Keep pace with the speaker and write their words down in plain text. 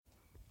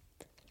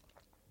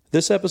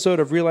This episode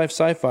of Real Life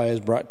Sci-Fi is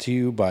brought to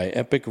you by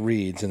Epic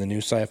Reads and the new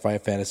sci-fi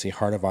fantasy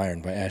Heart of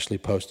Iron by Ashley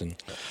Poston.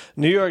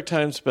 New York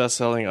Times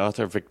bestselling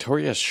author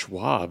Victoria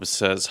Schwab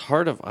says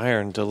Heart of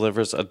Iron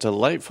delivers a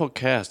delightful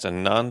cast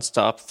and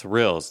non-stop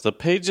thrills. The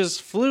pages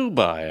flew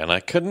by and I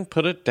couldn't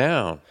put it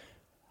down.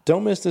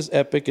 Don't miss this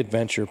epic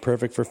adventure,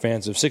 perfect for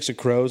fans of Six of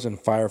Crows and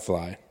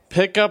Firefly.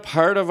 Pick up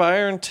Heart of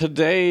Iron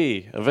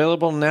today.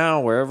 Available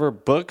now wherever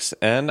books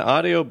and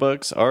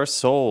audiobooks are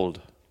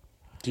sold.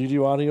 Do you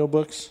do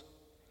audiobooks?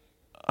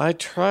 I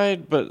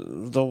tried, but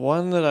the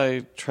one that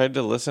I tried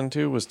to listen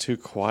to was too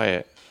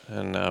quiet,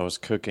 and I was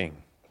cooking.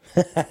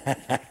 Feral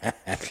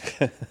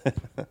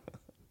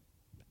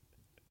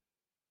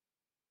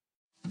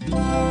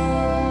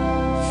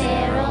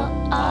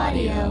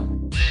Audio.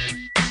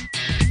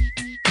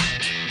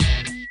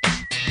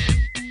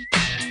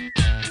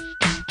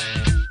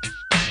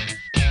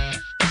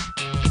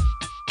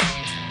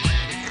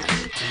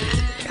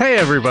 Hey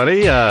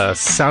everybody,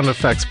 sound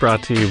effects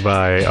brought to you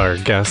by our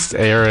guest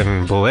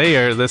Aaron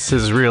Bleyaert. This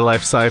is Real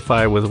Life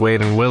Sci-Fi with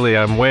Wade and Willie.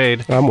 I'm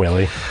Wade. I'm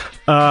Willie. It's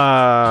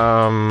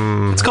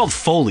called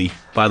Foley,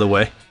 by the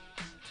way.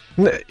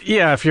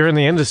 Yeah, if you're in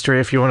the industry,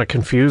 if you want to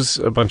confuse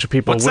a bunch of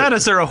people. What's that?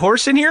 Is there a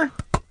horse in here?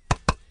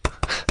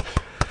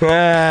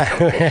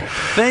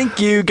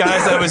 Thank you,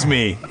 guys. That was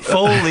me.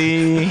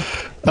 Foley.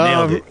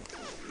 Nailed it.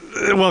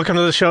 Welcome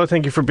to the show.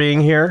 Thank you for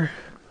being here.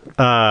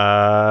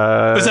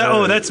 Was that?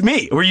 Oh, that's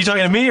me. Were you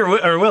talking to me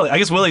or Willie? I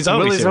guess Willie's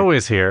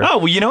always here. Oh,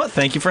 well, you know what?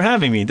 Thank you for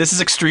having me. This is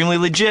extremely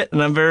legit,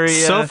 and I'm very...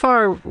 So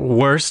far,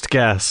 worst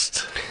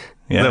guest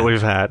that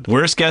we've had.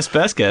 Worst guest,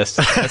 best guest.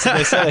 That's what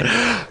they say.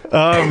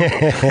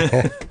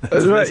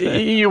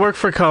 You work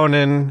for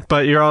Conan,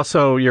 but you're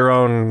also your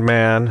own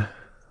man.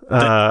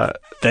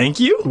 Thank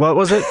you. What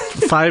was it?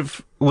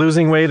 5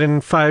 losing weight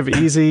in 5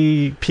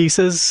 easy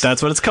pieces?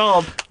 That's what it's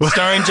called.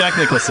 Starring Jack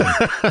Nicholson.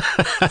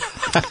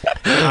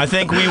 I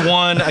think we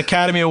won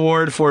Academy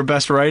Award for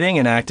Best Writing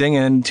and Acting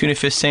and Tuna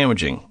Fish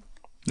Sandwiching.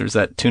 There's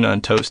that tuna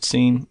on toast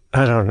scene.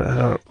 I don't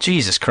know.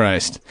 Jesus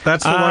Christ.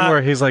 That's the one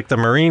where he's like the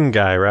Marine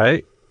guy,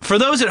 right? For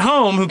those at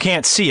home who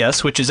can't see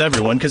us, which is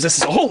everyone, because this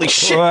is holy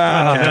shit.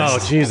 Wow. No,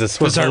 Jesus.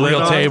 Those are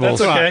real tables.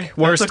 That's okay.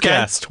 Worst That's okay.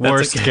 guest. That's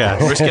Worst okay.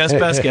 guest. Worst guest,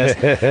 best guest.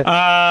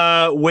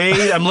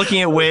 Wade, I'm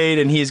looking at Wade,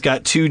 and he's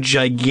got 2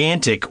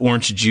 gigantic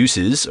orange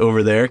juices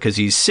over there because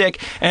he's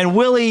sick. And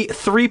Willie,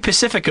 3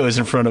 Pacificos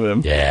in front of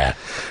him. Yeah.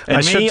 And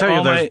I should tell you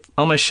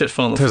all my shit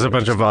phone. There's a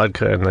bunch of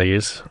vodka in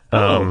these.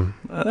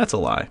 That's a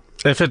lie.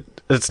 If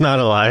it's not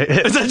a lie.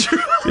 Is that true?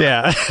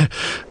 Yeah.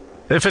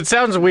 If it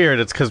sounds weird,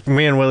 it's because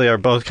me and Willie are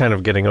both kind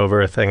of getting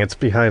over a thing. It's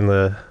behind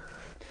the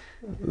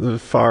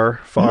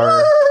far.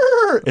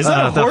 Is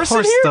that a horse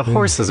in here? The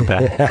horse is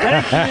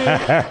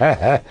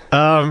back.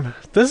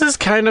 This is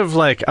kind of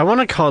like, I want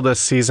to call this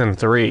season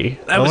 3.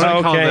 I want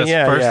to call this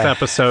first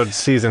episode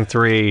season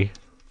 3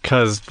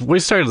 because we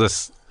started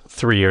this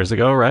 3 years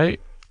ago, right?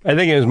 I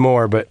think it was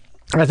more, but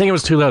I think it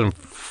was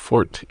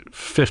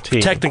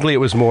 2015. technically it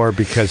was more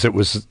because it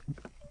was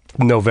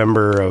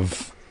November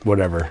of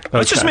whatever.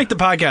 Let's just make the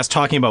podcast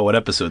talking about what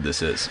episode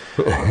this is.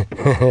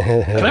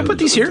 Can I put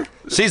these here?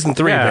 Season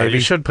 3, Yeah, baby.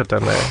 you should put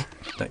them there.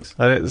 Thanks.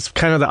 It's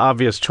kind of the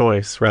obvious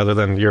choice rather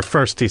than your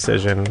first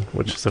decision,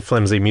 which is a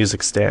flimsy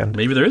music stand.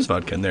 Maybe there is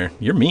vodka in there.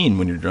 You're mean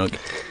when you're drunk.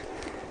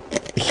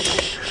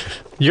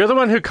 You're the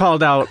one who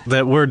called out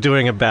that we're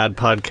doing a bad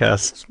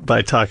podcast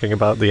by talking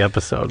about the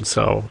episode,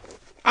 so...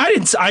 I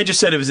didn't. I just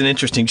said it was an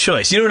interesting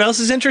choice. You know what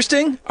else is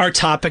interesting? Our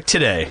topic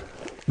today.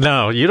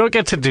 No, you don't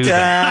get to do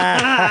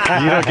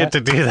that. You don't get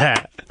to do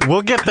that.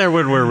 We'll get there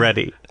when we're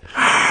ready.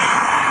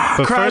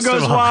 But Crowd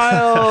goes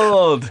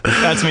wild.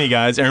 That's me,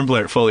 guys. Aaron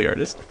Bleyaert, Foley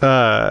artist.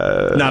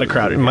 Not a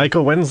crowd.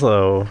 Michael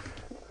Winslow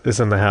is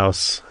in the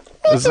house.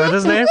 Is that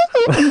his name?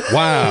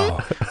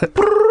 Wow.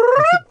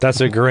 That's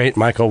a great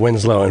Michael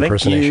Winslow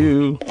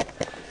impersonation. Thank you.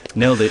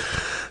 Nailed it.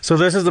 So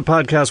this is the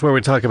podcast where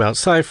we talk about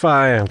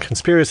sci-fi and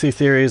conspiracy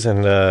theories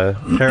and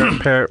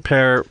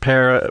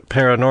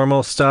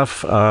paranormal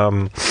stuff.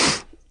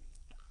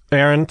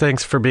 Aaron,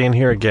 thanks for being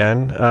here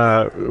again.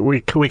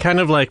 We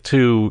kind of like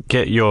to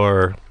get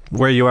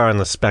where you are on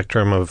the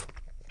spectrum of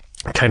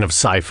kind of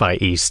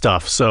sci-fi-y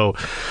stuff. So,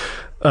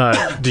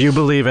 do you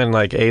believe in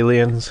like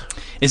aliens?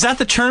 Is that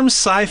the term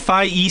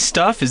sci-fi-y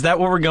stuff? Is that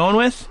what we're going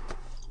with?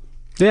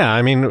 Yeah,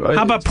 I mean...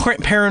 How about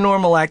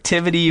paranormal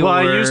activity? Well,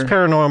 I used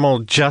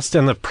paranormal just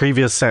in the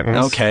previous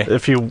sentence. Okay.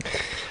 If you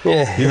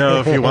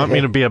want me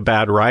to be a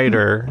bad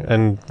writer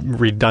and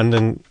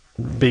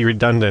be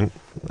redundant,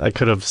 I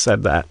could have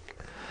said that.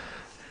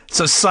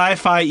 So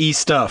sci-fi-y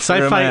stuff.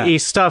 Sci-fi-y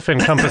stuff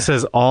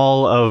encompasses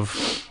all of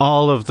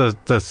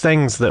the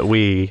things that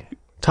we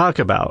talk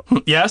about.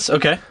 Yes,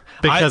 okay.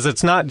 Because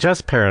it's not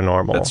just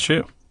paranormal. That's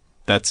true.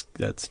 That's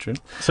true.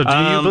 So do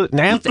you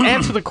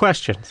answer the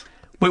questions?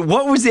 Wait,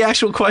 what was the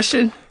actual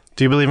question?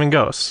 Do you believe in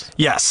ghosts?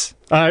 Yes.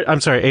 I'm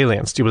sorry,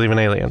 aliens. Do you believe in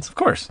aliens? Of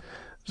course.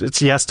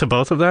 It's yes to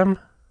both of them?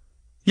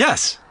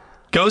 Yes.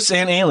 Ghosts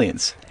and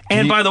aliens.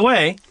 And by the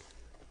way,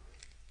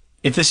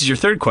 if this is your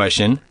third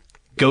question,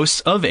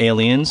 ghosts of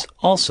aliens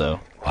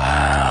also.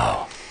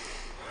 Wow.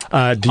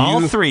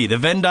 All three. The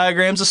Venn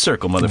diagram's a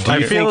circle, motherfucker.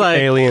 Do you think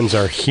aliens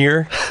are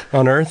here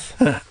on Earth?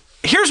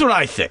 Here's what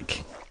I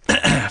think.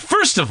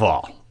 First of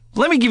all,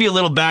 let me give you a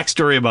little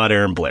backstory about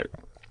Aaron Bleyaert.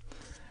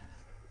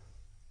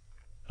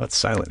 Oh, it's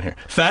silent here.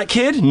 Fat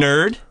kid,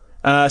 nerd.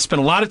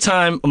 Spent a lot of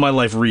time of my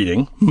life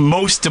reading.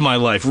 Most of my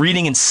life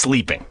reading and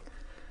sleeping.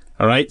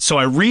 All right? So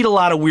I read a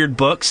lot of weird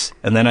books,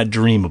 and then I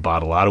dream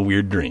about a lot of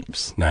weird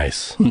dreams.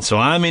 Nice. So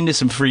I'm into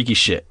some freaky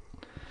shit.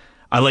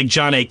 I like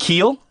John A.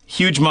 Keel.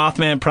 Huge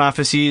Mothman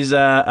Prophecies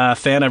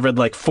fan. I've read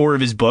like 4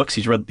 of his books.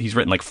 He's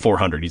written like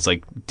 400. He's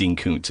like Dean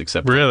Koontz,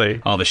 except really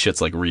all the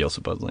shit's like real,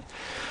 supposedly.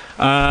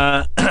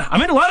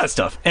 I'm into a lot of that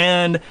stuff.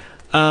 And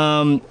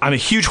I'm a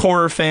huge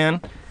horror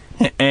fan.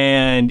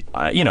 And,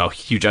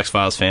 huge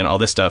X-Files fan, all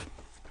this stuff.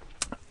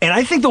 And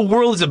I think the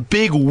world is a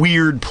big,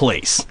 weird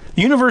place.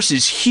 The universe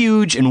is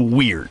huge and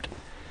weird.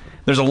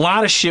 There's a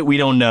lot of shit we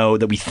don't know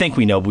that we think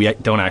we know, but we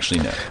don't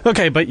actually know.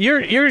 Okay, but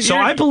you're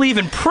I believe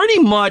in pretty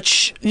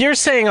much... You're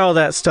saying all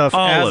that stuff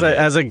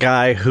as a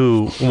guy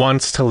who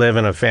wants to live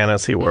in a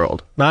fantasy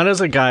world, not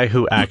as a guy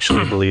who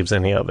actually believes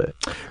any of it.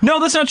 No,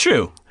 that's not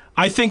true.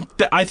 I think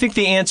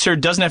the answer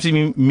doesn't have to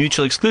be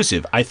mutually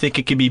exclusive. I think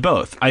it could be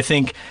both. I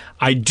think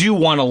I do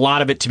want a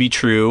lot of it to be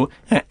true,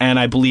 and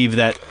I believe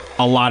that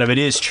a lot of it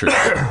is true.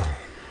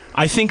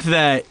 I think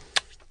that...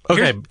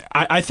 Okay.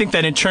 I think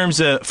that in terms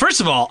of... First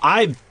of all,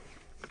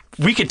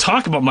 we could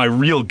talk about my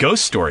real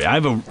ghost story. I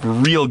have a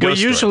real ghost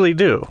story. We usually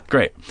do.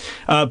 Great.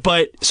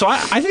 But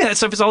I think that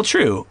stuff is all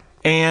true.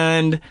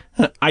 And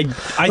I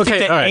think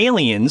that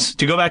aliens,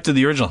 to go back to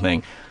the original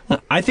thing,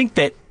 I think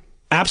that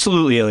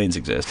absolutely aliens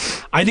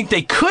exist. I think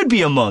they could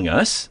be among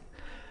us.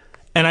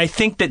 And I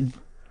think that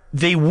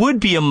they would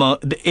be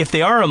if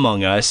they are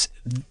among us,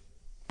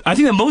 I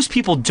think that most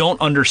people don't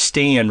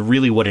understand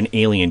really what an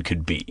alien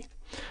could be.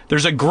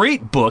 There's a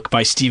great book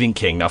by Stephen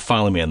King, now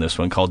follow me on this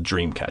one, called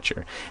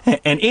Dreamcatcher.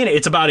 And in it,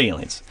 it's about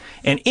aliens.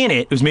 And in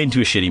it was made into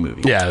a shitty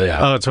movie. Yeah.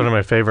 Oh, it's one of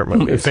my favorite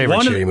movies.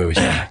 Shitty movies.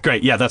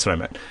 Great, yeah, that's what I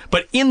meant.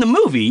 But in the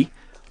movie,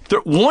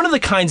 one of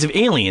the kinds of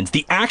aliens,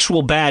 the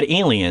actual bad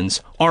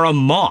aliens, are a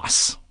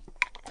moss.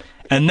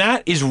 And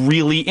that is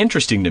really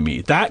interesting to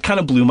me. That kind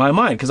of blew my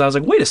mind, because I was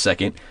like, wait a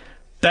second.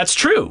 That's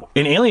true.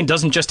 An alien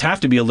doesn't just have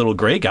to be a little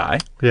gray guy.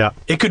 Yeah.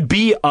 It could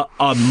be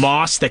a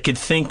moss that could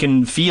think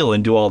and feel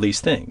and do all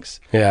these things.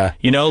 Yeah.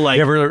 You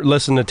ever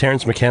listen to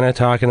Terrence McKenna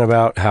talking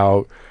about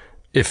how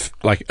if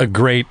like a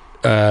great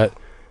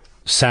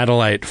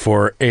satellite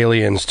for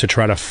aliens to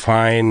try to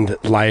find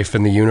life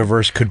in the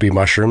universe could be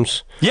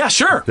mushrooms? Yeah,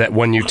 sure. That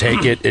when you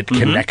take it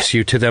connects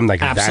you to them.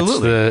 Like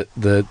Absolutely. That's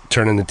the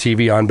turning the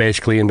TV on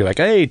basically and be like,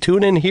 hey,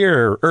 tune in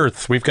here,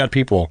 Earth, we've got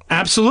people.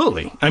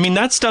 Absolutely. I mean,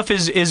 that stuff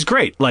is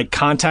great. Like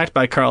Contact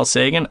by Carl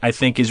Sagan, I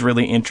think is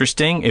really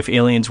interesting. If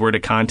aliens were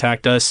to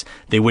contact us,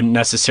 they wouldn't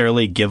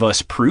necessarily give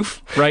us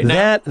proof right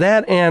now.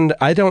 That and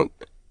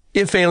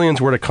if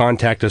aliens were to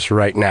contact us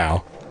right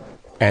now,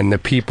 and the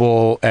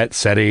people at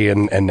SETI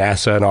and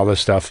NASA and all this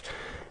stuff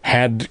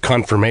had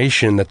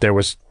confirmation that there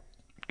was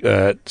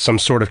some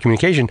sort of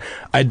communication,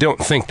 I don't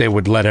think they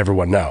would let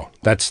everyone know.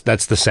 That's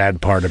the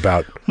sad part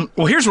about...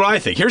 Well, here's what I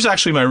think. Here's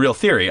actually my real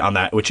theory on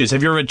that, which is,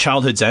 have you ever read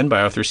Childhood's End by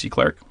Arthur C.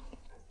 Clarke?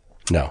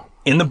 No.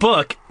 In the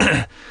book,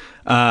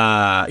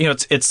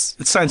 it's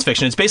science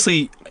fiction. It's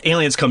basically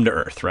aliens come to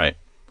Earth, right?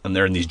 And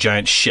they're in these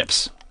giant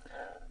ships.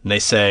 And they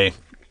say...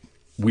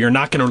 we are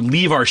not going to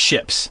leave our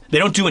ships. They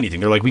don't do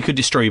anything. They're like, we could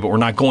destroy you, but we're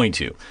not going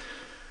to.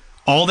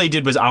 All they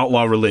did was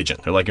outlaw religion.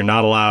 They're like, you're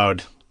not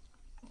allowed.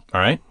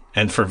 All right?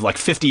 And for like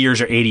 50 years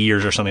or 80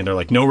 years or something, they're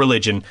like, no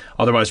religion.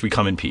 Otherwise, we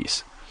come in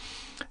peace.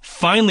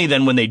 Finally,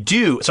 then when they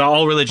do, so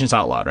all religion's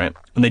outlawed, right?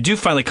 When they do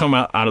finally come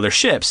out of their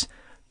ships,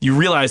 you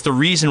realize the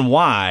reason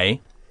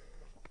why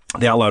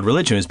they outlawed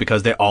religion is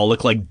because they all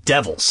look like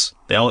devils.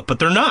 But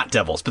they're not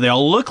devils, but they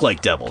all look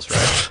like devils,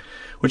 right?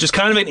 Which is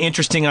kind of an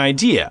interesting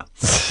idea.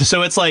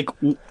 So it's like,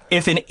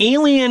 if an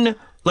alien,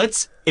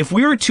 if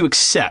we were to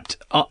accept,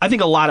 I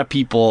think a lot of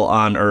people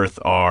on Earth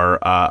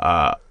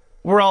are,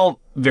 we're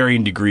all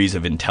varying degrees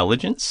of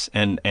intelligence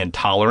and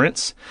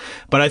tolerance.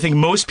 But I think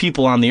most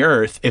people on the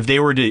Earth, if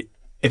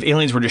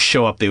aliens were to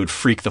show up, they would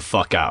freak the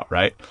fuck out,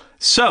 right?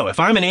 So if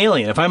I'm an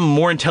alien, if I'm a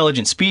more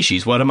intelligent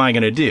species, what am I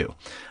going to do?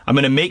 I'm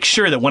going to make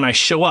sure that when I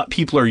show up,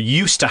 people are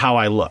used to how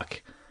I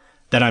look.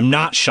 That I'm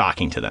not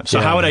shocking to them. So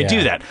how would I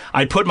do that?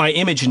 I'd put my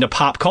image into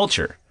pop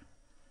culture,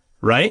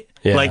 right?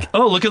 Yeah. Like,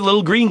 oh, look at the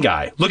little green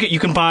guy. You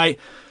can buy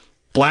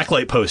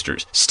blacklight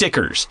posters,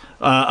 stickers,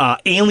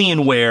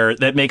 Alienware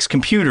that makes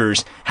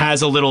computers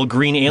has a little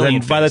green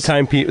alien face. By the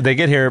time they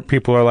get here,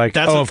 people are like,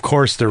 of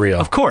course they're real.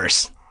 Of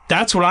course.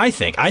 That's what I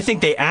think. I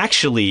think they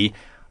actually...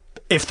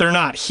 if they're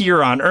not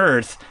here on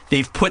Earth,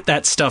 they've put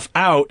that stuff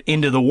out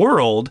into the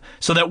world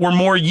so that we're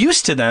more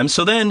used to them.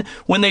 So then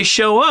when they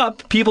show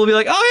up, people will be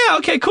like, oh, yeah,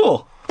 okay,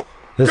 cool.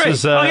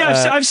 Great.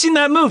 I've seen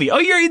that movie. Oh,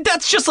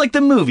 that's just like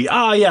the movie.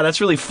 Oh, yeah, that's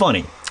really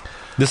funny.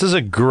 This is a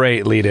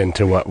great lead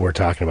into what we're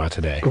talking about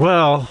today.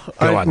 Well,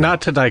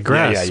 not to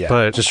digress,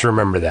 but just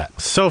remember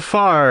that. So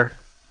far,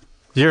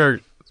 you're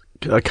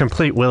a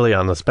complete Willy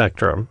on the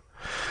spectrum.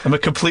 I'm a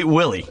complete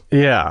Willy.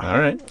 Yeah. All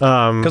right.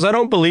 Because I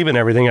don't believe in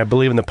everything. I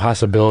believe in the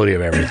possibility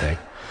of everything.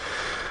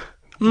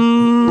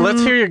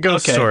 Let's hear your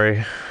ghost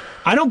story.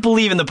 I don't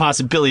believe in the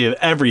possibility of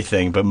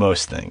everything, but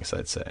most things,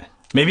 I'd say.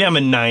 Maybe I'm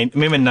a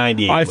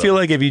 98. I feel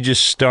like if you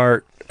just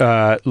start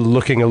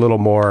looking a little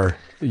more,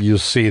 you'll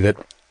see that.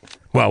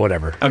 Well,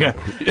 whatever. Okay.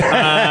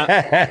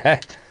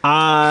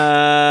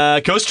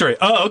 Ghost story.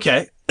 Oh,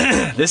 okay.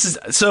 This is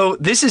the story.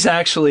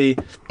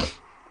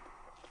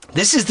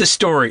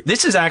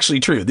 This is actually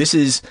true.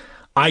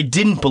 I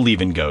didn't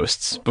believe in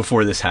ghosts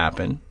before this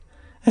happened,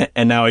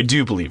 and now I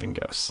do believe in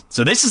ghosts.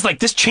 So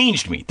this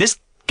changed me. This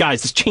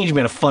changed me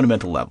on a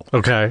fundamental level.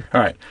 Okay.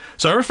 All right.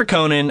 So I worked for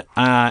Conan,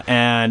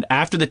 and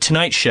after the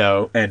Tonight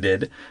Show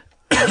ended,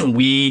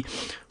 a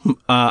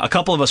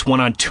couple of us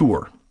went on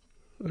tour.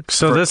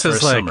 So this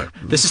is like summer.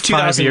 This is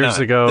 2009. 5 years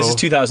ago. This is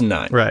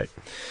 2009. Right.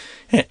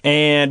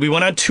 And we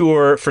went on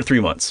tour for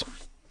 3 months.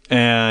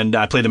 And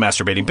I played the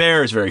Masturbating Bear.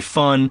 It was very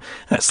fun.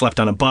 I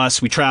slept on a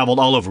bus. We traveled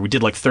all over. We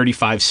did like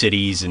 35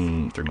 cities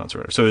in 3 months or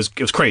whatever. So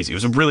it was crazy. It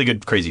was a really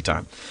good, crazy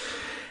time.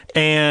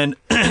 And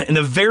in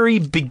the very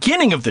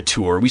beginning of the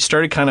tour, we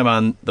started kind of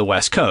on the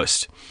West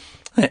Coast.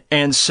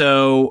 And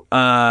so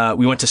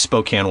we went to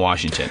Spokane,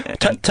 Washington.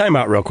 Time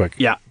out real quick.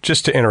 Yeah.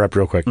 Just to interrupt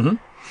real quick. Mm-hmm.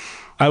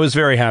 I was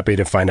very happy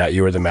to find out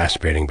you were the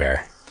Masturbating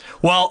Bear.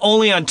 Well,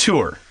 only on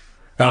tour.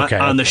 Okay.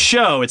 On the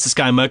show, it's this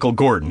guy, Michael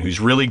Gordon, who's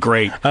really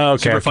great.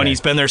 Super funny.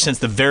 He's been there since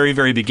the very,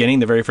 very beginning,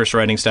 the very first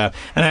writing staff.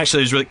 And actually,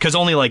 it was really, because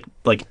only like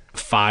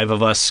 5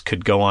 of us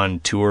could go on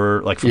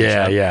tour, like from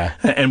the show. Yeah.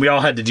 And we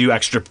all had to do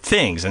extra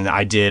things. And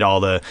I did all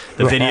the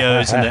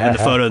videos and the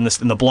photo and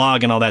the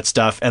blog and all that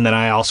stuff. And then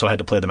I also had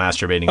to play the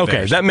Masturbating Bear.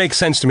 Okay, that makes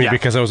sense to me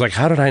because I was like,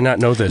 how did I not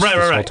know this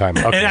whole time?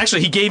 Okay. And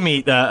actually, he gave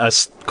me a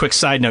quick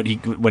side note.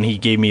 When he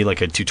gave me like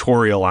a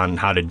tutorial on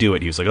how to do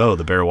it, he was like, oh,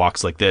 the bear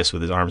walks like this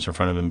with his arms in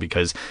front of him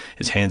because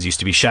his hands used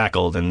to be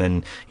shackled. And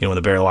then, when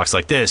the bear walks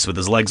like this with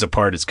his legs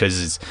apart, it's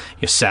because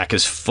his sack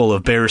is full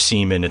of bear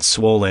semen. It's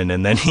swollen.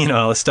 And then,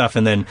 all this stuff.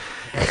 And then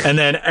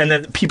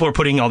people are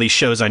putting all these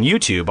shows on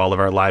YouTube, all of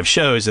our live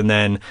shows. And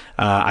then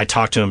I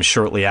talked to him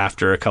shortly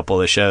after a couple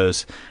of the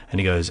shows, and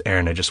he goes,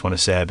 Aaron, I just want to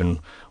say I've been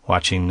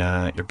watching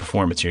your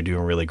performance. You're doing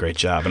a really great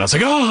job. And I was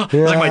like, oh,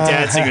 it was like my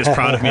dad saying he was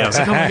proud of me. I was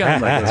like, oh my God,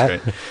 I'm like,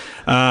 that's great.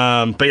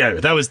 But yeah,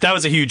 that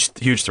was a huge,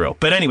 huge thrill.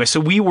 But anyway, so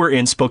we were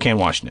in Spokane,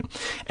 Washington,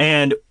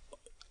 and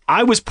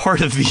I was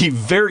part of the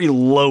very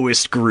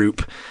lowest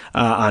group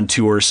on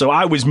tour, so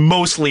I was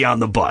mostly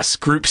on the bus,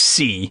 Group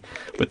C,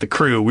 with the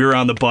crew. We were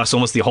on the bus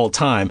almost the whole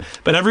time,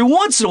 but every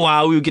once in a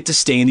while, we would get to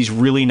stay in these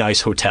really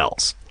nice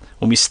hotels.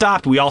 When we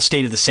stopped, we all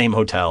stayed at the same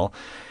hotel,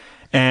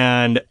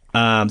 and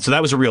so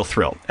that was a real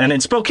thrill. And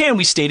in Spokane,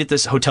 we stayed at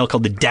this hotel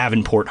called the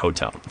Davenport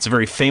Hotel. It's a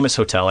very famous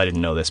hotel. I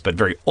didn't know this, but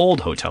very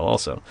old hotel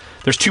also.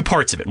 There's 2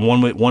 parts of it.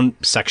 One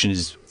section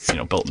is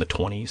built in the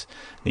 20s.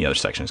 The other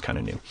section is kind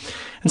of new.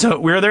 And so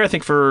we were there, I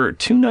think, for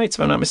 2 nights, if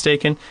I'm not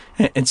mistaken.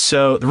 And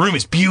so the room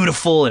is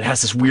beautiful. It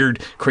has this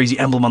weird, crazy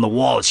emblem on the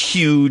wall. It's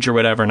huge or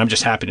whatever. And I'm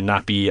just happy to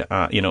not be,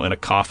 in a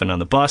coffin on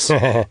the bus.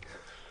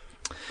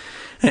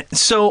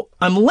 So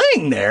I'm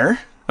laying there,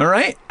 all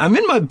right? I'm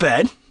in my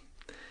bed.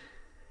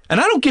 And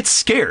I don't get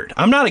scared.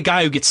 I'm not a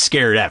guy who gets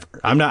scared ever.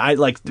 I'm not,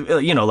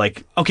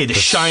 okay, The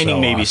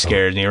Shining maybe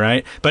scared me,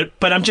 right? But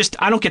I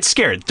don't get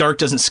scared. Dark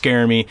doesn't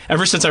scare me.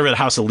 Ever since I read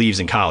House of Leaves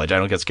in college, I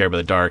don't get scared by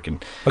the dark.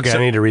 And okay, so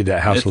I need to read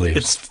that House of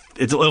Leaves.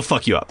 It'll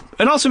fuck you up.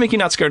 And also make you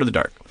not scared of the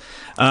dark.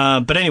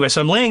 But anyway,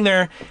 so I'm laying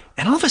there,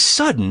 and all of a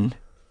sudden,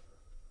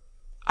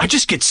 I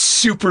just get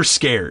super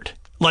scared.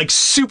 Like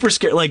super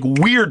scared, like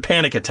weird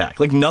panic attack.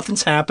 Like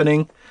nothing's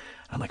happening.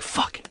 I'm like,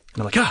 fuck.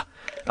 And I'm like,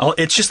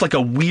 it's just like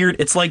a weird,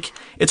 it's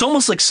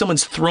almost like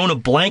someone's thrown a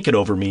blanket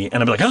over me,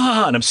 and I'm like,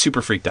 and I'm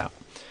super freaked out.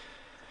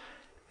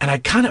 And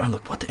I'm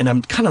like, what? And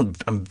I'm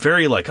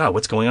very like,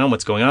 what's going on?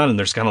 And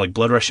there's kind of like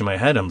blood rush in my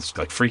head. I'm just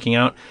like freaking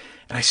out.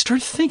 And I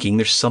start thinking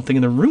there's something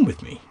in the room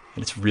with me,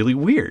 and it's really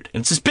weird.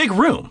 And it's this big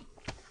room.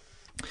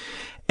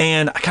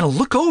 And I kind of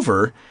look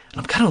over, and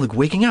I'm kind of like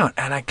waking out,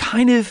 and I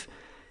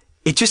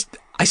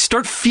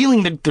start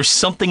feeling that there's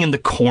something in the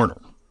corner.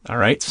 All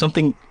right,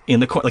 something in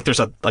the corner, like there's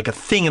a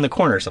thing in the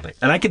corner or something,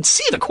 and I can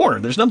see the corner.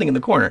 There's nothing in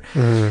the corner,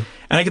 and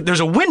there's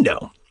a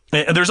window.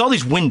 And there's all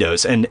these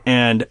windows, and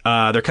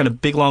they're kind of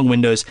big long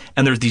windows,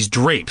 and there's these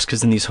drapes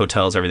because in these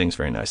hotels everything's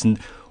very nice. And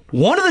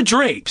one of the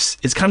drapes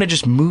is kind of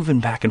just moving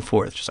back and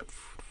forth,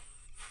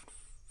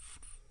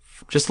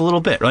 just a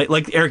little bit, right?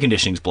 Like the air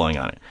conditioning's blowing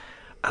on it.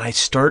 And I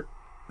start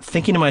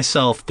thinking to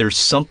myself, there's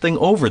something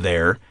over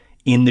there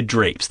in the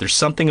drapes. There's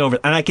something over,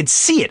 and I could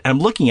see it. I'm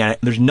looking at it.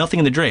 There's nothing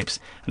in the drapes,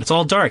 and it's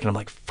all dark. And I'm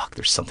like, fuck,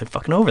 there's something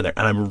fucking over there.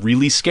 And I'm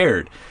really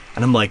scared.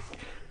 And I'm like,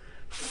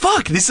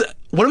 fuck,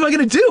 what am I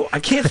going to do? I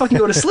can't fucking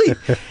go to sleep.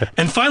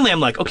 And finally, I'm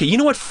like, okay, you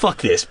know what?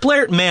 Fuck this.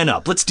 Bleyaert, man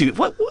up. Let's do it.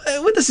 What?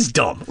 This is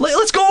dumb.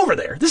 Let's go over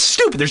there. This is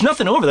stupid. There's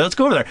nothing over there. Let's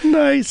go over there.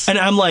 Nice. And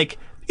I'm like,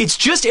 it's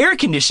just air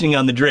conditioning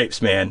on the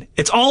drapes, man.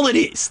 It's all it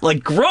is.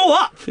 Like, grow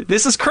up.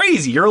 This is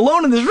crazy. You're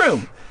alone in this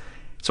room.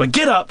 So I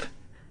get up,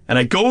 and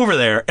I go over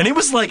there, and it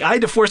was like I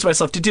had to force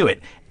myself to do it.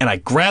 And I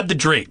grab the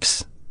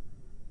drapes,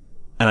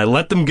 and I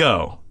let them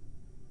go,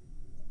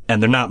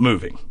 and they're not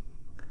moving.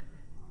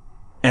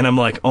 And I'm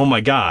like, oh my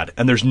God.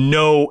 And there's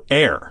no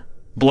air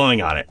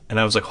blowing on it. And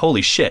I was like,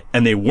 holy shit.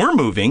 And they were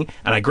moving,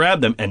 and I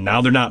grabbed them, and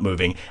now they're not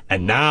moving.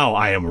 And now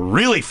I am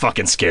really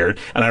fucking scared.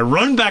 And I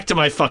run back to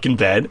my fucking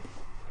bed.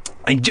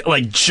 I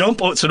jump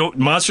so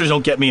monsters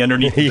don't get me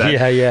underneath the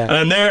bed. Yeah. And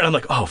I'm there, and I'm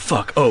like, oh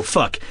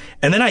fuck.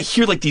 And then I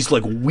hear these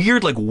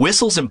weird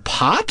whistles and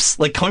pops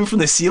coming from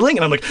the ceiling,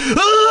 and I'm like,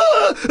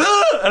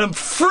 and I'm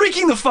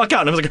freaking the fuck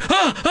out. And I was like,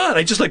 and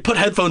I just put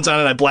headphones on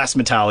and I blast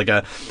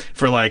Metallica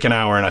for an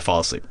hour, and I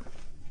fall asleep.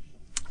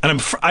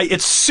 And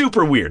it's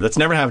super weird. That's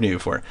never happened to me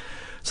before.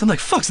 So I'm like,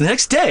 fuck. So the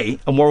next day,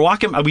 and we're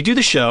walking. We do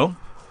the show.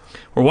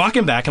 We're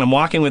walking back, and I'm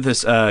walking with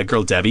this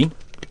girl, Debbie.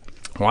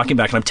 We're walking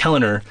back, and I'm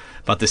telling her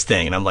about this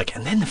thing, and I'm like,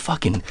 and then the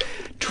fucking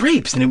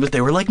drapes, and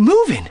they were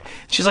moving.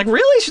 She's like,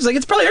 really? She's like,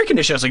 it's probably air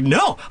conditioning. I was like,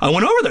 no, I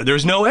went over there. There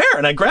was no air,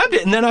 and I grabbed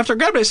it, and then after I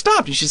grabbed it, I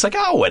stopped. And she's like,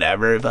 oh,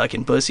 whatever,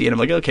 fucking pussy. And I'm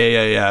like,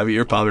 okay, yeah, but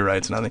you're probably right.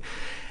 It's nothing.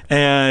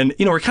 And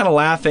we're kind of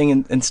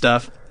laughing and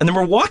stuff, and then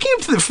we're walking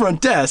up to the front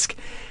desk.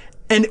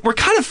 And we're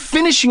kind of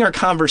finishing our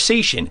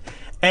conversation.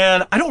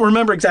 And I don't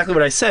remember exactly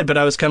what I said, but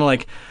I was kind of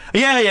like,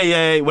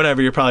 yeah,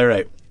 whatever, you're probably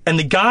right. And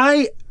the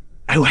guy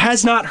who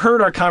has not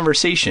heard our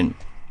conversation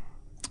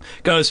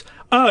goes,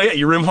 oh, yeah,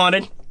 your room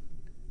haunted?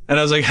 And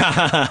I was like,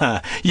 yeah,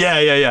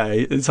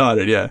 it's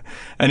haunted, yeah.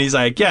 And he's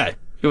like, yeah,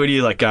 what do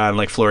you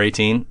on floor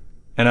 18?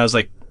 And I was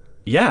like,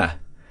 yeah.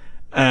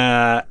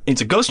 It's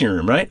a ghost in your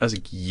room, right? I was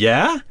like,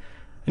 yeah.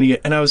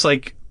 And I was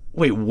like,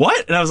 wait,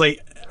 what? And I was like,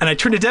 and I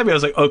turned to Debbie, I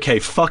was like, okay,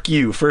 fuck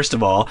you, first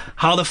of all.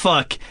 How the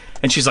fuck?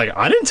 And she's like,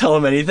 I didn't tell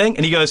him anything.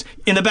 And he goes,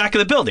 in the back of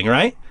the building,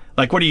 right?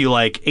 What are you,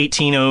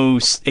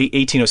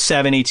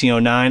 1807,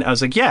 1809? I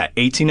was like, yeah,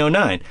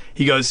 1809.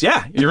 He goes,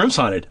 yeah, your room's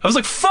haunted. I was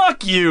like,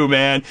 fuck you,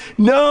 man.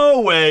 No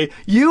way.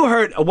 You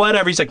heard,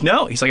 whatever. He's like,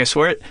 no. He's like, I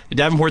swear it. The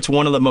Davenport's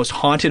one of the most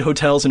haunted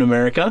hotels in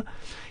America.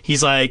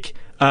 He's like,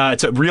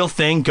 it's a real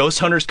thing. Ghost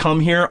hunters come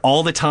here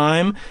all the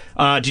time.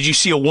 Did you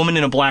see a woman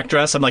in a black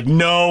dress? I'm like,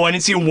 no, I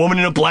didn't see a woman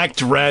in a black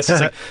dress. He's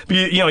like,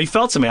 he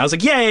felt something. I was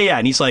like, yeah.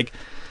 And he's like,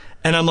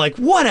 and I'm like,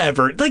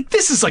 whatever.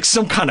 This is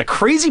some kind of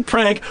crazy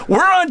prank.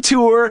 We're on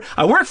tour.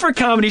 I work for a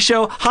comedy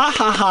show. Ha,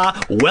 ha,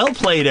 ha. Well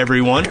played,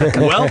 everyone.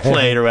 Well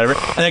played, or whatever.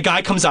 And the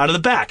guy comes out of the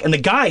back. And the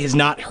guy has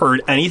not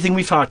heard anything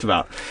we've talked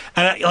about.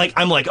 And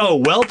I'm like, oh,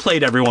 well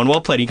played, everyone. Well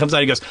played. He comes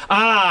out. He goes,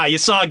 you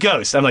saw a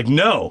ghost. I'm like,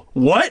 no.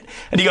 What?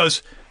 And he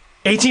goes,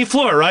 18th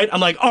floor, right? I'm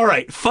like, all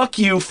right, fuck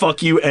you,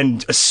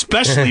 and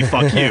especially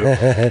fuck you.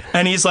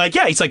 And he's like,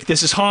 yeah,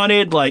 this is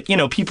haunted.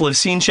 People have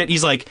seen shit.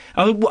 He's like,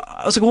 I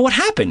was like, well, what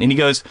happened? And he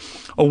goes,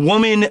 a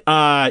woman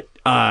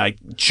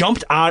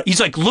jumped out.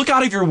 He's like, look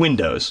out of your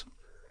windows.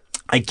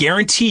 I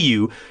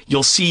guarantee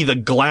you'll see the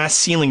glass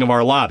ceiling of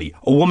our lobby.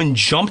 A woman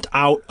jumped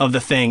out of the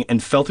thing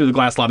and fell through the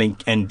glass lobby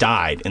and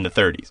died in the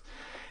 30s.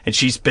 And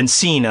she's been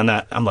seen on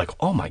that. I'm like,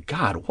 oh my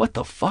God, what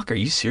the fuck? Are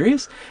you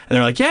serious? And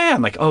they're like, yeah.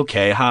 I'm like,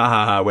 okay,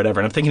 ha, whatever.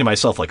 And I'm thinking to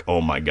myself,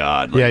 oh my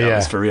God, that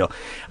was for real.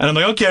 And I'm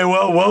like, okay,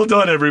 well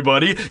done,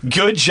 everybody.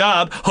 Good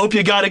job. Hope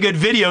you got a good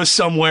video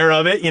somewhere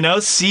of it,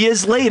 see you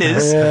later.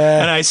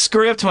 And I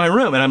scurry up to my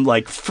room, and I'm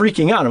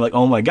freaking out. I'm like,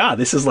 oh my God,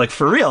 this is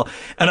for real.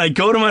 And I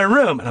go to my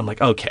room, and I'm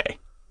like, okay,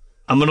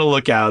 I'm going to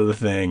look out of the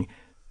thing.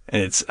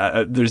 And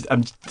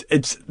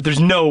there's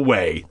no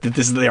way that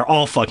they're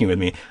all fucking with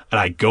me. And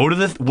I go to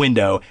the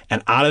window,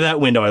 and out of that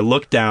window, I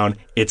look down.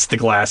 It's the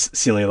glass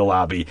ceiling of the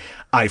lobby.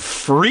 I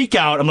freak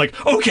out. I'm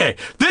like, okay,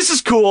 this is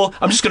cool.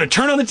 I'm just going to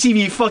turn on the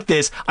TV. Fuck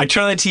this. I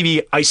turn on the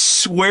TV. I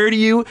swear to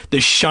you,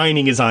 The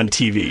Shining is on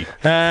TV.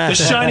 The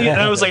Shining.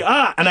 And I was like,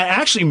 and I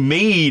actually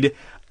made,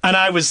 and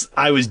I was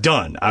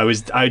done.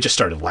 I just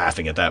started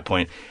laughing at that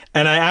point.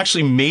 And I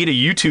actually made a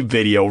YouTube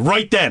video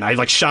right then. I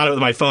shot it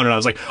with my phone, and I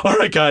was like, all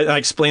right, guys. I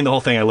explained the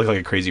whole thing. I look like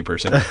a crazy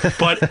person.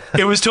 But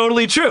it was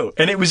totally true.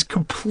 And it was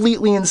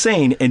completely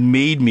insane and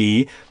made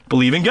me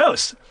believe in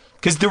ghosts.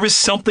 Because there was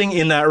something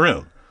in that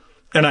room.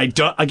 And I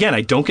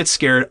don't get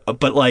scared,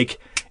 but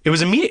it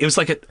was immediate. It was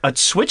like a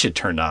switch had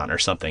turned on or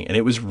something. And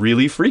it was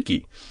really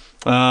freaky.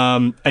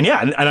 And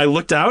I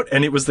looked out,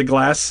 and it was the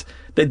glass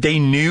that they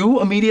knew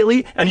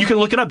immediately. And you can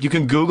look it up. You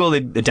can Google the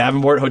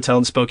Davenport Hotel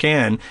in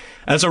Spokane.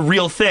 And it's a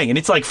real thing. And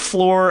it's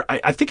floor,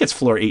 I think it's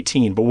floor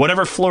 18, but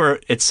whatever floor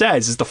it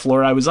says is the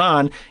floor I was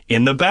on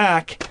in the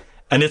back.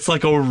 And it's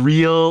a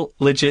real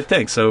legit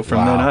thing. So from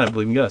then on, I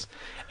believe in ghosts.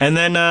 And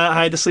then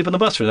I had to sleep on the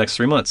bus for the next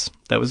 3 months.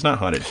 That was not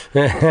haunted.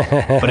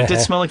 But it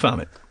did smell like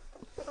vomit.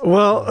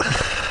 Well,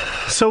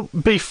 so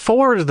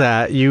before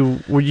that, you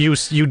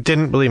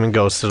didn't believe in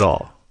ghosts at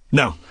all?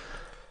 No.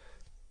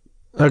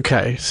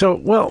 Okay, so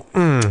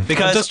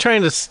because I'm just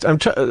trying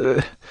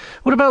to.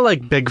 What about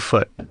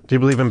Bigfoot? Do you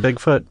believe in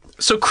Bigfoot?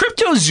 So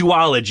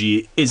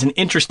cryptozoology is an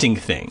interesting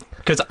thing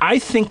because I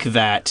think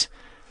that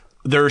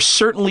there are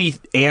certainly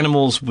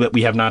animals that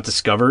we have not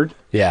discovered.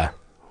 Yeah,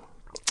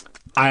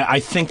 I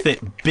think that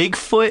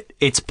Bigfoot,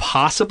 it's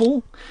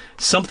possible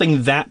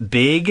something that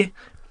big,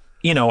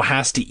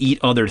 has to eat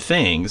other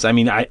things. I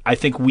mean, I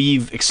think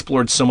we've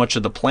explored so much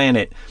of the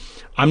planet.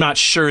 I'm not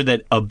sure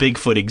that a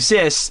Bigfoot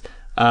exists.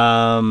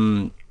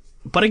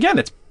 but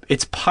again,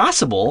 it's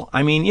possible.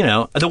 I mean,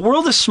 the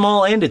world is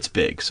small and it's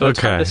big, so it's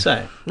hard to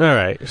say. All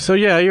right. So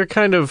yeah, you're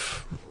kind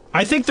of.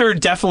 I think there are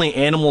definitely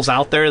animals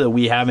out there that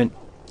we haven't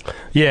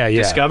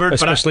discovered,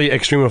 especially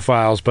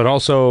extremophiles, but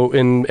also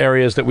in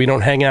areas that we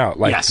don't hang out,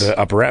 like the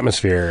upper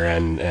atmosphere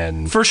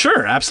and for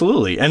sure,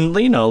 absolutely. And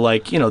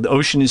the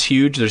ocean is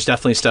huge. There's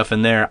definitely stuff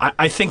in there.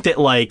 I think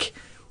that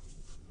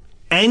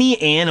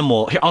any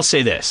animal. Here, I'll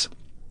say this.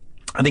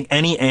 I think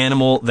any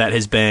animal that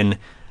has been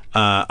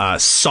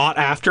sought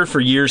after for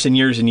years and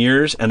years and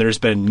years, and there's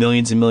been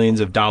millions and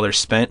millions of dollars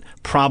spent,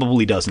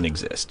 probably doesn't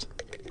exist.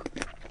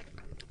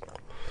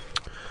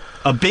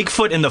 A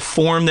Bigfoot in the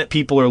form that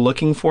people are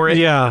looking for it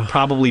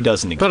probably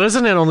doesn't exist. But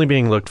isn't it only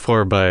being looked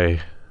for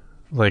by,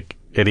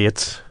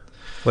 idiots?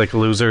 Like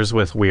losers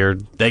with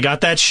weird... They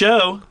got that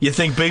show. You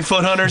think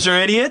Bigfoot hunters are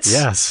idiots?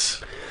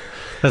 Yes.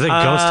 I think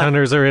ghost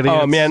hunters are idiots.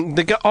 Oh, man.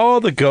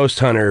 All the ghost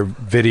hunter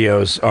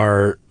videos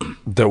are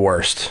the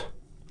worst.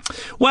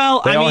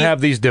 Well, they all have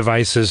these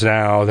devices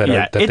now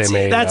that they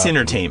made. That's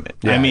entertainment.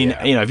 Yeah, I mean,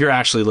 if you're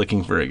actually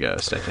looking for a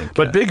ghost, I think.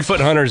 But Bigfoot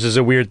hunters is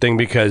a weird thing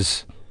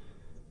because...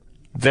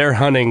 they're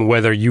hunting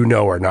whether you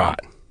know or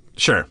not.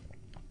 Sure.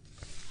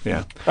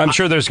 Yeah. I'm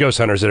sure there's ghost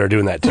hunters that are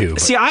doing that too.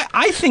 See,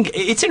 I think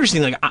it's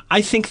interesting.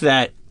 I think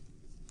that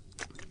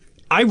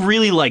I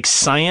really like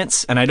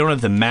science, and I don't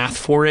have the math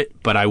for it,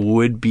 but I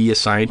would be a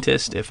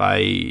scientist if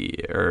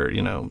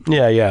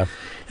Yeah.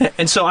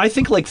 And so I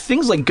think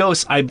things like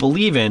ghosts I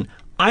believe in.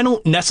 I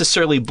don't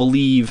necessarily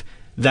believe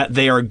that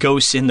they are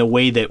ghosts in the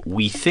way that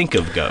we think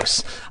of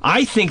ghosts.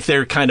 I think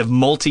they're kind of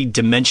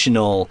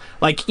multi-dimensional.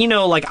 I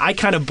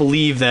kind of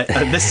believe that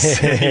this.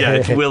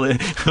 It's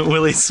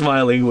Willie's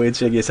smiling, way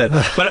shaking his head.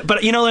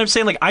 But you know what I'm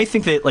saying? I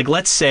think that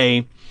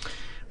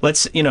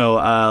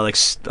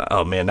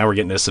oh man, now we're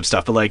getting into some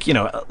stuff.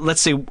 But let's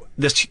say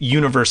this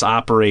universe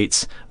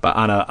operates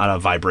on a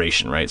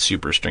vibration, right?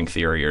 Superstring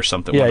theory or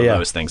something. One of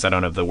those things. I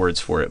don't have the words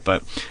for it,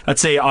 but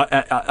let's say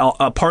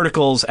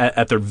particles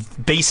at their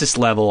basis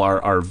level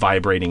are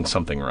vibrating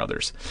something or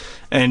others,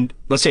 and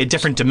let's say a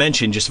different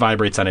dimension just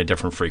vibrates on a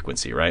different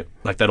frequency, right?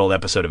 Like that old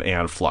episode of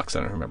Aeon Flux. I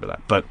don't remember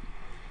that, but.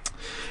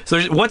 So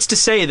what's to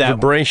say that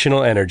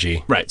vibrational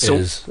energy, right?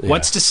 So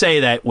what's to say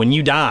that when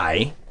you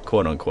die,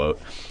 quote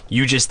unquote,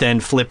 you just then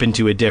flip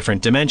into a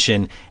different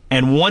dimension,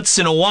 and once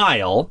in a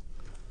while,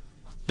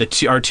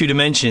 our two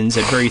dimensions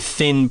at very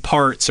thin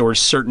parts or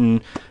certain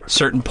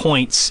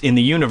points in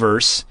the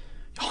universe,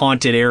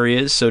 haunted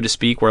areas, so to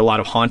speak, where a lot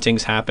of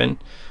hauntings happen,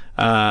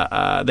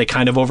 they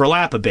kind of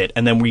overlap a bit,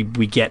 and then we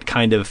get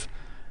kind of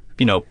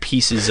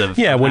pieces of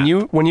when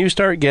you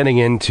start getting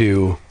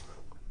into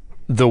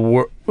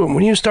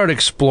when you start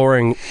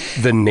exploring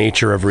the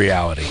nature of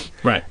reality,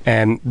 right?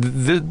 And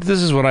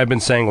this is what I've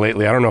been saying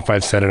lately. I don't know if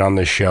I've said it on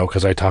this show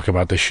because I talk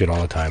about this shit all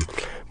the time,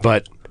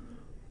 but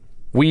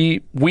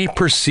we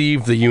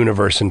perceive the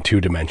universe in 2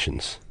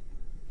 dimensions.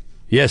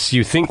 Yes,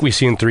 you think we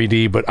see in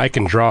 3D, but I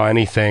can draw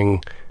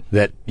anything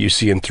that you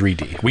see in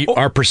 3D.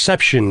 Our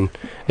perception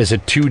is a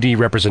 2D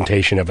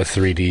representation of a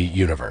 3D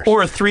universe,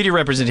 or a 3D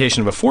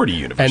representation of a 4D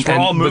universe. We're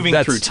all moving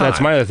through time. That's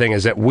my other thing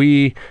is that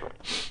we.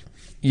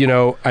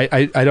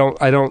 I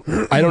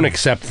don't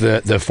accept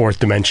the 4th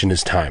dimension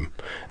as time,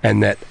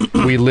 and that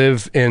we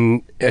live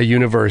in a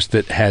universe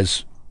that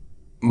has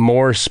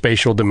more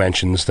spatial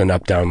dimensions than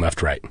up, down,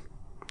 left, right.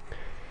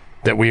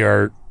 That we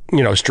are,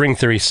 string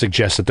theory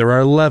suggests that there are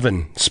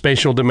 11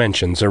 spatial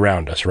dimensions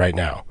around us right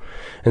now.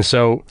 And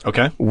so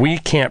we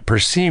can't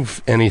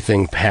perceive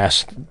anything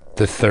past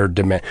the 3rd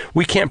dimension.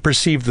 We can't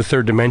perceive the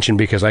 3rd dimension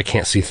because I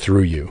can't see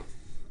through you.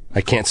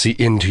 I can't see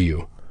into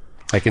you.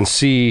 I can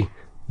see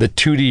the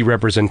 2D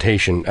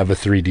representation of a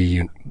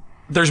 3D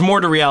There's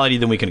more to reality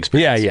than we can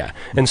experience. Yeah.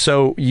 And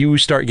so you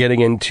start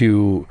getting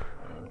into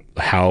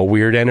how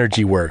weird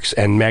energy works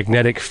and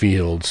magnetic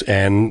fields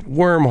and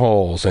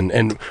wormholes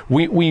and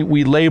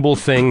we label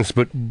things,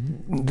 but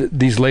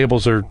these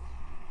labels are...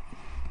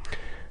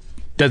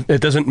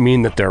 It doesn't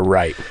mean that they're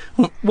right.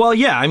 Well,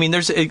 yeah. I mean,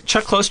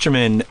 Chuck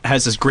Klosterman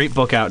has this great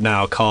book out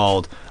now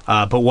called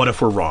But What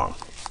If We're Wrong?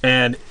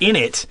 And in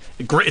it,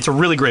 it's a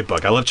really great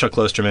book. I love Chuck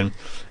Klosterman.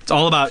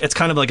 It's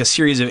kind of like a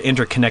series of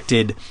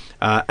interconnected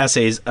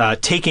essays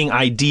taking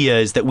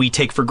ideas that we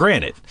take for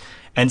granted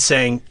and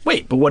saying,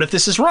 wait, but what if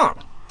this is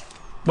wrong?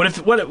 What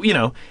if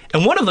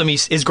and one of them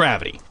is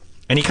gravity.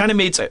 And he kind of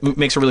makes a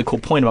really cool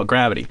point about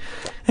gravity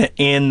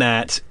in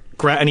that,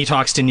 and he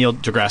talks to Neil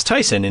deGrasse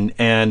Tyson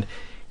and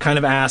kind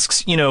of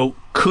asks,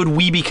 could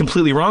we be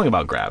completely wrong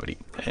about gravity?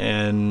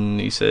 And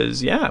he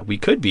says, yeah, we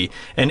could be.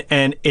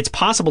 And it's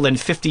possible that in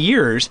 50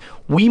 years,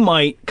 we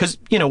might, because,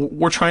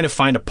 we're trying to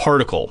find a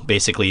particle,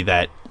 basically,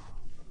 that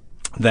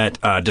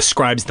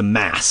describes the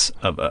mass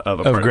of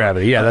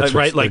gravity. Yeah, that's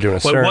right. Like,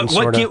 doing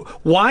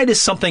why does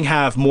something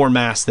have more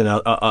mass than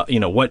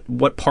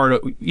what part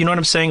of, you know what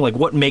I'm saying? Like,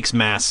 what makes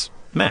mass?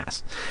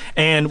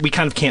 And we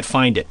kind of can't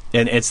find it.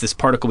 And it's this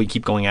particle we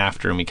keep going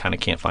after, and we kind of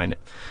can't find it.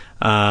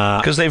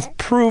 Because they've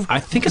proved.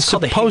 I think it's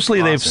called the Higgs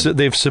supposedly boson.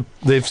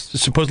 they've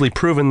supposedly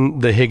proven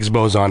the Higgs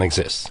boson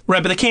exists.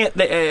 Right, but they can't.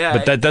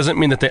 But that doesn't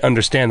mean that they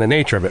understand the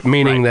nature of it.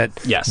 Meaning that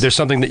there's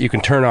something that you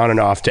can turn on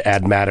and off to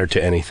add matter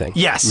to anything.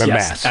 Yes,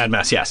 mass. add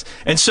mass. Yes,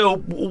 and so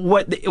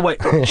what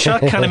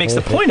Chuck kind of makes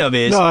the point of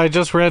is. No, I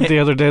just read the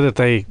other day that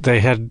they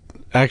had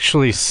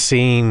actually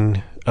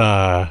seen.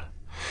 What's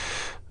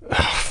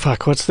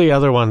the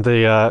other one?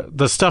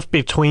 The stuff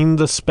between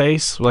the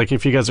space. Like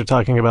if you guys are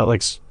talking about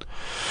like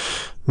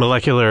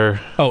molecular.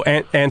 Oh,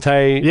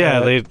 anti.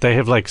 Yeah, they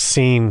have like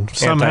seen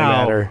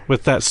somehow antimatter.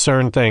 With that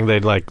CERN thing.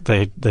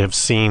 They have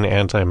seen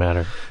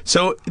antimatter.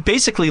 So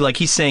basically, like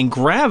he's saying,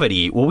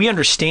 gravity. What we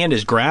understand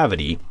as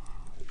gravity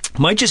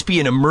might just be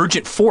an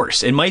emergent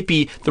force. It might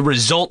be the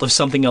result of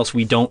something else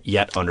we don't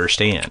yet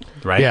understand.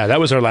 Right? Yeah, that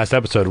was our last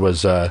episode.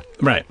 Was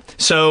right.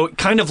 So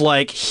kind of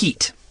like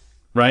heat,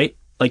 right?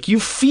 Like you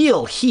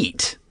feel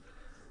heat,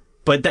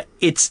 but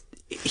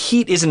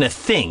heat isn't a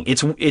thing.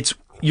 It's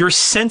you're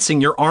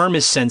sensing. Your arm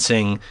is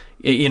sensing,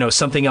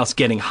 something else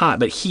getting hot.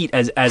 But heat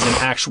as an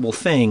actual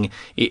thing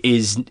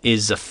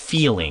is a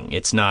feeling.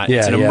 It's not.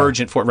 It's an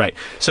emergent force, right?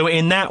 So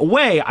in that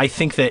way, I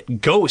think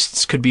that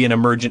ghosts could be an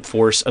emergent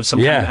force of some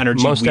kind of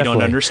energy we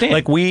don't understand.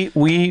 Like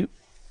we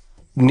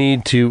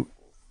need to.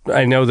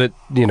 I know that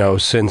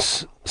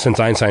since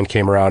Einstein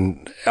came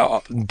around,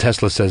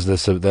 Tesla says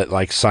this, that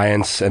like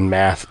science and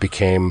math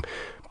became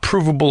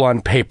provable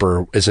on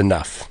paper is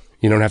enough.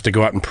 You don't have to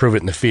go out and prove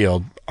it in the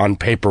field. On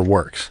paper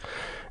works.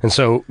 And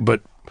so,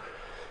 but,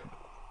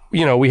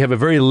 we have a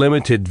very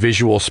limited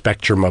visual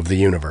spectrum of the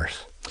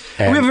universe.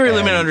 We have a very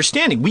limited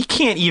understanding. We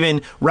can't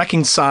even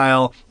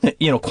reconcile,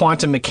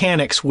 quantum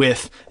mechanics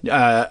with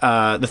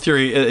the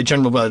theory of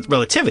general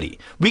relativity.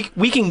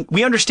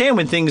 We understand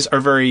when things are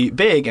very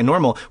big and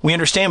normal. We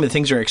understand when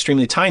things are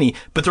extremely tiny.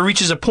 But there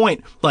reaches a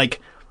point like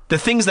the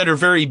things that are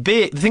very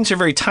big, the things that are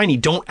very tiny,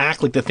 don't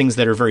act like the things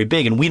that are very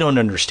big, and we don't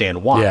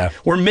understand why. Yeah.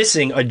 We're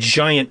missing a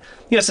giant.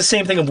 It's the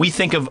same thing if we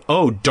think of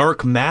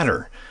dark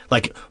matter.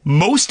 Like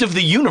most of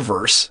the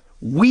universe.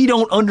 We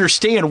don't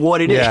understand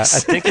what it is. I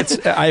think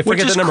I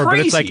forget the number,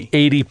 crazy. But it's like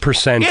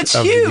 80%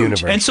 of huge. The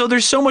universe. And so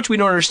there's so much we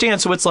don't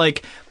understand. So it's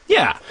like,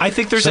 I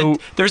think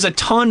there's a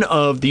ton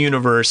of the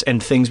universe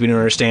and things we don't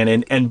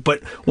understand.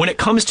 But when it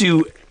comes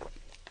to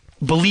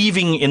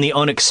believing in the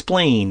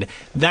unexplained,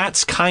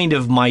 that's kind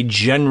of my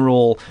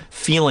general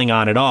feeling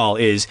on it all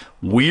is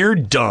we're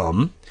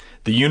dumb.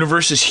 The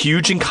universe is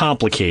huge and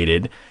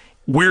complicated.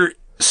 We're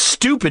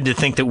stupid to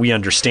think that we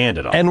understand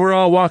it all. And we're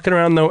all walking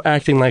around though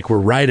acting like we're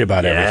right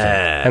about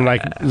everything. And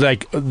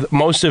like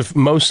most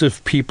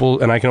of people,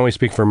 and I can only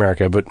speak for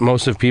America, but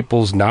most of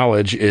people's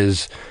knowledge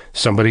is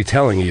somebody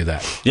telling you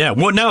that. Yeah.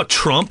 What now,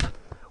 Trump?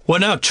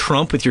 What now,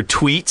 Trump, with your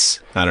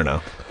tweets? I don't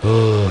know.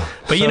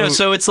 But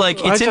so it's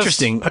like it's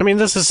interesting.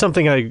 This is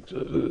something I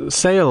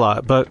say a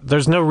lot, but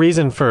there's no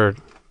reason for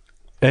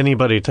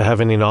anybody to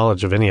have any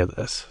knowledge of any of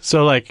this.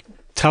 So like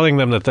telling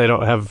them that they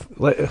don't have,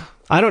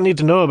 I don't need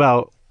to know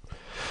about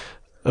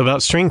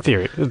string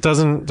theory.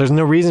 There's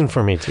no reason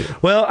for me to.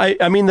 Well,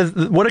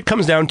 what it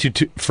comes down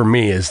to for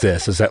me is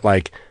that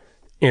like,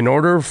 in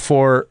order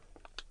for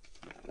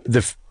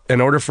us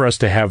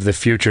to have the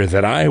future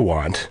that I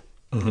want,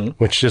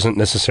 which isn't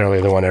necessarily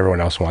the one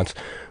everyone else wants,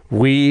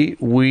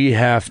 we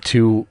have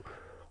to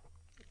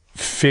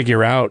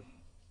figure out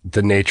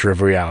the nature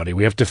of reality.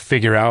 We have to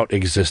figure out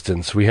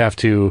existence. We have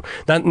to,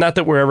 not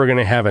that we're ever going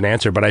to have an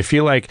answer, but I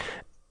feel like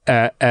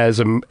as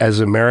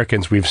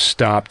Americans, we've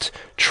stopped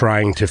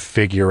trying to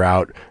figure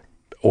out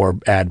or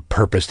add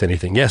purpose to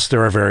anything. Yes,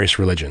 there are various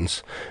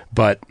religions,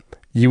 but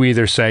you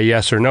either say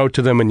yes or no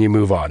to them and you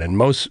move on.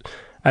 And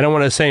I don't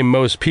want to say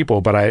most people,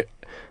 but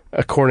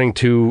according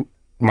to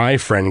my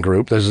friend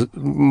group,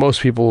 most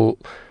people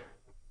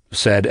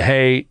said,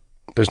 hey,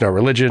 there's no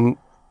religion.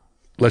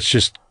 Let's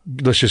just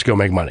go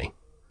make money.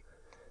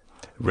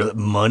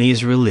 Money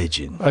is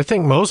religion. I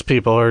think most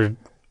people are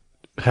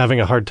having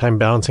a hard time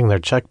balancing their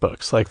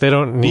checkbooks. Like they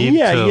don't need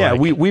to.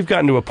 We've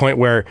gotten to a point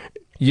where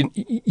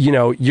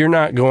you're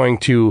not going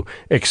to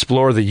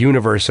explore the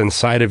universe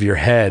inside of your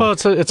head. Well,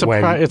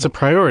 it's a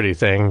priority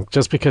thing.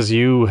 Just because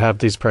you have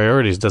these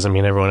priorities doesn't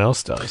mean everyone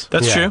else does.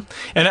 That's true.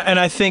 And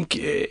I think,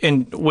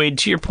 and Wade,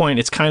 to your point,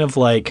 it's kind of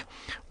like,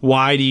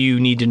 why do you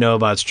need to know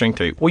about string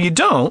theory? Well, you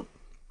don't,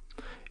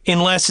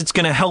 unless it's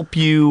going to help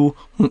you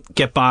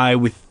get by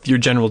with your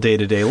general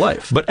day-to-day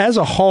life. But as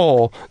a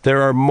whole,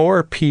 there are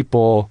more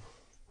people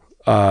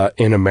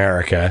in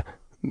America.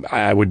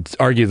 I would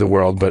argue the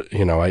world, but I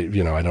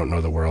don't know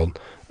the world.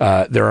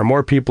 There are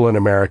more people in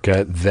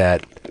America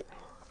that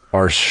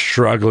are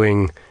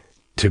struggling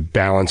to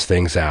balance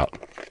things out,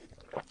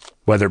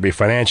 whether it be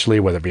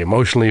financially, whether it be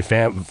emotionally,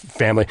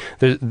 family,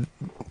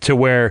 to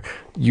where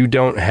you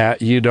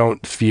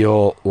don't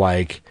feel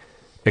like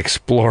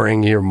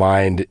exploring your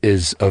mind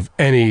is of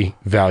any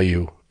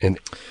value, and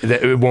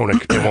it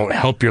won't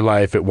help your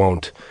life. It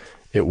won't.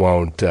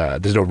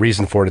 There's no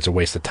reason for it. It's a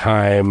waste of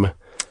time.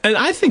 And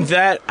I think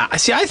that, I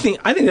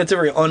think that's a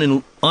very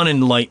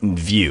unenlightened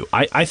view.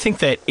 I think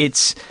that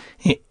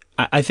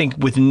I think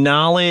with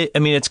knowledge, I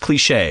mean, it's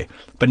cliche,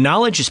 but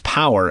knowledge is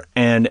power.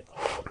 And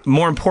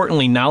more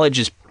importantly, knowledge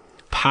is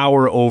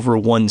power over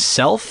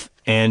oneself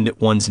and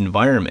one's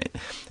environment.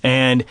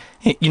 And,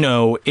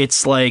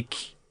 it's like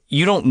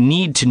you don't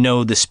need to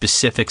know the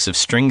specifics of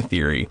string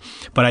theory,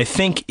 but I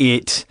think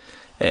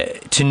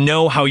to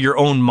know how your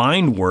own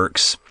mind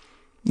works,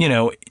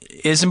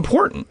 is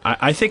important.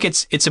 I think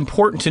it's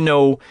important to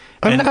know.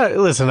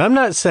 I'm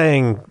not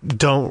saying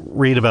don't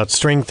read about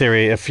string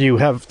theory if you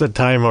have the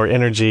time or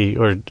energy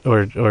or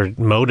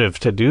motive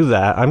to do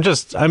that.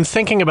 I'm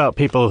thinking about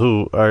people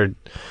who are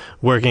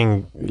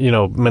working,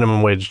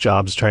 minimum wage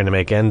jobs trying to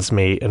make ends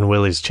meet, and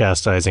Willie's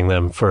chastising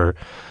them for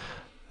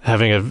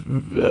having a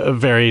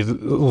very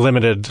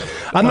limited.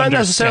 I'm not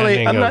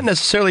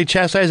necessarily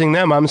chastising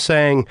them. I'm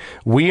saying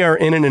we are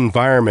in an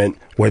environment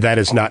where that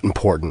is not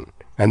important.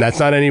 And that's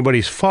not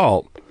anybody's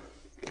fault,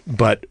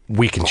 but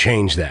we can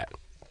change that.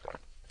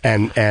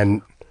 And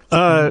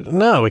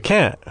no, we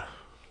can't.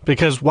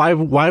 Because why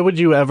would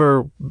you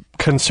ever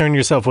concern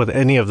yourself with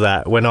any of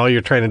that when all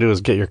you're trying to do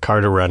is get your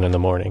car to run in the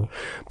morning?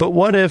 But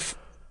what if?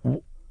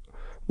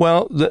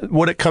 Well,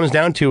 what it comes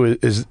down to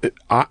is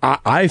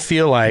I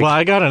feel like. Well,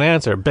 I got an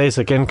answer: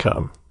 basic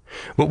income.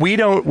 But we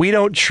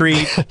don't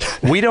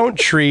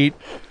treat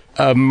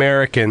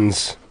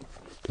Americans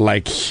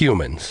like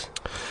humans.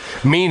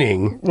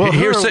 Meaning, well,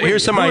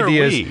 here's some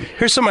ideas.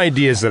 Here's some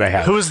ideas that I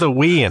have. Who's the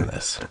we in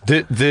this?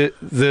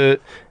 The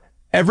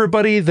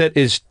everybody that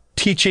is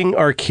teaching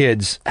our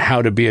kids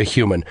how to be a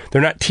human.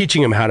 They're not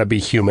teaching them how to be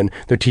human.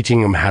 They're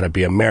teaching them how to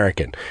be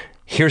American.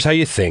 Here's how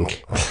you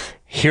think.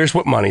 Here's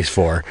what money's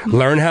for.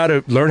 Learn how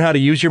to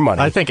use your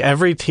money. I think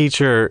every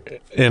teacher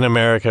in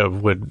America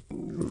would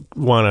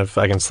want to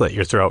fucking slit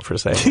your throat for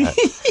saying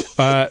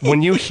that.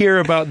 When you hear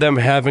about them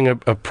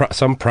having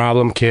some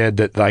problem kid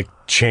that like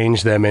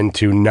changed them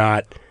into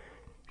not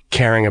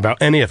caring about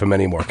any of them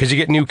anymore, because you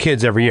get new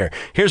kids every year.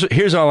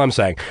 Here's all I'm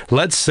saying.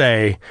 Let's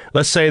say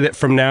that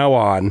from now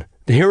on,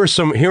 here are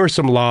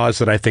some laws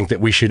that I think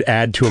that we should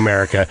add to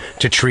America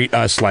to treat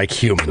us like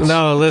humans.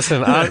 No,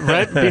 listen.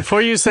 Right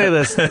before you say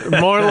this,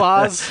 more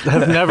laws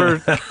have never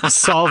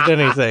solved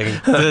anything.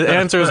 The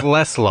answer is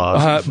less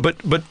laws.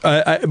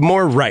 But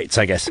more rights,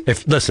 I guess.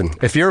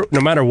 If you're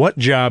no matter what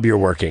job you're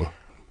working,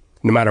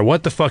 no matter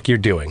what the fuck you're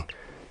doing,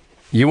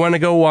 you want to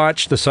go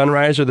watch the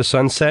sunrise or the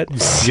sunset,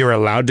 you're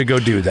allowed to go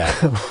do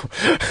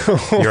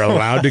that. You're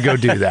allowed to go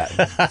do that.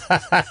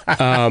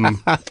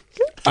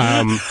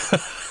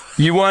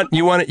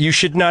 You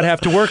should not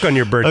have to work on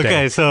your birthday.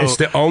 Okay, so it's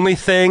the only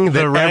thing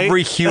that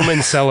every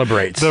human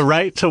celebrates. The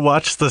right to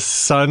watch the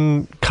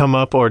sun come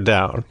up or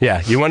down.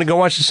 Yeah, you want to go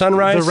watch the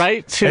sunrise? The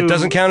right to... It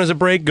doesn't count as a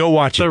break, go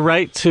watch it. The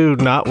right to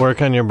not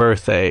work on your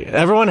birthday.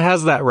 Everyone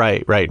has that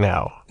right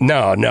now.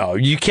 No,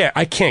 you can't.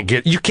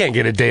 You can't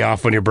get a day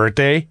off on your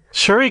birthday.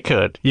 Sure he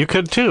could. You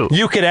could too.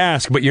 You could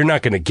ask, but you're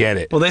not going to get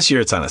it. Well, this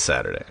year it's on a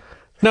Saturday.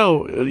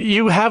 No,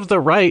 you have the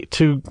right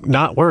to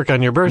not work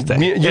on your birthday.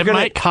 It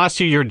might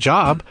cost you your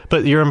job,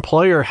 but your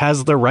employer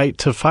has the right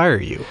to fire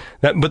you.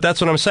 But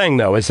that's what I'm saying,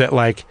 though, is that,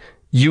 like,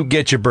 you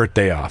get your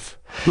birthday off.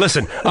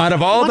 Listen, out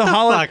of all the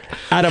holidays,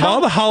 out of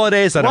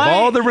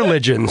all the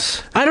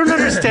religions, I don't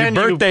understand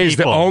your birthday is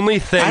the only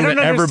thing that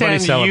everybody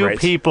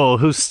celebrates. You people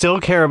who still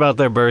care about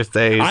their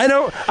birthdays. I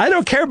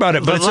don't care about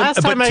it. But the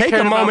last time I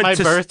cared about my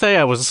birthday,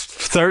 I was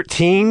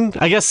 13,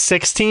 I guess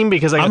 16,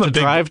 because I got to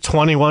drive,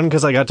 21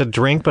 because I got to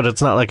drink, but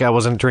it's not like I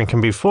wasn't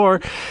drinking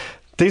before.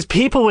 These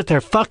people with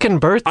their fucking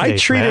birthdays, I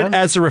treat it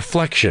as a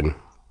reflection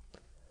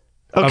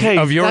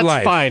of your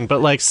life. That's fine,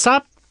 but like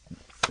stop.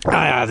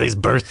 These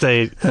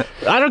birthday.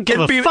 I don't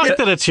give a fuck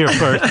that it's your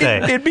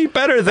birthday. It'd be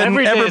better than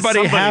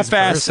everybody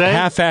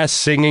half-ass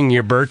singing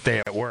your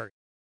birthday at work.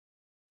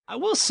 I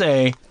will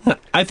say,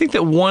 I think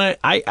that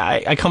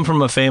I come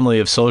from a family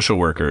of social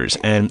workers,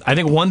 and I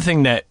think one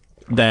thing that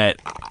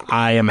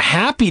I am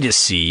happy to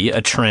see a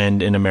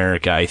trend in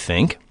America, I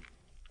think,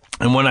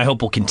 and one I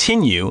hope will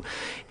continue,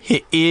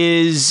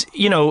 is,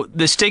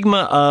 the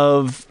stigma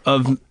of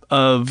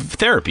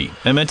therapy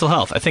and mental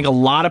health. I think a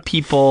lot of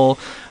people,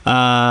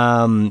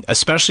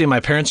 especially in my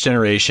parents'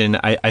 generation,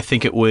 I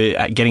think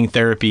getting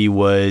therapy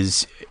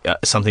was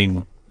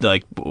something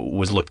like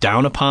was looked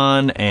down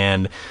upon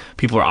and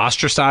people are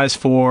ostracized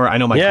for. I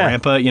know my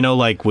grandpa,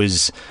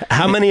 was...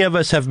 How many of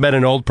us have met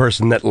an old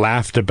person that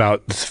laughed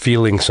about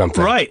feeling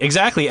something? Right,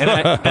 exactly. And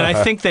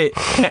I think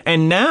that,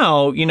 and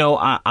now,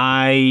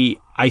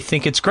 I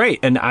think it's great.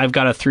 And I've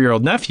got a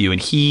 3-year-old nephew,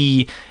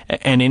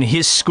 and in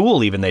his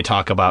school even they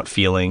talk about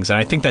feelings, and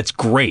I think that's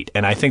great.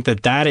 And I think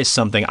that is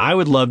something I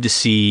would love to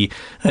see,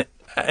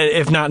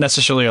 if not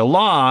necessarily a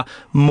law,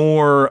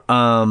 more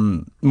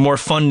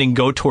funding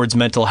go towards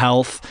mental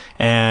health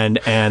and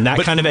that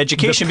kind of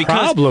education. The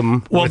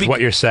problem with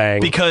what you're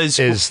saying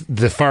is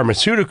the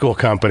pharmaceutical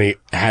company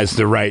has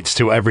the rights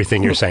to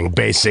everything you're saying,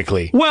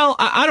 basically. Well,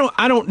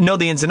 I don't know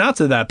the ins and outs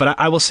of that, but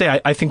I will say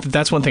I think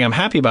that's one thing I'm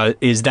happy about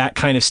is that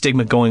kind of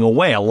stigma going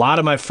away. A lot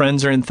of my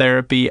friends are in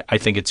therapy. I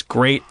think it's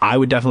great. I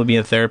would definitely be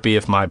in therapy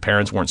if my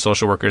parents weren't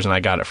social workers and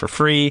I got it for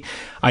free.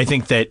 I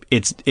think that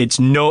it's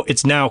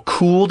now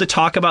cool to talk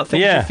talk about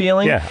things you're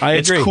feeling. Yeah, I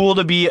agree. It's cool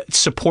to be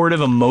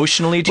supportive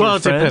emotionally to your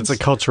friends. It's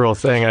a cultural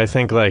thing. I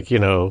think,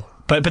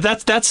 But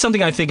that's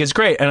something I think is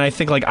great, and I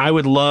think I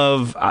would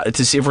love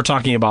to see, if we're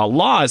talking about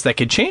laws that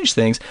could change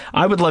things,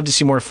 I would love to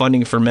see more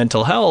funding for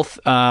mental health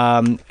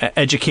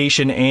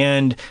education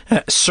and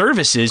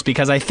services,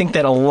 because I think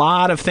that a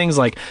lot of things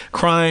like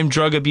crime,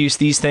 drug abuse,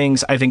 these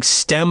things I think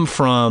stem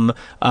from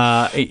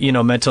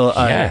mental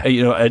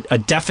a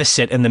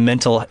deficit in the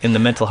mental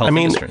health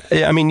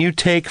industry. I mean, you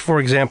take, for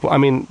example,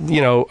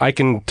 I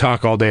can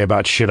talk all day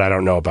about shit I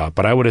don't know about,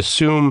 but I would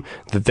assume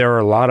that there are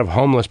a lot of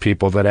homeless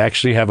people that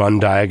actually have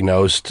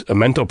undiagnosed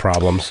mental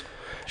problems.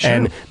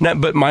 Sure.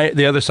 But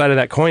the other side of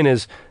that coin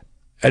is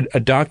a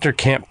doctor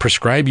can't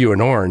prescribe you an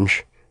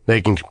orange.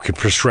 They can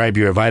prescribe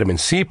you a vitamin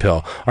C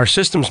pill. Our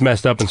system's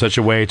messed up in such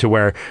a way to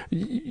where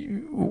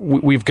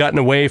we've gotten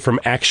away from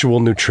actual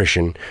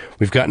nutrition.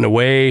 We've gotten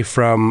away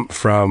from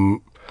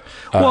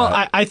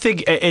I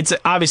think it's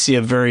obviously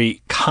a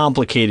very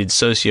complicated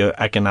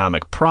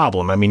socioeconomic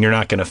problem. I mean, you're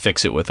not going to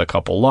fix it with a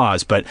couple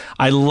laws, but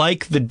I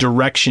like the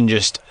direction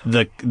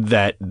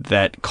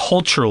that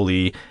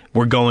culturally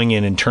we're going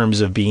in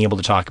terms of being able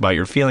to talk about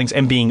your feelings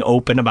and being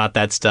open about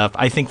that stuff.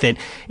 I think that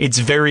it's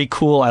very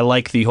cool. I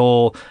like the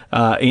whole,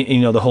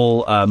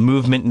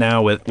 movement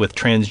now with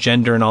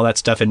transgender and all that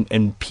stuff,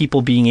 and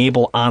people being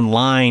able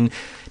online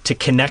to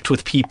connect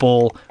with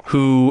people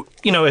who,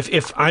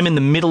 if I'm in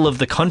the middle of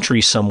the country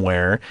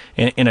somewhere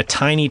in a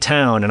tiny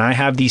town and I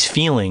have these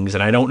feelings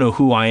and I don't know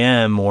who I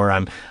am, or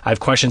I have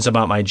questions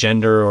about my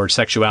gender or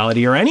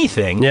sexuality or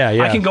anything,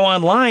 I can go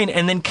online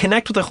and then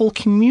connect with a whole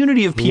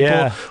community of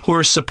people who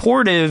are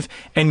supportive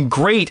and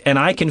great, and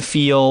I can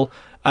feel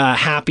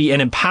happy and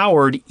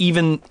empowered,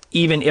 even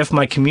if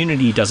my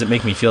community doesn't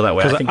make me feel that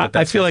way.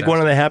 I feel like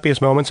one of the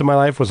happiest moments in my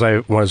life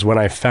was when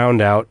I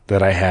found out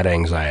that I had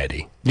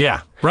anxiety.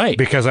 Yeah, right.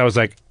 Because I was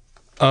like,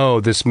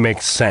 oh, this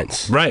makes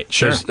sense. Right,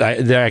 sure.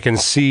 I can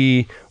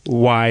see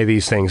why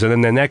these things.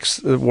 And then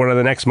one of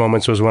the next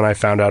moments was when I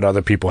found out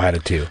other people had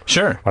it too.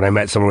 Sure. When I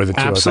met someone with it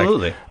too.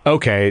 Absolutely. I was like,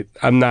 okay,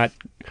 I'm not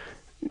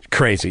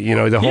crazy.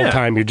 The whole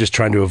time you're just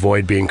trying to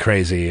avoid being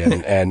crazy.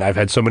 And I've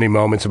had so many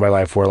moments in my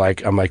life where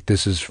I'm like,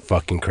 this is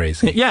fucking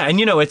crazy. Yeah. And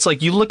it's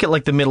like, you look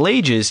at the Middle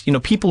Ages,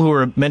 people who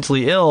were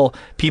mentally ill,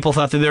 people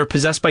thought that they were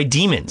possessed by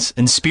demons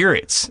and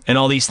spirits and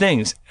all these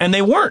things. And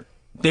they weren't.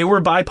 They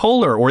were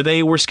bipolar, or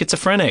they were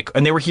schizophrenic,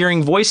 and they were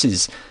hearing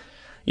voices.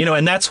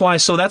 And that's why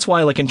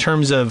in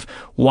terms of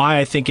why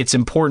I think it's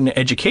important,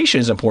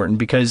 education is important,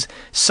 because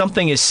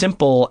something as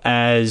simple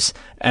as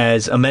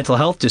a mental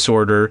health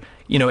disorder,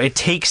 it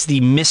takes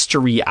the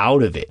mystery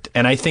out of it.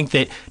 And I think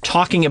that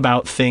talking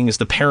about things,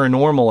 the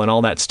paranormal and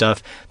all that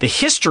stuff, the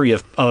history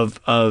of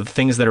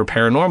things that are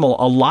paranormal,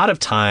 a lot of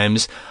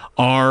times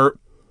are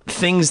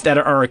things that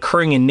are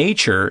occurring in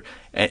nature,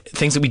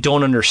 things that we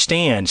don't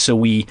understand. So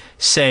we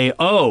say,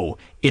 oh,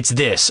 it's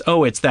this,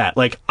 oh, it's that.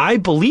 Like, I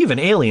believe in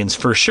aliens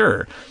for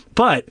sure.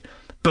 But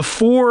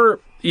before,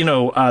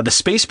 the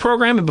space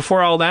program and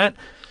before all that,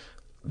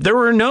 there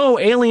were no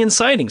alien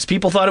sightings.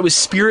 People thought it was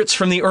spirits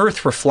from the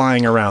Earth were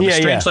flying around, the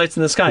strange lights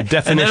in the sky. The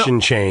definition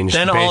changed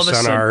based all of a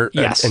sudden, on our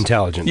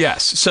intelligence.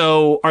 Yes.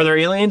 So are there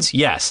aliens?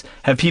 Yes.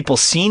 Have people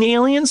seen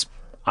aliens?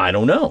 I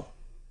don't know.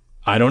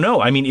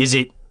 I mean, is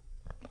it...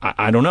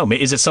 I don't know.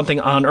 Is it something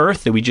on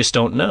Earth that we just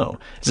don't know?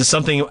 Is it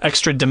something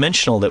extra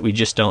dimensional that we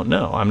just don't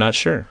know? I'm not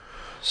sure.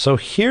 So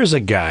here's a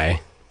guy.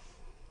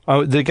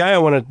 Oh, the guy I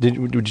want to...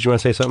 Did you want to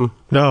say something?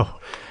 No.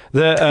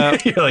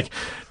 You're like,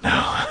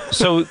 no.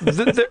 So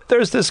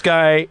there's this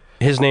guy.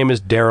 His name is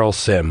Daryl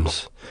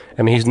Sims.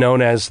 I mean, he's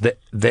known as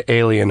the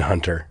Alien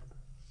Hunter.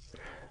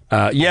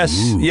 Yes,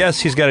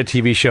 he's got a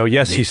TV show.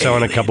 Yes, he's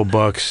selling a couple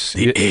books.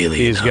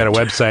 He's got a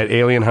website,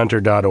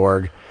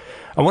 alienhunter.org.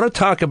 I want to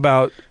talk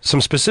about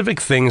some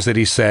specific things that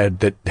he said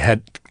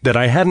that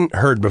I hadn't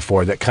heard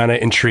before that kind of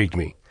intrigued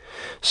me.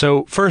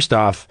 So first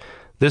off,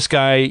 this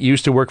guy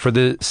used to work for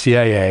the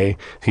CIA.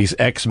 He's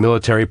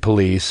ex-military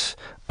police.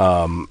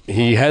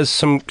 He has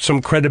some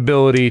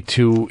credibility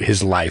to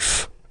his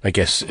life, I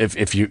guess,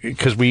 if you,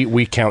 because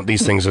we count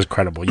these things as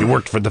credible. You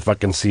worked for the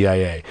fucking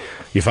CIA.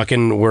 You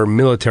fucking were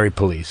military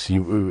police.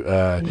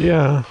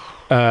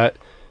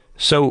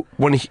 So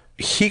when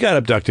he got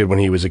abducted when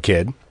he was a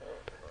kid,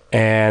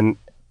 and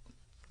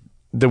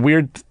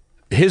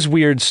his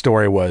weird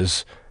story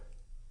was,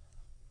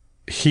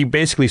 he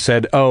basically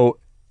said, oh,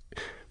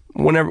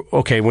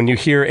 when you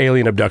hear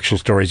alien abduction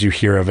stories, you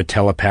hear of a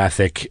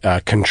telepathic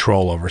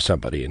control over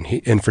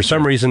somebody, and for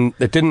some reason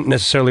it didn't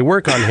necessarily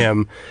work on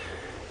him,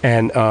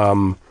 and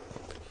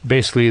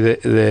basically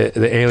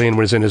the alien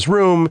was in his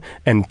room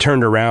and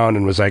turned around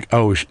and was like,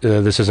 oh,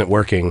 this isn't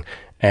working,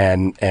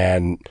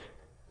 and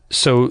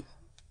so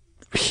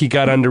he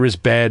got under his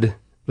bed.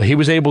 He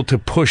was able to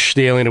push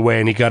the alien away,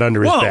 and he got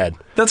under his bed.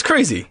 That's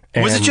crazy.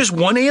 Was it just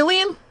one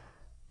alien?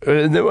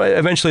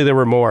 Eventually there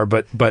were more,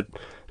 but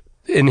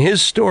in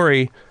his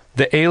story,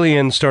 the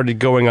alien started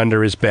going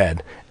under his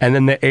bed, and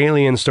then the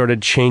alien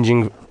started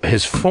changing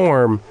his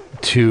form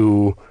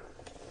to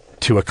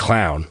a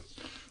clown.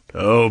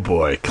 Oh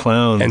boy,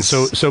 clowns. And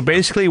so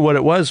basically what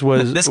it was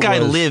this guy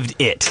lived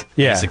it.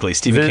 Yeah, basically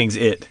Stephen King's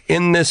It.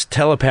 In this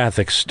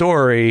telepathic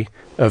story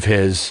of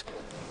his,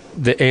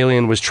 the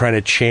alien was trying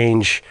to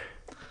change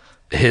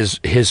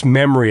his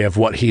memory of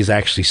what he's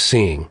actually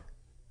seeing.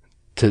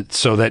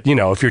 So that, you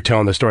know, if you're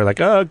telling the story like,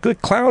 oh, the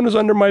clown is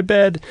under my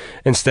bed,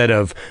 instead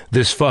of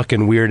this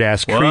fucking weird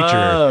ass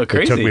creature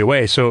that took me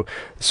away. So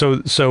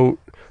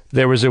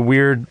there was a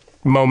weird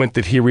moment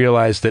that he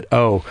realized that,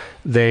 oh,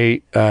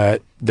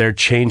 they're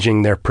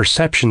changing their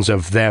perceptions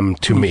of them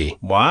to me.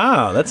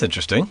 Wow, that's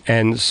interesting.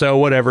 And so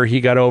whatever,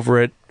 he got over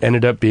it,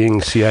 ended up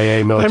being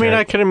CIA military. I mean,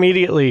 I can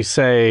immediately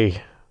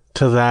say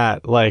to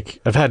that,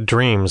 like, I've had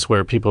dreams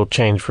where people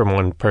change from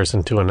one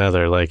person to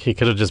another. Like, he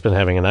could have just been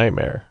having a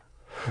nightmare.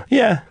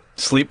 Yeah.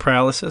 Sleep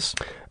paralysis?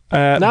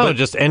 No,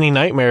 just any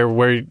nightmare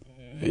where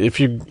if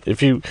you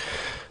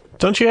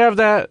don't you have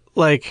that,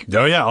 like...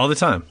 Oh, yeah, all the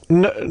time.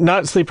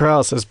 Not sleep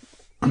paralysis,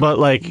 but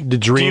like... The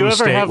dream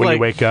state when you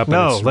wake up.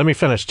 No, let me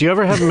finish. Do you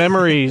ever have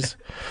memories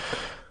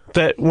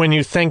that when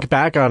you think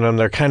back on them,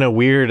 they're kind of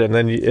weird, and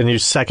then you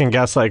second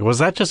guess, like, was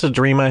that just a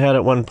dream I had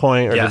at one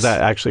point, or did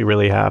that actually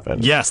really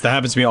happen? Yes, that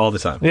happens to me all the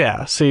time.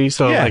 Yeah, see,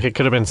 so like it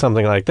could have been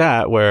something like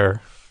that,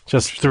 where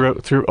just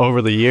through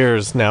over the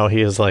years, now he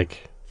is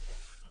like...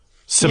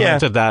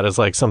 cemented that as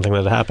like something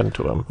that happened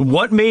to him.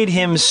 What made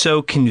him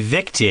so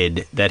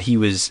convicted that he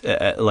was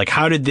like?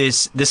 How did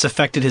this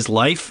affected his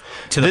life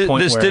to the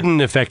point this where... didn't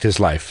affect his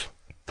life?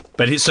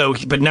 But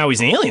now he's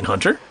an alien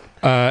hunter.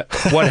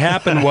 What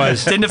happened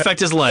was didn't affect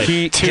his life.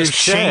 He just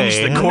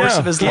changed the course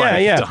of his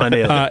life. To hunt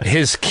aliens.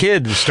 His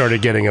kid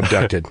started getting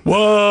abducted.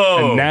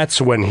 Whoa! And that's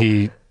when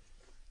he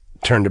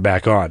turned it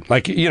back on.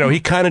 Like, you know,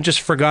 he kind of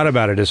just forgot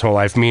about it his whole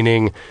life.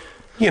 Meaning,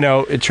 you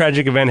know, a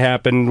tragic event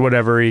happened,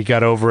 whatever, he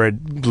got over it,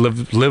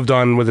 lived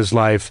on with his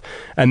life,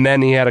 and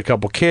then he had a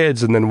couple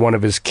kids, and then one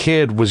of his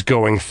kid was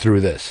going through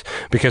this.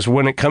 Because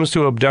when it comes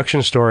to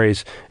abduction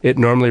stories, it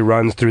normally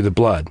runs through the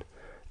blood.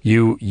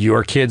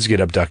 Your kids get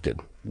abducted.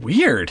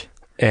 Weird.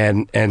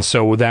 And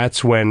so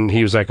that's when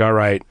he was like, all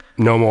right,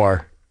 no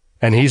more.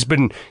 And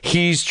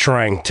he's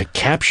trying to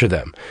capture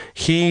them.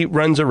 He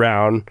runs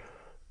around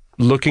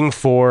looking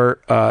for,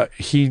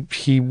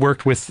 he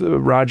worked with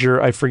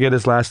Roger, I forget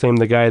his last name,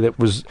 the guy that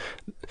was,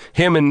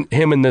 him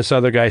and this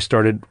other guy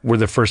were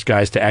the first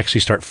guys to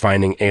actually start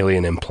finding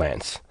alien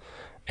implants.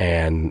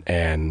 And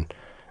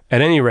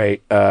at any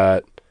rate,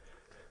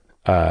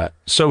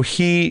 so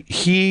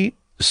he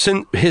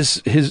sent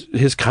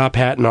his cop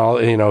hat and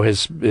all, you know,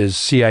 his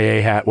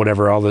CIA hat,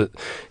 whatever,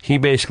 he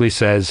basically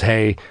says,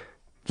 hey,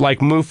 like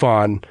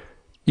MUFON,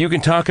 you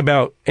can talk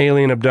about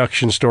alien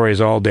abduction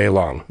stories all day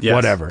long. Yes,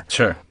 whatever.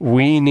 Sure.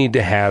 We need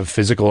to have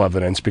physical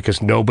evidence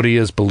because nobody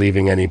is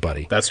believing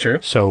anybody. That's true.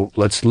 So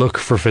let's look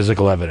for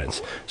physical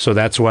evidence. So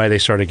that's why they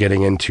started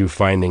getting into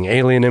finding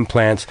alien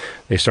implants.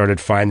 They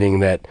started finding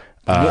that...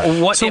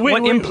 what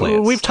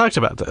implants? We've talked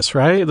about this,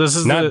 right? This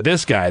is not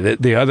this guy,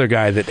 the other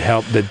guy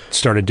that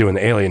started doing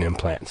the alien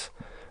implants.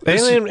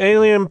 Alien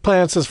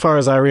implants, as far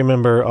as I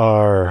remember,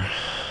 are...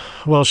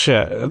 Well,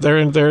 shit.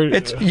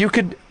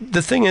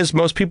 The thing is,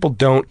 most people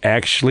don't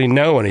actually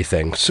know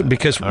anything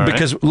because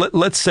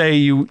let's say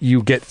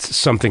you get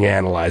something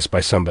analyzed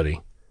by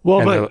somebody.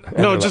 Well,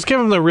 just give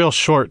them the real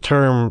short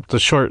term, the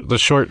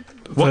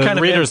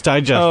Reader's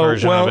Digest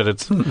version of it.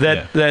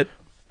 It's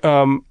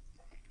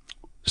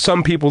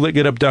some people that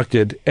get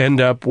abducted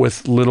end up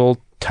with little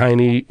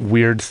tiny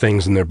weird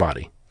things in their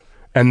body.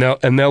 And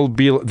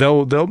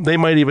they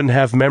might even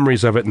have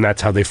memories of it, and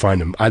that's how they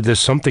find them. There's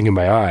something in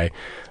my eye.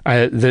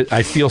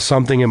 I feel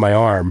something in my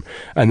arm,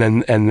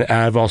 and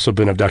I've also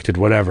been abducted.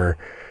 Whatever.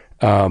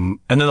 And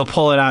then they'll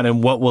pull it out,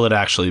 and what will it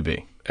actually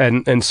be?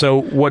 And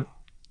so what?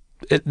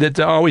 It's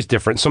always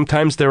different.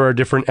 Sometimes there are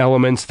different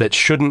elements that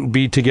shouldn't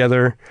be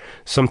together.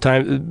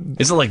 Sometimes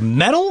is it like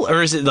metal,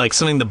 or is it like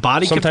something the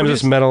body? Sometimes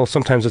it's metal.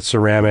 Sometimes it's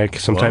ceramic.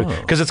 Sometimes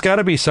because it's got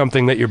to be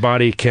something that your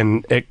body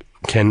can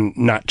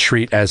not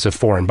treat as a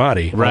foreign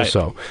body, right?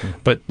 Also,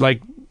 but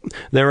like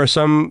there are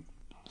some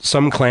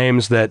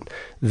claims that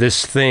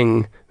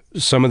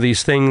some of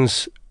these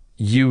things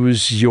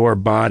use your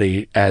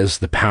body as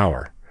the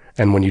power,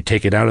 and when you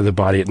take it out of the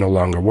body, it no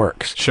longer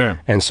works.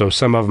 Sure. And so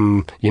some of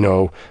them, you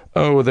know,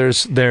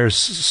 there's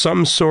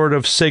some sort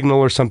of signal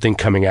or something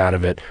coming out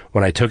of it.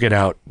 When I took it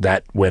out,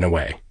 that went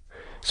away.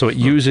 So it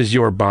uses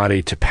your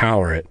body to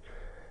power it,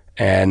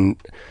 and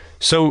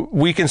so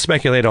we can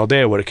speculate all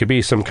day what it could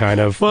be, some kind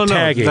of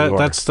tagging.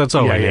 That's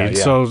all we need.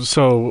 Yeah.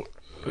 So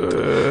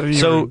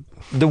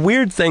the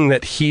weird thing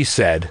that he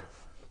said,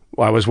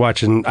 I was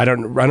watching. I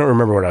don't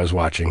remember what I was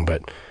watching,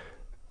 but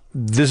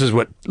this is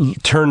what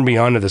turned me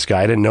on to this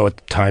guy. I didn't know at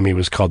the time he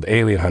was called the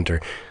Alien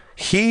Hunter.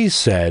 He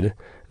said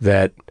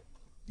that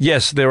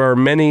yes, there are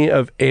many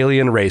of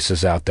alien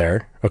races out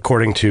there.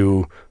 According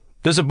to,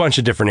 there's a bunch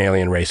of different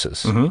alien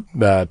races,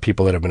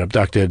 people that have been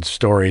abducted,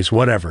 stories,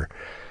 whatever.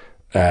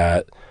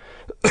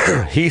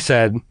 He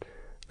said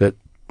that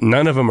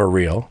none of them are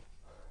real.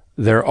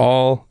 They're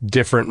all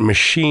different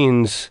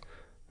machines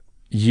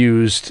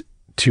used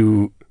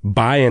to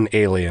by an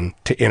alien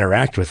to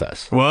interact with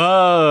us.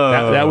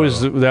 Whoa.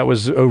 That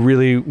was a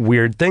really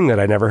weird thing that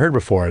I never heard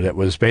before. That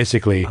was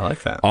basically I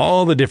like that.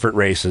 all the different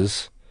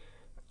races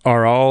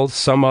are all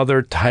some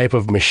other type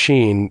of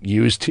machine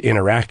used to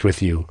interact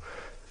with you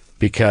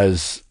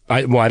because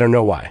I don't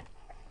know why,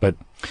 but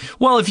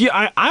well,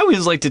 I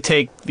always like to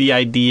take the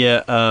idea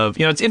of,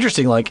 it's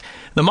interesting, like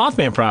the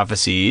Mothman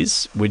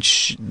prophecies,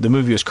 which the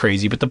movie was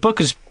crazy, but the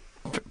book is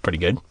pretty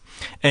good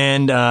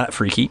and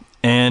freaky,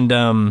 and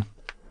kind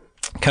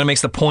of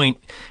makes the point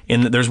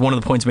there's one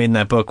of the points made in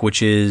that book,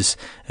 which is,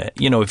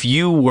 if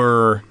you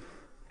were,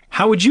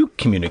 how would you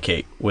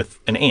communicate with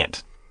an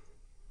ant?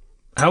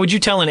 How would you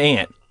tell an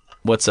ant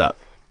what's up?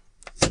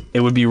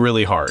 It would be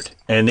really hard,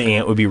 and the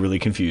ant would be really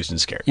confused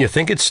and scared. You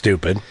think it's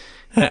stupid,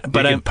 but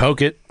you can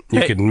poke it.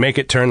 You can make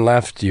it turn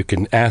left. You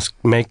can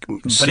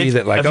see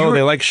that, like,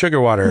 they like sugar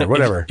water or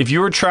whatever. If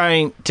you were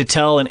trying to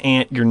tell an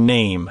ant your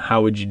name,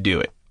 how would you do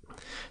it?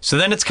 So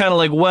then it's kind of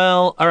like,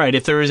 well, all right,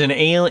 if there's an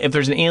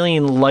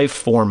alien life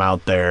form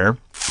out there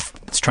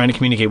that's trying to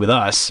communicate with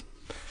us,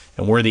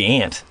 and we're the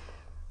ant,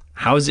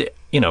 how is it?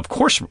 Of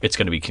course it's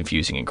going to be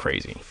confusing and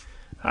crazy.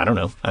 I don't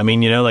know. I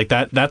mean, like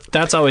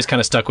that's always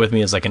kind of stuck with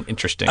me as like an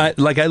interesting. I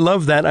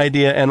love that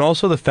idea, and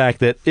also the fact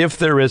that if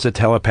there is a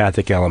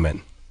telepathic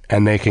element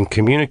and they can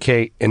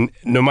communicate in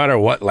no matter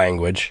what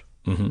language,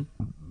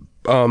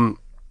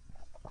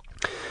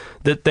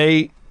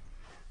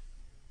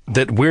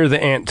 that we're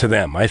the ant to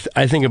them. I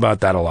think about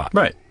that a lot.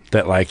 Right.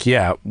 That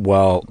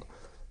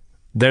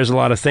there's a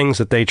lot of things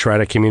that they try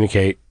to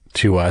communicate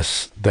to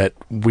us that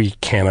we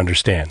can't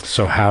understand.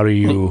 So how do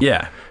you?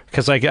 Yeah.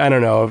 Because I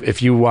don't know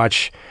if you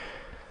watch.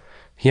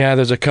 Yeah,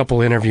 there's a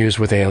couple interviews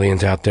with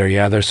aliens out there.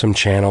 Yeah, there's some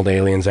channeled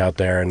aliens out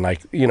there, and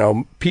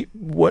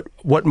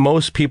what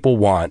most people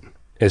want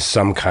is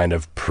some kind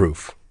of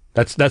proof.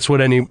 That's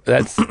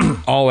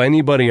all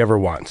anybody ever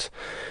wants.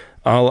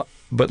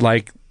 But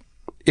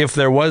if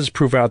there was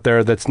proof out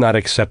there, that's not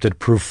accepted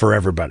proof for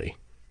everybody.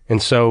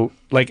 And so,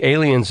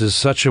 aliens is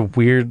such a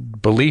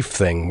weird belief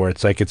thing where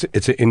it's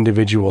it's an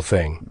individual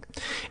thing.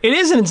 It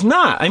is and it's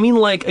not. I mean,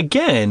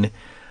 again,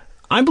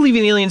 I believe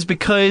in aliens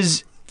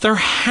because there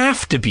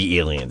have to be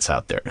aliens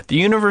out there. The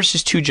universe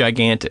is too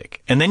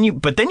gigantic. And then you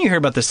hear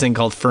about this thing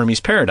called Fermi's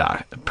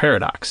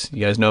paradox.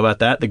 You guys know about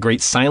that? The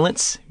Great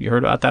Silence? You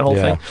heard about that whole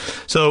thing?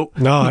 So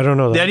no, I don't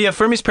know that. The idea of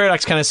Fermi's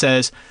paradox kind of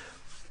says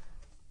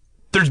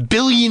there's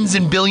billions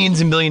and billions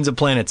and billions of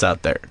planets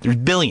out there. There's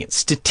billions.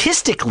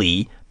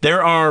 Statistically,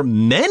 there are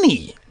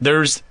many.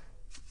 There's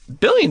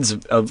billions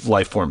of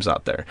life forms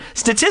out there.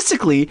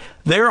 Statistically,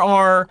 there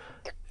are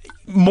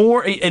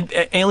more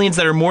aliens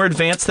that are more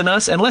advanced than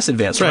us and less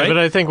advanced, right? But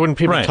I think when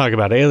people talk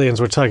about aliens,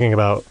 we're talking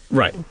about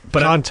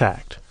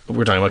contact.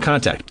 We're talking about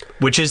contact,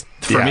 which is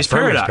Fermi's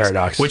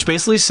paradox, which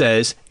basically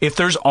says if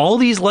there's all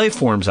these life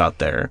forms out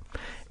there,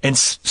 and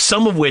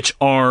some of which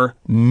are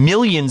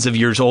millions of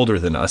years older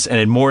than us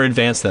and more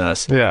advanced than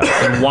us,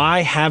 then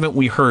why haven't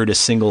we heard a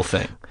single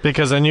thing?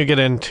 Because then you get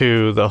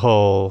into the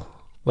whole,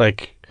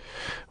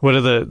 what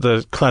are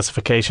the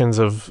classifications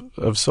of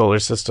solar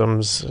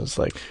systems? It's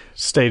like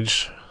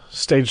stage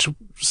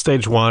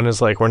one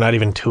is we're not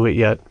even to it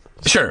yet.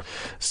 Sure.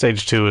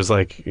 Stage two is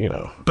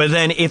But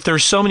then if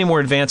there's so many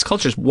more advanced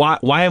cultures, why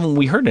haven't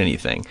we heard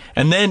anything?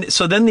 And then that's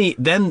the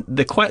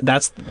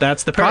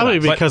paradox. Probably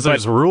because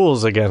there's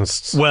rules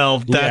against. Well,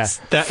 that's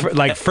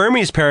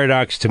Fermi's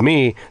paradox. To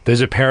me,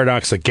 there's a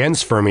paradox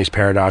against Fermi's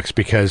paradox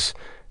because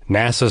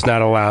NASA's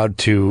not allowed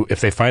to, if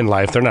they find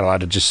life, they're not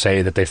allowed to just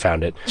say that they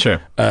found it. Sure.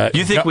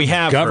 You think we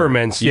have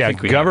governments?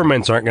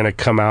 Governments aren't going to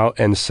come out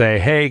and say,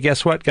 "Hey,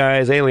 guess what,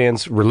 guys?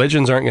 Aliens."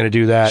 Religions aren't going to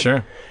do that.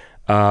 Sure.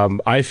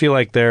 I feel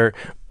like they're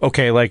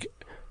okay.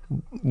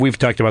 We've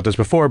talked about this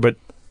before, but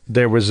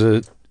there was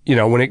a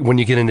when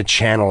you get into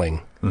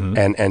channeling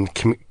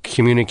and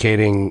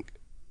communicating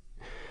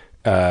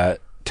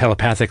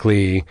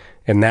telepathically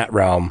in that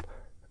realm,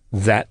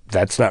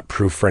 that's not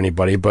proof for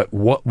anybody. But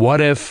what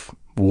if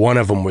one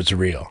of them was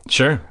real?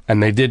 Sure.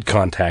 And they did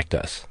contact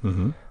us.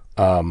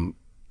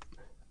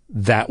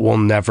 That will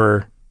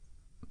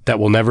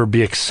never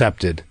be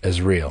accepted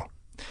as real.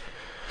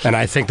 And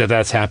I think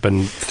that's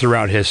happened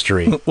throughout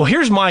history. Well,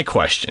 here's my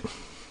question.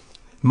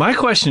 My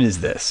question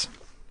is this.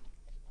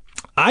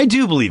 I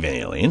do believe in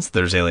aliens.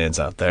 There's aliens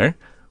out there.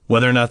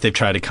 Whether or not they've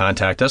tried to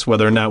contact us,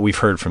 whether or not we've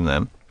heard from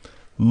them.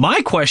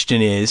 My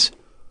question is,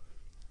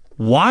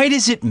 why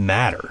does it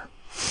matter?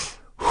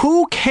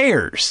 Who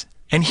cares?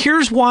 And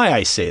here's why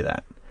I say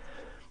that.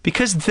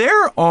 Because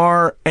there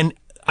are, and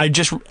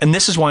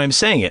this is why I'm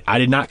saying it. I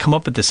did not come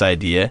up with this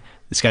idea.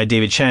 This guy,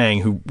 David Chang,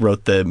 who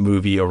wrote the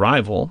movie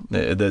Arrival,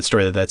 the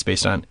story that's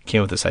based on,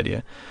 came up with this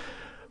idea.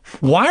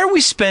 Why are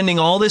we spending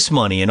all this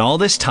money and all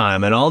this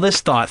time and all this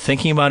thought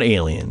thinking about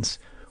aliens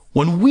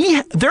when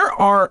there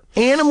are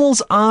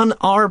animals on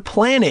our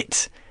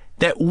planet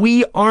that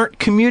we aren't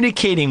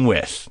communicating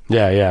with?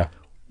 Yeah.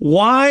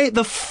 Why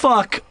the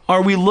fuck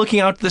are we looking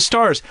out to the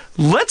stars?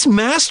 Let's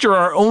master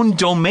our own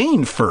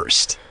domain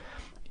first.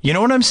 You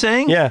know what I'm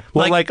saying? Yeah.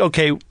 Well,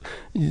 okay,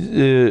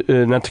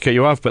 not to cut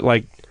you off, but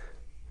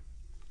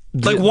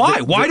Like,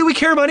 why? Why do we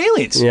care about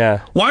aliens?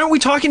 Yeah. Why aren't we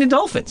talking to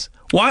dolphins?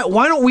 Why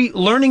aren't we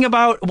learning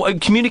about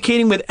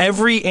communicating with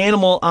every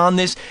animal on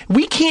this?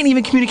 We can't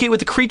even communicate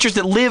with the creatures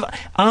that live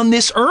on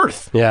this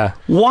Earth. Yeah.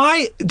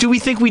 Why do we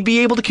think we'd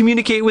be able to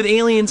communicate with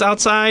aliens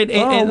outside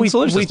and the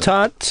solar system? We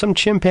taught some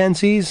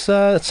chimpanzees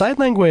sign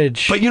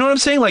language. But you know what I'm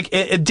saying? Like,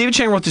 David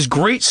Chang wrote this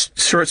great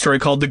short story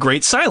called The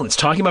Great Silence,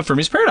 talking about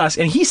Fermi's Paradox,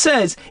 and he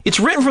says it's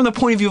written from the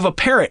point of view of a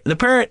parrot. The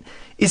parrot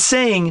is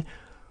saying,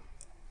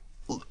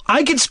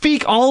 I could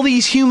speak all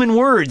these human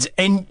words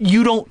and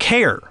you don't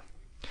care.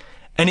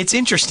 And it's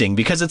interesting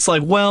because it's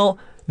like, well,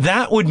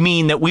 that would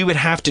mean that we would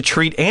have to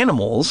treat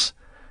animals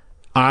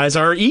as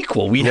our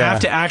equal. We'd have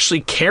to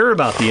actually care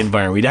about the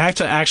environment. We'd have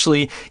to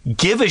actually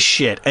give a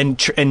shit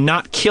and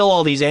not kill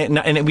all these,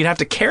 and we'd have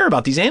to care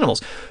about these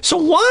animals. So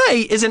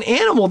why is an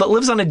animal that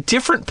lives on a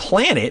different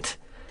planet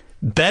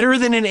better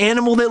than an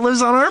animal that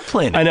lives on our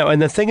planet? I know.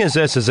 And the thing is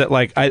this, is that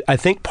like, I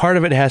think part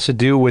of it has to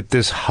do with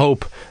this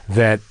hope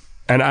that,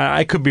 and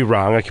I could be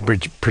wrong, I could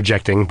be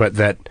projecting, but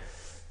that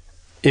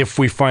if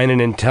we find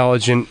an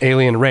intelligent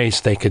alien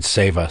race, they could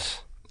save us.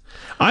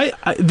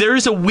 There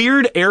is a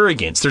weird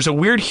arrogance. There's a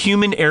weird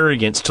human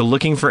arrogance to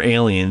looking for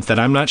aliens that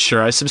I'm not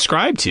sure I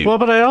subscribe to. Well,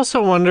 but I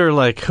also wonder,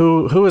 like,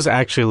 who is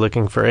actually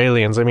looking for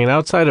aliens? I mean,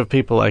 outside of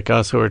people like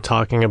us who are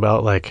talking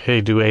about, like,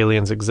 hey, do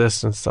aliens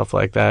exist and stuff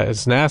like that,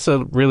 is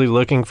NASA really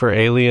looking for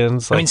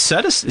aliens? Like, I mean,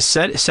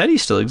 SETI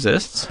still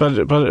exists.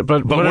 But what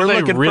we're are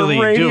they looking really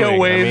for radio doing?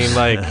 waves.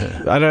 I mean,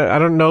 like, I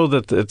don't know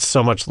that it's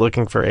so much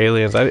looking for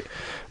aliens.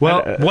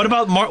 What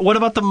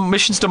about the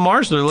missions to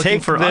Mars? They're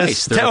looking for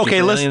ice.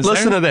 Okay,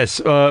 listen to this.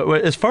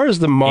 As far as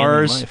the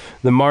Mars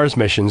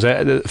missions,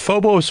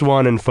 Phobos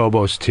 1 and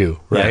Phobos 2,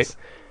 right?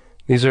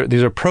 Yes.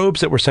 These are probes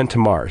that were sent to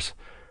Mars.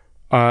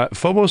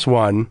 Phobos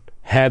 1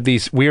 had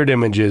these weird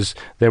images.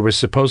 There was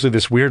supposedly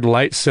this weird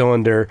light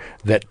cylinder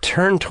that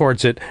turned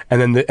towards it,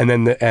 and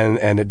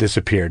it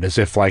disappeared, as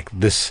if like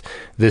this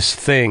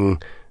thing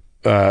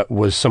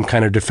was some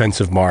kind of defense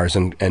of Mars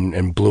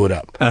and blew it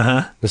up.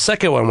 The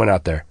second one went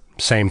out there,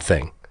 same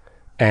thing,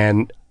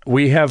 and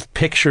we have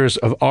pictures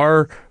of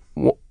our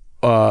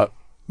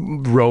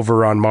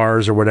rover on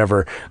Mars or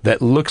whatever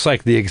that looks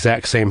like the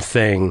exact same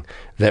thing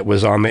that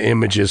was on the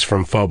images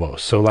from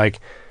Phobos. So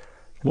like,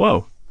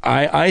 whoa,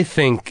 I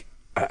think,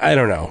 I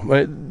don't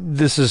know.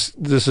 This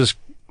is.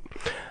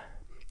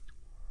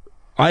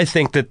 I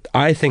think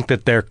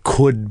that there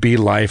could be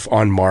life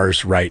on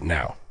Mars right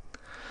now,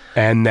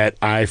 and that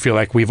I feel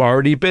like we've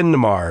already been to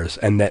Mars,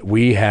 and that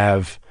we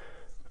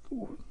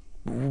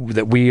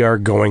are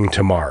going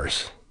to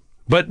Mars.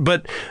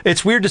 But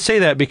it's weird to say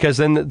that, because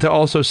then to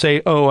also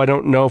say, oh, I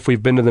don't know if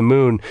we've been to the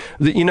moon.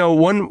 You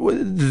know,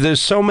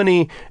 there's so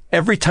many.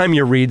 Every time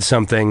you read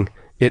something,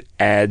 it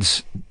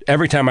adds.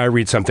 Every time I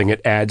read something, it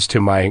adds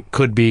to my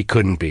could be,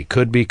 couldn't be,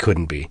 could be,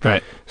 couldn't be.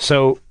 Right.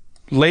 So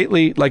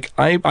lately, like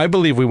I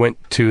believe we went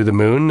to the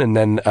moon, and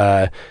then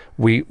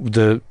we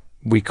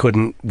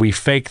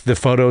faked the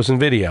photos and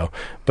video.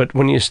 But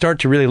when you start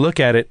to really look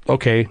at it,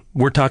 okay,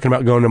 we're talking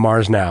about going to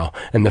Mars now.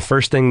 And the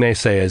first thing they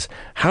say is,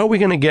 how are we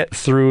going to get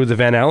through the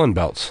Van Allen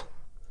belts?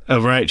 Oh,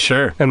 right,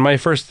 sure. And my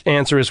first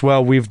answer is,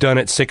 well, we've done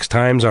it 6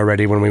 times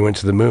already when we went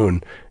to the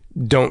moon.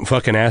 Don't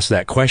fucking ask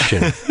that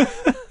question.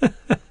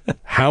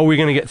 How are we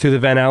going to get through the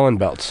Van Allen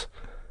belts?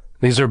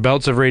 These are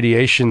belts of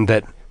radiation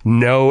that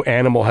no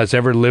animal has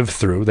ever lived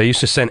through. They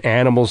used to send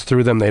animals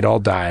through them, they'd all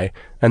die.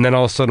 And then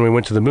all of a sudden we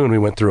went to the moon, we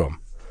went through them.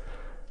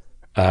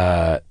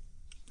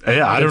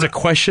 It's a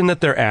question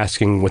that they're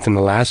asking within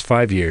the last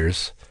 5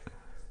 years,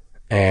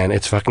 and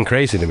it's fucking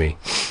crazy to me.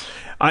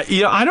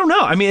 I don't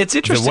know. I mean, it's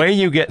interesting. The way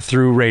you get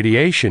through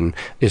radiation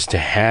is to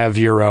have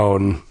your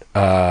own,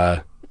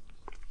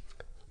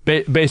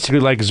 basically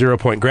like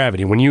 0-point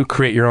gravity. When you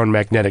create your own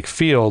magnetic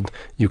field,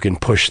 you can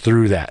push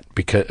through that.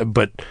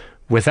 But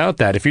without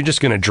that, if you're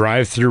just going to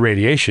drive through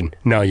radiation,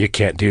 no, you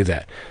can't do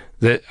that.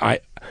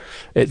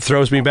 It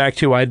throws me back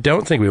to, I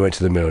don't think we went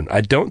to the moon.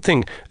 I don't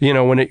think,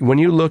 when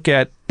you look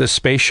at the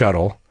space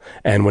shuttle,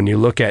 and when you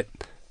look at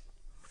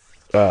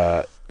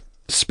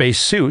space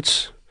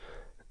suits,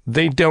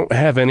 they don't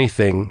have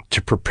anything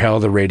to propel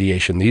the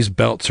radiation. These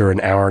belts are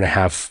an hour and a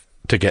half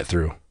to get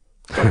through.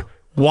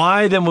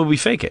 Why then would we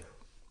fake it?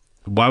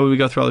 Why would we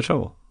go through all the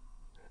trouble?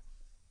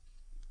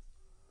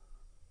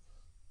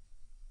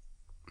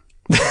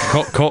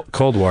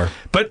 Cold War.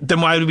 But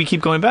then why would we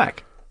keep going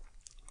back?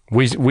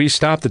 We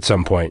stopped at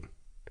some point.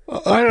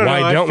 I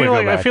don't know.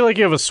 I feel like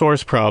you have a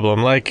source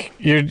problem. Like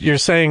you're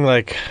saying,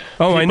 like,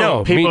 I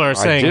know people are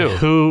saying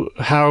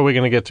how are we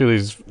going to get through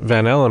these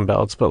Van Allen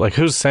belts? But like,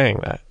 who's saying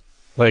that?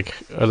 Like,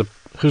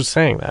 who's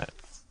saying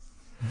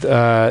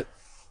that?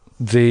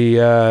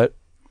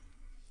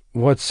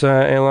 What's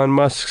Elon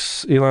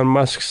Musk's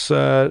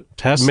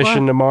Tesla?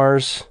 mission to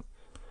Mars?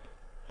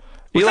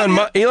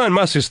 Elon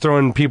Musk is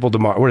throwing people to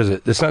Mars. What is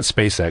it? It's not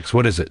SpaceX.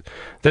 What is it?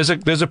 There's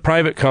a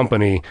private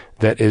company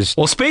that is.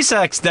 Well,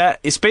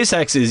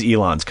 SpaceX is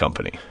Elon's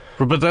company,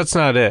 but that's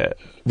not it.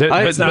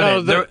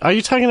 Are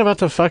you talking about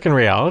the fucking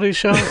reality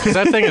show? Because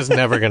that thing is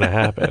never going to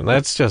happen.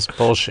 That's just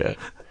bullshit.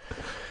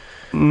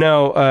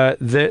 No,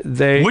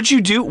 they Would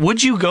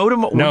you go to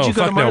Mars? No,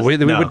 fuck no. We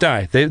would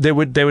die.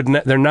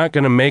 They're not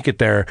going to make it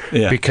there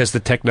because the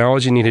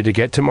technology needed to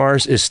get to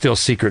Mars is still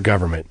secret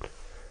government.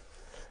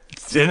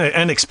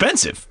 And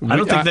expensive. I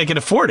don't think they can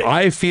afford it.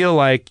 I feel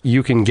like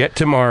you can get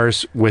to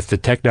Mars with the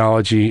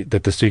technology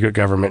that the secret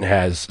government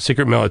has.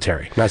 Secret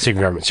military. Not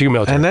secret government. Secret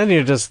military. And then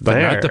you're just but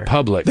there. Not the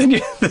public.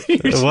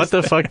 What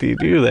the fuck do you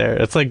do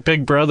there? It's like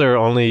Big Brother,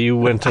 only you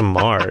went to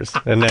Mars,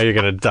 and now you're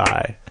going to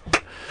die.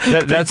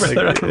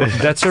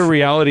 That's a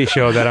reality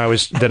show that I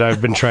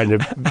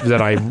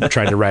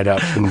tried to write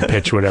up and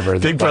pitch whatever.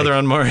 Big Brother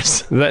on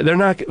Mars. They're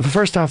not.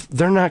 First off,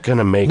 they're not going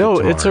to make it.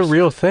 No, to it's Mars. a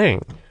real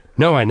thing.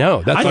 No, I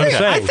know. That's what I'm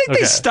saying. I think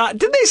they stopped.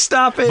 Did they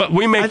stop it? But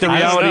we make the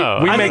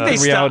reality. We make the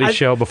reality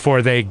show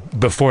before they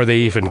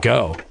even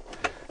go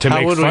to How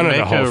make would fun we of the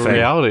make whole a thing.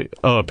 reality?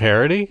 Oh, a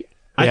parody?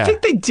 I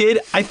think they did.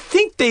 I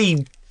think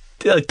they.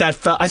 Like that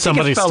felt.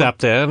 Somebody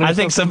stepped in. I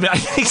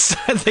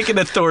think an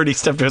authority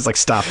stepped in. Was like,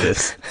 stop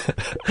this.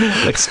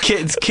 Like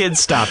kids,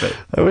 stop it.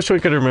 I wish we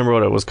could remember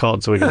what it was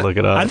called so we could look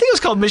it up. I think it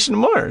was called Mission to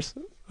Mars.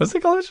 Was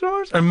it called Mission to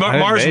Mars? Or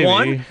Mars maybe.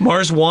 1?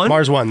 Mars 1?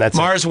 Mars 1. That's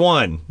Mars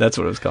 1. That's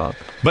what it was called.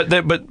 But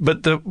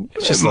the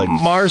just like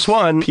Mars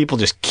 1. People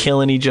just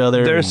killing each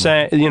other. They're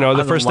saying,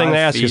 the first thing they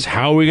ask is,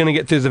 how are we going to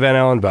get through the Van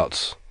Allen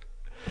belts?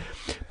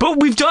 But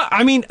we've done.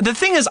 I mean, the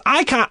thing is,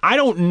 I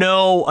don't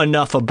know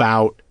enough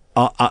about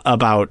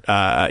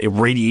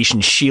radiation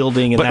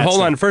shielding. And but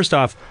hold on. First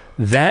off,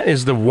 that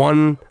is the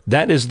one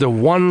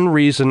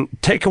reason.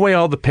 Take away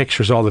all the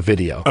pictures, all the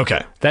video.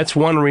 Okay, that's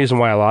one reason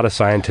why a lot of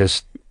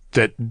scientists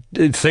that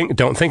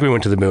don't think we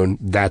went to the moon.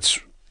 That's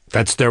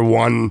their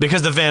one,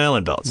 because the Van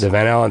Allen belts. The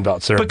Van Allen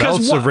belts. There are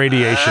belts of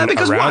radiation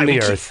around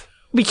the Earth.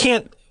 We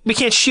can't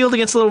shield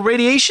against a little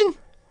radiation.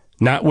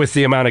 Not with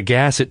the amount of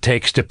gas it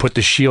takes to put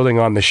the shielding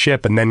on the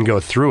ship and then go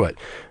through it.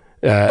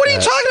 What are you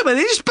talking about?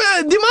 They just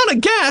the amount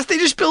of gas. They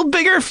just build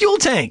bigger fuel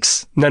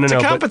tanks. No. To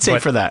compensate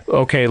for that.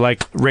 Okay,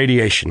 like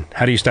radiation.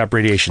 How do you stop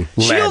radiation?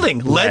 Shielding.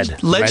 Lead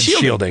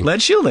shielding.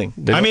 Lead shielding.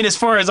 I mean, as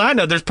far as I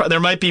know, there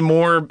might be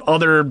more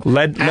other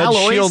lead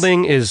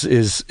shielding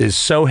is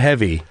so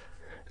heavy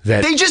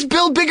that they just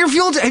build bigger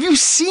fuel. Have you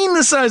seen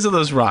the size of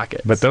those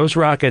rockets? But those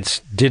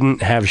rockets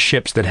didn't have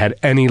ships that had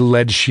any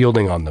lead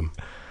shielding on them.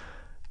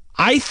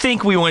 I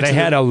think we went. They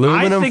had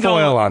aluminum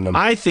foil on them.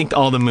 I think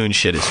all the moon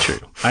shit is true.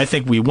 I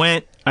think we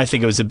went. I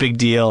think it was a big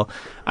deal.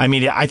 I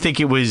mean, I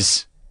think it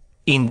was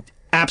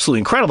absolutely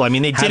incredible. I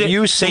mean, they did it.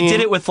 They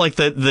did it with like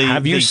the.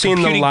 Have you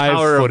seen the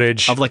live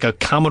footage of like a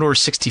Commodore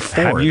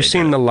 64? Have you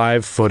seen the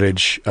live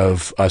footage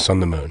of us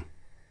on the moon?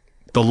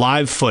 The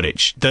live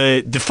footage,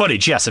 the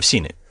footage. Yes, I've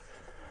seen it.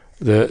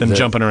 Them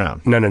jumping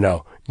around.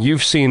 No.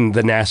 You've seen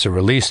the NASA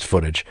released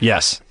footage.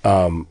 Yes.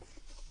 The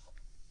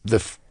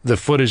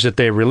footage that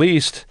they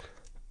released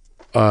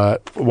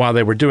while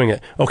they were doing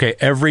it. Okay,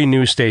 every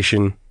news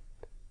station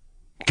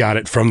got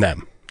it from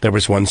them. There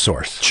was one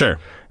source. Sure.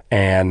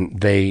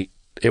 And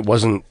it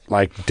wasn't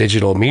like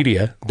digital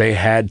media. They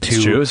had to.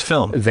 It's true, it was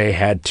film. They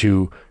had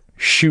to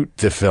shoot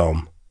the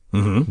film.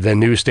 Mm-hmm. The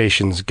news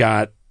stations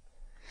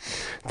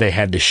they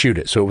had to shoot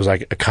it. So it was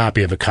like a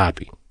copy of a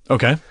copy.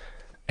 Okay.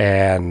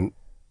 And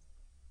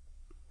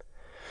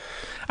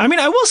I mean,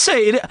 I will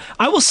say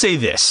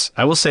this.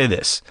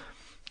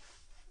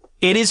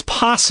 It is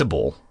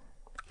possible.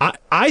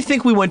 I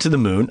think we went to the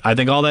moon. I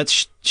think all that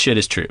shit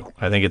is true.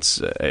 I think it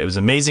was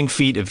an amazing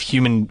feat of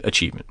human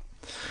achievement.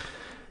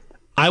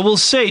 I will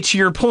say, to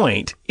your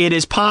point, it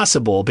is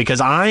possible because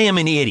I am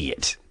an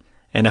idiot.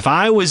 And if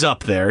I was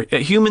up there,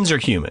 humans are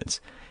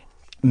humans.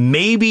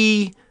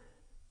 Maybe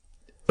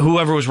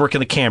whoever was working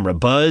the camera,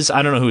 Buzz,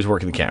 I don't know who was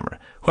working the camera.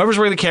 Whoever's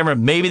working the camera,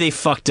 maybe they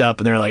fucked up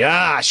and they're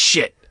like,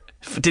 shit.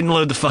 Didn't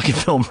load the fucking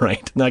film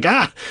right. Like,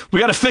 we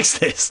got to fix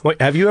this.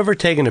 Wait, have you ever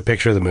taken a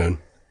picture of the moon?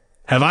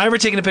 Have I ever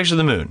taken a picture of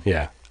the moon?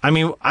 Yeah. I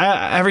mean,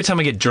 every time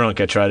I get drunk,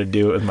 I try to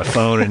do it with my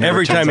phone. And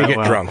every time you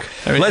get drunk.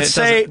 Let's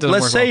say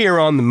you're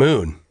on the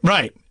moon.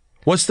 Right.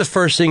 What's the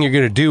first thing you're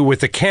going to do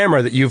with the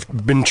camera that you've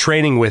been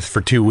training with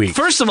for 2 weeks?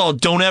 First of all,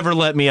 don't ever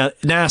let me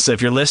NASA,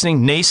 if you're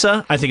listening,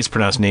 NASA, I think it's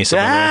pronounced NASA.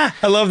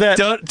 I love that.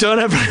 Don't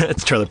ever,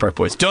 it's Trailer Park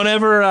Boys. Don't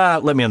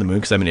ever let me on the moon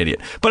because I'm an idiot.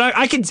 But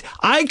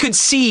I could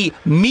see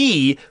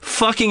me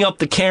fucking up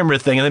the camera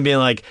thing and then being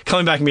like,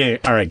 coming back and being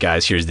like, all right,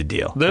 guys, here's the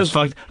deal.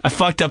 I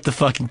fucked up the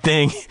fucking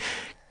thing.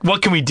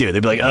 What can we do?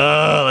 They'd be like,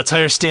 let's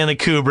hire Stanley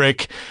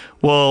Kubrick.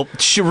 Well,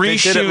 reshoot they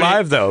did it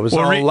live, though. It was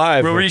all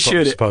live. We'll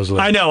reshoot it.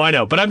 Supposedly. I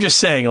know. But I'm just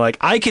saying, like,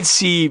 I could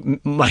see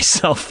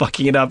myself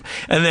fucking it up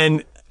and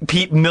then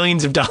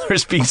millions of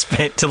dollars being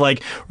spent to, like,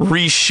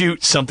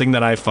 reshoot something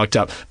that I fucked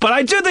up. But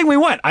I do think we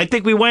went.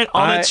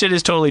 All that shit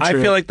is totally true. I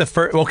feel like the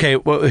first... Okay,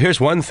 well, here's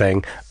one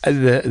thing.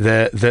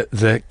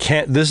 This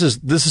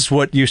is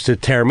what used to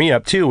tear me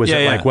up, too, was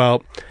like,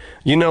 well,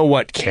 you know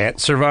what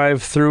can't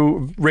survive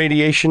through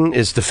radiation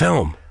is the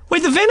film.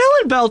 Wait, the Van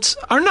Allen belts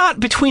are not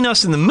between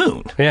us and the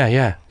moon.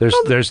 Yeah.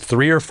 There's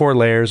 3 or 4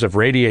 layers of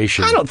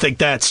radiation. I don't think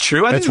that's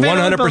true. That's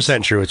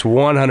 100% true. It's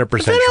 100% true.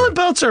 The Van Allen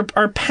belts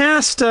are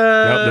past...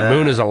 No, the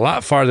moon is a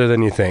lot farther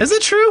than you think. Is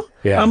it true?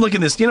 Yeah. I'm looking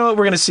at this. You know what?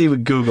 We're going to see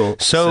what Google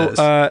So,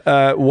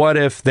 says. what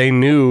if they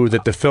knew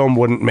that the film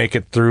wouldn't make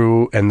it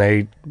through, and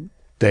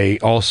they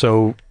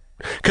also...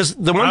 Because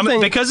the one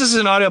thing... Because this is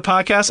an audio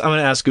podcast, I'm going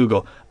to ask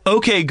Google.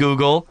 Okay,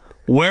 Google,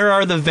 where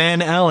are the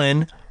Van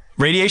Allen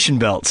radiation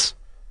belts?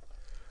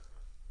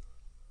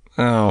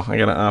 Oh, I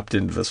got to opt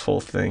into this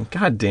whole thing.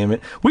 God damn it.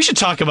 We should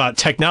talk about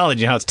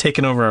technology and how it's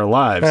taken over our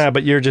lives.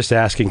 But you're just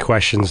asking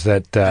questions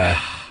that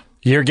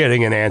you're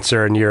getting an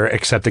answer and you're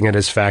accepting it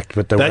as fact.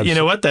 But you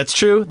know what? That's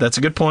true. That's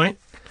a good point.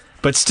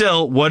 But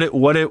still, what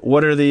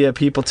are the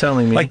people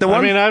telling me?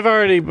 I mean, I've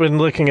already been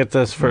looking at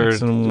this for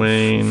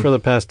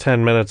the past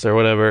 10 minutes or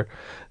whatever.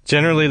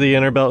 Generally, the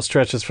inner belt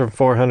stretches from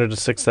 400 to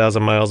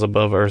 6,000 miles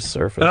above Earth's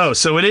surface. Oh,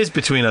 so it is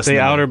between us. The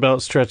outer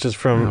belt stretches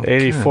from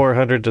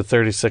 8,400 to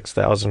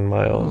 36,000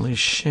 miles. Holy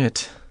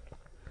shit!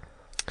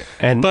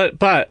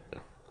 But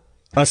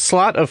a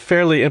slot of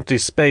fairly empty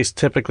space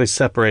typically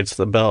separates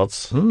the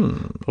belts.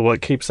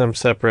 What keeps them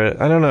separate?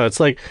 I don't know.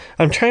 It's like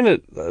I'm trying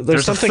to.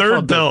 There's something a third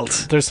called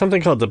belt. There's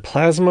something called the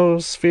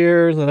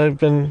plasmosphere that I've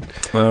been.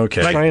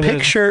 Okay. Like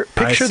picture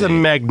the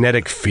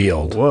magnetic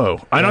field. Whoa!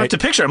 I don't have to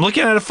picture. I'm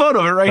looking at a photo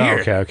of it right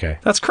here. Okay.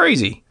 That's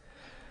crazy.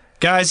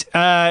 Guys,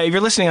 if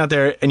you're listening out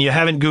there and you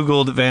haven't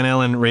Googled Van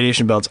Allen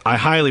radiation belts, I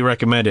highly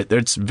recommend it.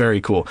 It's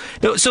very cool.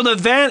 So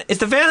is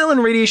the Van Allen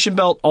radiation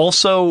belt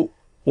also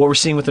what we're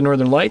seeing with the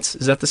Northern Lights?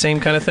 Is that the same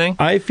kind of thing?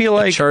 I feel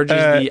like it charges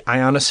the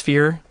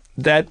ionosphere.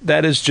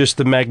 That is just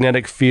the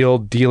magnetic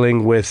field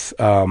dealing with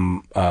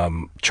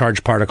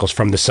charged particles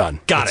from the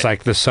sun. It's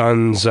like the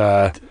sun's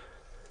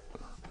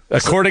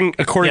according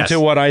to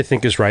what I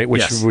think is right,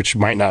 which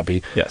might not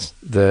be. Yes.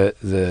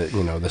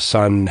 The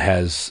sun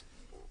has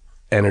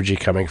energy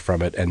coming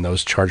from it, and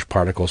those charged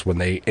particles, when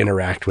they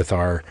interact with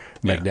our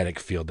magnetic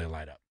field, they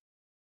light up.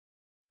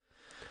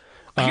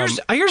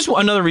 Here's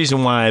another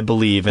reason why I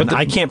believe, and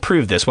I can't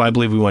prove this, why I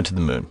believe we went to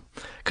the moon.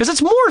 Because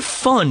it's more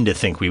fun to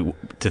think we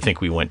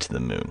went to the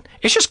moon.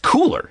 It's just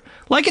cooler.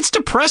 Like, it's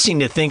depressing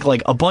to think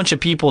like a bunch of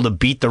people to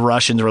beat the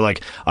Russians were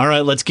like, all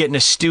right, let's get in a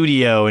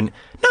studio. And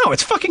no,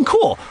 it's fucking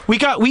cool.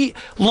 We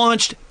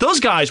launched. Those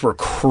guys were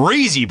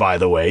crazy, by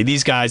the way.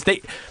 These guys,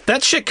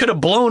 that shit could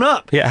have blown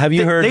up. Yeah, have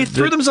you heard? They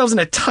threw themselves in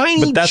a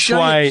tiny,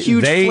 giant,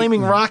 huge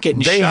flaming rocket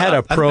and they shot had a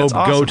up. probe That's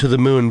awesome. go to the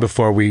moon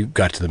before we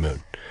got to the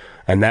moon.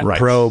 And that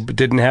probe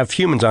didn't have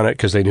humans on it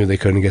because they knew they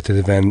couldn't get to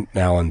the Van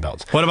Allen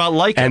belts. What about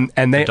Laika?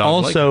 And they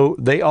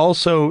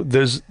also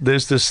there's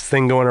this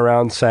thing going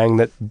around saying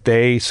that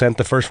they sent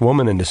the first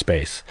woman into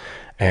space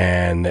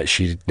and that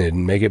she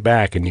didn't make it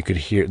back, and you could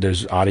hear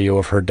there's audio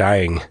of her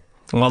dying.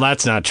 Well,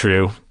 that's not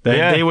true.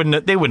 They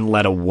wouldn't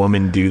let a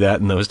woman do that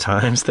in those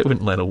times. They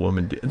wouldn't let a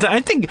woman do.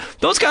 I think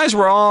those guys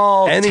were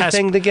all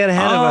anything to get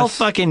ahead of us. All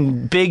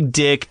fucking big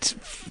dicked,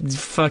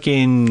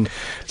 fucking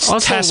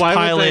test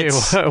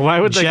pilots. Why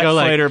would they go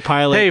like,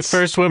 pilots. Hey,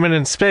 first woman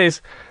in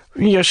space?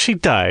 Yeah, she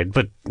died,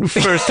 but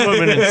first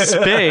woman in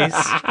space,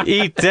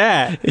 eat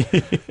that.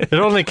 It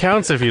only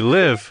counts if you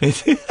live.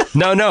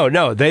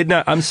 No. They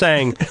not. I'm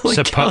saying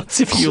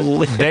counts if you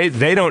live.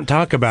 They don't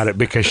talk about it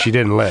because she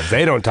didn't live.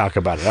 They don't talk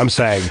about it. I'm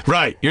saying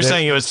right. You're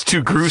saying it was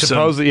too gruesome.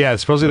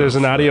 Supposedly there's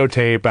an audio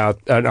tape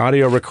an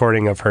audio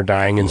recording of her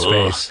dying in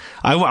space.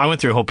 I went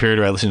through a whole period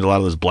where I listened to a lot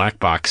of those black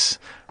box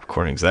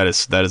recordings. That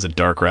is a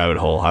dark rabbit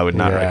hole. I would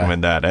not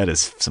recommend that. That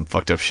is some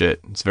fucked up shit.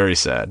 It's very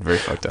sad, very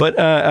fucked up.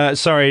 But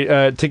sorry,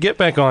 to get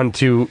back on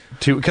to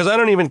because I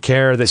don't even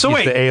care that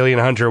he's the alien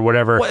hunter or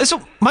whatever. Well,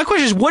 so my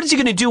question is, what is he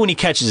going to do when he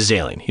catches his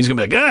alien? He's going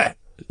to be like,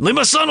 leave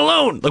my son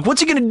alone. Like,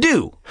 what's he going to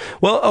do?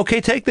 Well,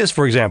 okay, take this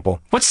for example.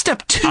 What's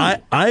step 2?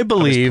 I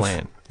believe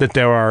that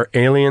there are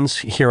aliens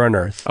here on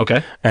Earth.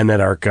 Okay. And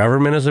that our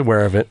government is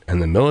aware of it,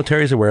 and the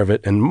military is aware of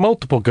it, and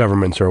multiple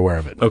governments are aware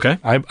of it. Okay.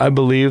 I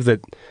believe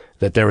that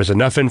there is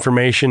enough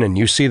information, and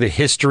you see the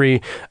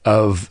history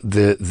of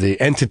the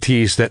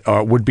entities that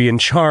would be in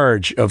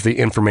charge of the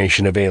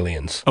information of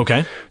aliens.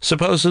 Okay.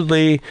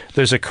 Supposedly,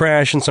 there's a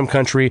crash in some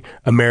country.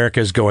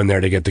 America's going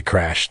there to get the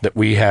crash. That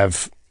we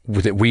have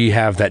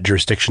that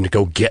jurisdiction to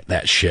go get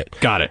that shit.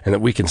 Got it. And that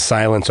we can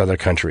silence other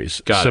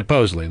countries. Got it.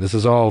 Supposedly. This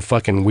is all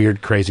fucking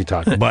weird, crazy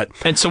talk. But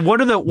and so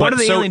what are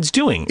the aliens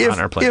doing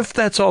on our planet? If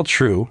that's all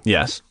true,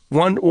 yes.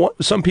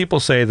 Some people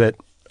say that,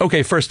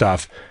 okay, first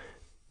off,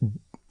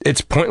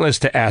 it's pointless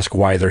to ask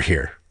why they're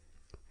here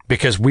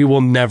because we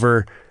will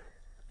never,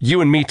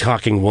 you and me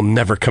talking will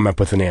never come up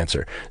with an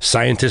answer.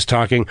 Scientists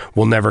talking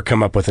will never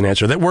come up with an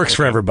answer. That works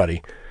for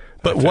everybody.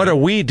 But what are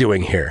we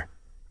doing here?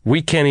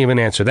 We can't even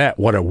answer that.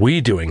 What are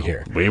we doing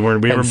here? We were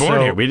born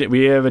here. We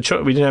didn't have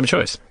a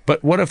choice.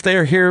 But what if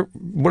they're here?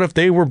 What if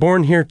they were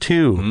born here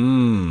too?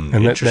 And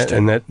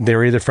that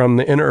they're either from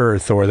the inner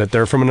Earth or that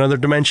they're from another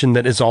dimension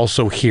that is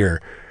also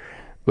here.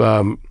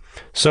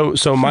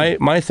 So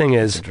my thing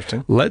is,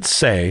 let's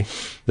say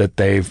that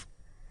they've,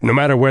 no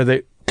matter where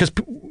they, because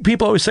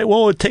people always say,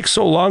 well, it takes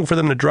so long for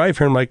them to drive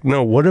here. I'm like,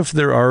 no, what if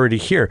they're already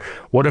here?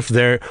 What if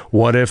there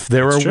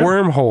are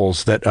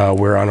wormholes that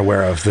we're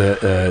unaware of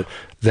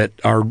that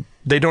are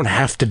they don't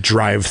have to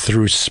drive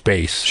through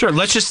space. Sure.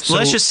 Let's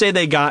just say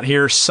they got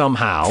here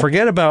somehow.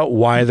 Forget about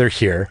why they're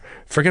here.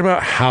 Forget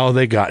about how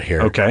they got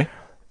here. Okay.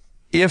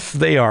 If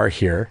they are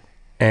here,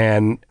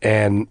 and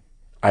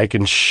I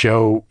can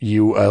show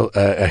you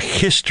a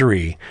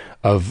history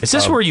of... Is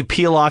this where you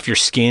peel off your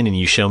skin and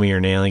you show me you're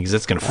an alien? Because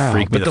that's going to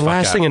freak me the fuck out. But the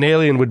last thing an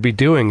alien would be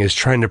doing is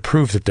trying to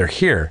prove that they're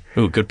here.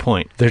 Ooh, good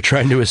point. They're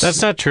trying to...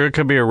 That's not true. It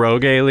could be a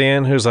rogue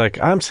alien who's like,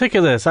 I'm sick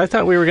of this. I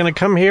thought we were going to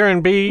come here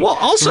and be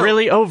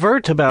really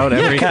overt about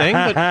everything.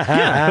 But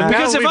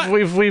because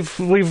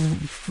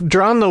we've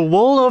drawn the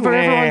wool over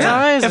everyone's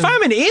eyes. If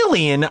I'm an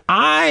alien,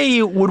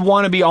 I would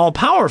want to be all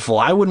powerful.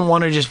 I wouldn't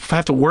want to just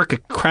have to work a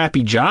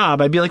crappy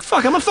job. I'd be like,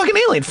 fuck, I'm a fucking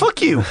alien.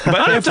 Fuck you. But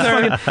I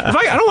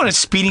don't want a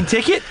speeding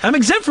ticket. I'm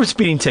exempt from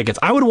speeding tickets.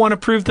 I would want to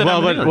prove that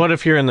I'm an alien. What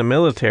if you're in the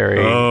military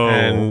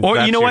and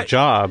that's your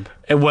job?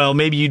 Well,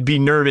 maybe you'd be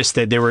nervous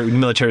that the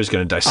military was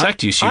going to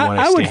dissect you, so you want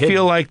to stay I would hidden.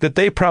 feel like that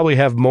they probably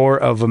have more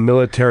of a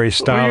military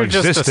style you're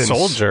existence. Just a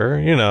soldier,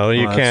 you know.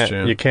 You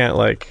can't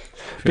like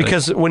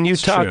because when you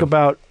talk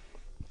about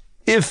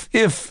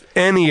if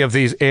any of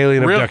these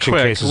alien abduction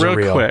cases are real.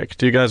 Real quick,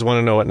 do you guys want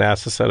to know what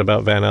NASA said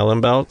about Van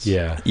Allen belts?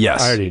 Yeah.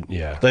 Yes.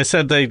 They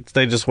said they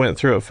just went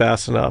through it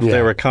fast enough. Yeah.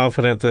 They were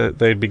confident that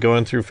they'd be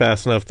going through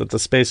fast enough that the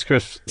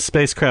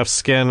spacecraft's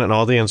skin and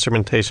all the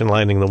instrumentation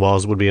lining the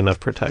walls would be enough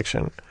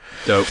protection.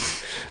 Dope.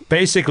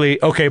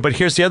 Basically, okay, but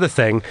here's the other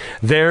thing.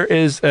 There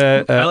is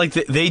I like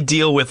they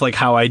deal with like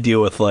how I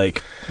deal with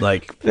like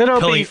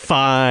it'll be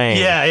fine.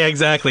 Yeah,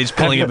 exactly. Just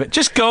pulling a bit.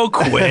 Just go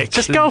quick.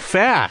 Just go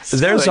fast.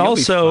 There's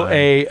also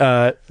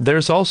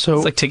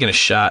it's like taking a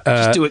shot.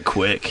 Just do it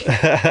quick.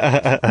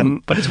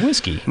 But it's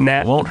whiskey.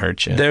 It won't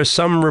hurt you. There's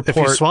some report.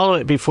 If you swallow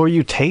it before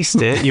you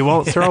taste it, you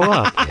won't throw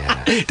up.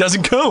 It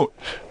doesn't count.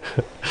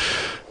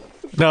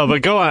 No,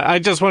 but go on. I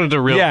just wanted to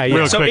real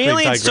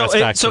quickly digress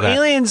back to that.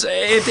 Aliens,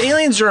 if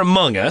aliens are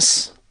among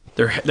us,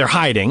 they're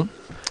hiding.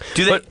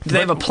 Do they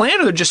have a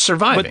plan, or they're just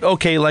surviving? But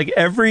okay, like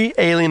every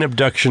alien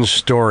abduction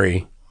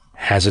story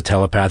has a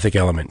telepathic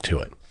element to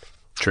it.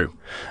 True.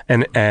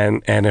 And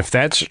if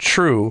that's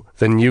true,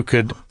 then you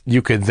could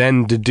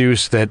then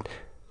deduce that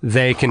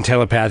they can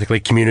telepathically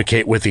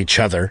communicate with each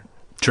other.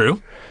 True.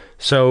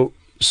 So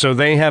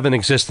they have an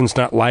existence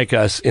not like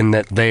us in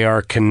that they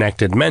are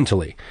connected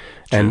mentally.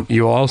 And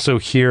you also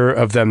hear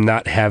of them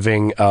not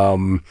having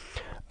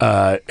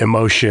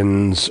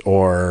emotions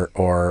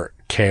or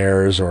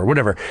cares or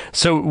whatever.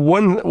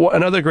 So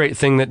another great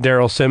thing that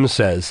Daryl Sims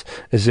says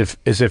is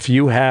if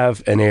you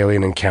have an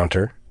alien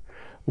encounter,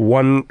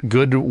 one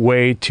good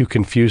way to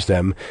confuse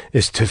them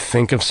is to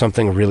think of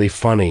something really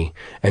funny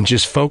and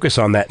just focus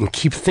on that and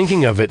keep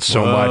thinking of it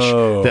so much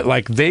that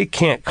like they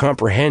can't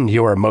comprehend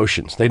your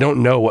emotions. They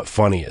don't know what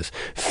funny is.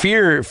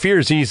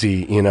 Fear's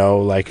easy, you know,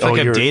 like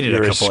I've dated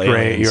a couple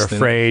aliens. You're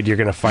afraid, you're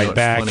going to fight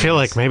back. I feel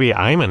like maybe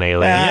I'm an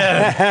alien.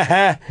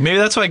 Yeah. Maybe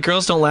that's why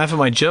girls don't laugh at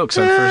my jokes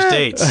on first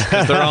dates,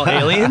 because they're all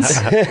aliens.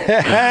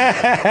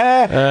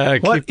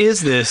 What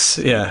is this?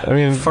 Yeah. I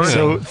mean,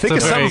 so think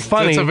of something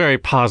funny. It's a very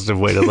positive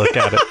way to look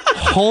at it.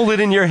 Hold it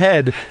in your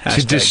head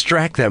to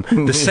distract them.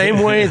 The same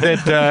way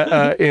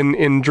that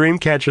in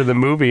Dreamcatcher the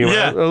movie,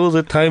 was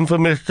it time for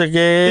Mr.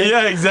 Gay?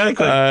 Yeah,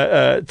 exactly.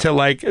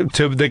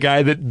 To the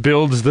guy that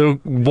builds the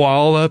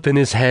wall up in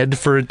his head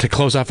to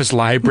close off his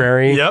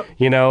library. Yep.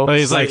 You know,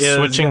 he's like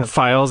switching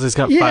files. He's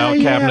got file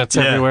cabinets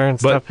everywhere and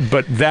stuff.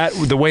 But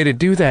the way to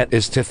do that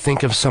is to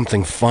think of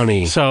something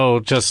funny. So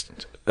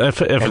just.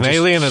 If an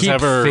alien is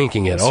ever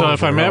thinking it, so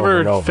if I'm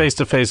ever face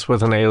to face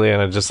with an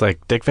alien, I'm just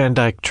like Dick Van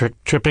Dyke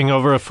tripping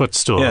over a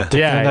footstool. Yeah.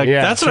 Van Dyke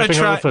That's what I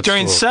try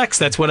during sex.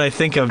 That's what I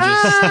think of.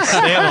 Just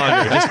stay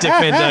longer. Just Dick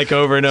Van Dyke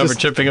over and over,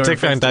 tripping over. Dick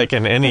Van Dyke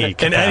in any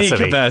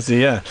capacity.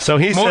 Yeah. So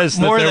he says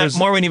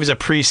more when he was a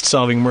priest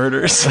solving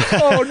murders.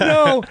 Oh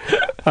no!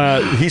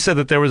 He said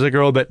that there was a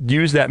girl that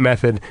used that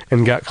method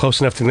and got close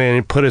enough to the alien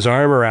and put his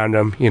arm around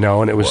him, you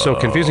know, and it was so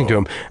confusing to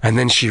him. And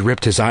then she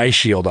ripped his eye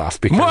shield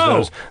off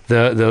because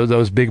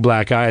those big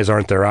black eyes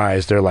aren't their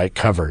eyes; they're like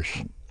covers.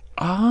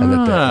 And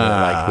that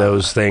like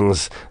those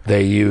things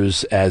they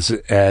use as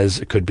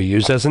could be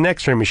used as an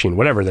X-ray machine,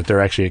 whatever. That they're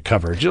actually a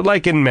cover, just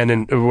like in Men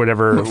in or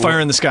whatever. Fire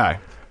in the Sky.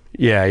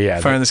 Yeah.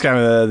 Fire in the Sky.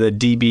 The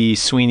DB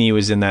Sweeney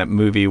was in that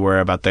movie where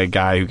about the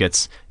guy who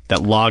gets.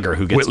 That logger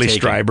who gets Whitley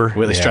taken. Strieber.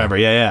 Whitley Strieber,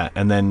 yeah.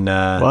 And then...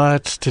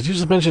 what? Did you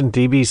just mention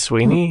DB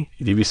Sweeney?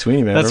 DB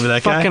Sweeney, man. That's Remember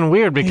that guy? fucking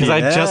weird because I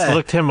just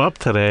looked him up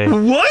today.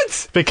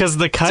 What? Because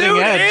the cutting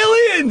edge...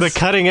 aliens! The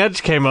cutting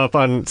edge came up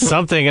on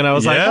something and I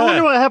was like, I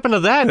wonder what happened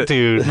to that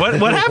dude. What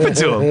happened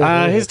to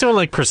him? He's doing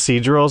like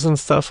procedurals and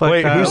stuff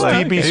like that. Who's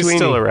DB Sweeney? He's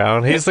still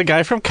around. He's the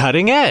guy from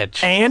Cutting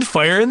Edge. And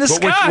Fire in the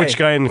Sky. Which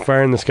guy in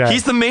Fire in the Sky?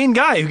 He's the main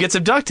guy who gets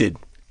abducted.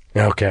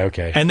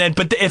 Okay. And then,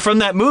 from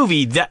that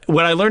movie,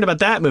 what I learned about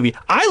that movie,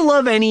 I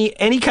love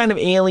any kind of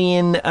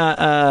alien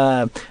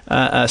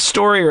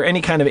story or any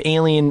kind of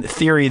alien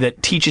theory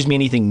that teaches me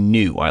anything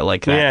new. I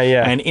like that.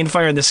 Yeah. And in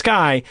Fire in the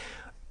Sky,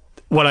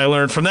 what I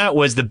learned from that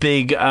was the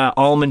big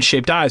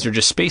almond-shaped eyes are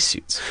just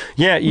spacesuits.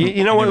 Yeah,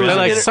 you know what was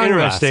like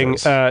interesting?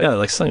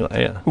 Like sunglasses.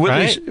 Yeah.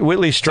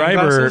 Whitley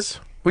Strieber.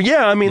 Well,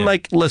 yeah, I mean,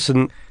 like,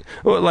 listen,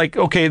 like,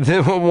 okay,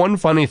 the one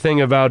funny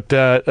thing about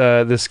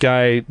this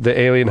guy, the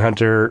alien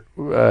hunter,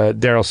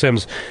 Daryl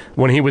Sims,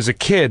 when he was a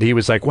kid, he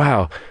was like,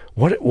 wow,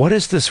 what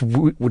is this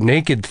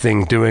naked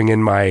thing doing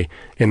in my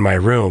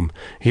room?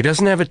 He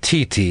doesn't have a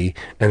TT,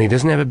 and he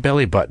doesn't have a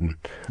belly button.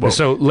 And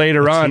so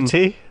later on...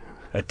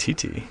 A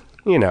TT?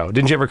 You know,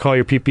 didn't you ever call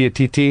your pee-pee a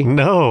TT?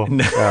 No.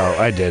 Oh,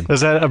 I did.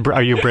 Is that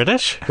are you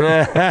British?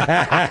 But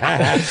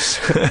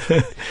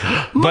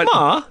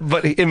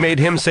it made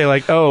him say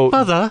like, "Oh,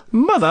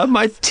 mother,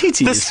 my TT."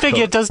 This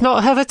figure does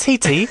not have a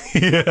TT.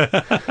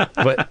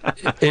 But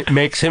it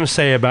makes him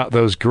say about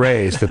those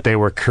greys that they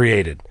were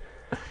created.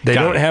 They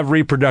don't have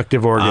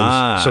reproductive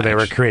organs, so they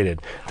were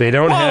created. They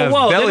don't have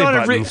belly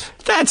buttons.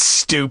 That's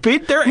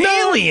stupid. They're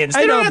aliens.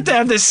 They don't have to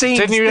have the same.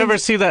 Didn't you ever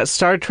see that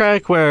Star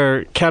Trek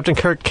where Captain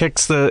Kirk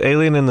kicks the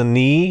alien in the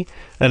knee?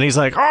 And he's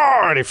like,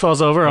 oh, and he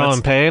falls over all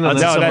in pain. And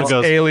then someone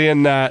goes,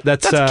 Alien.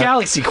 That's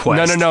Galaxy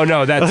Quest.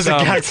 No. That's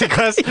Galaxy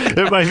Quest.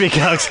 It might be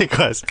Galaxy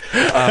Quest.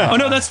 Oh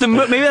no,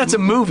 maybe that's a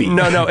movie.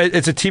 No,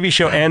 it's a TV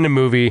show and a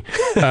movie.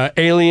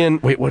 Alien.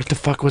 Wait, what the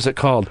fuck was it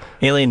called?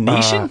 Alien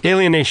Nation.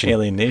 Alien Nation.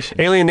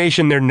 Alien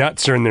Nation. Their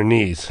nuts are in their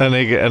knees. And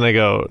they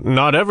go,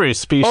 not every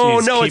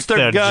species keep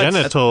their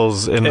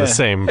genitals in the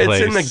same place.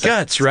 It's in the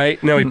guts,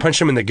 right? No, he punched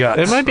them in the guts.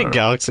 It might be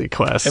Galaxy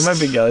Quest.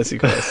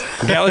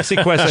 Galaxy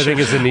Quest, I think,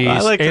 is the knees. I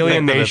like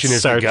Alien Nation is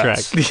Star the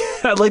guts. Trek.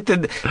 I like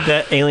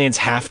that aliens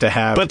have to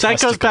have. But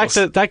that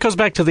goes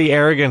back to the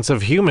arrogance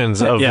of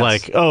humans of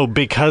like, oh,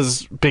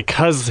 because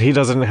he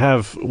doesn't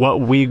have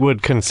what we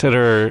would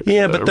consider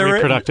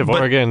reproductive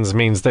organs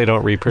means they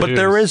don't reproduce. But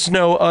there is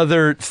no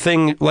other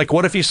thing. Like,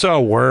 what if you saw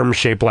a worm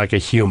shaped like a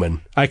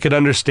human? I could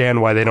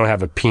understand why they don't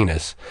have a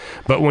penis.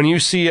 But when you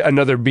see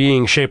another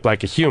being shaped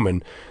like a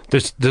human,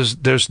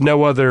 there's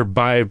no other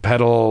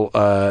bipedal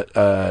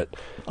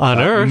on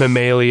Earth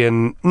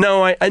mammalian.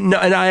 No, and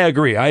I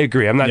agree.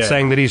 I'm not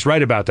saying that he's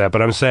right about that,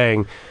 but I'm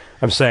saying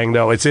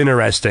though it's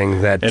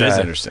interesting that it is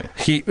interesting.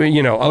 A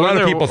lot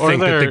of people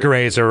think that the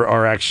Greys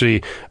are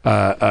actually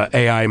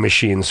AI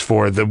machines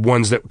for the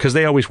ones that, because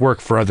they always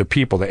work for other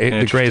people.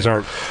 The Greys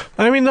aren't.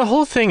 I mean, the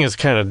whole thing is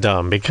kind of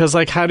dumb because,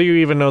 like, how do you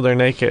even know they're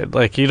naked?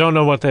 Like, you don't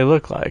know what they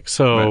look like.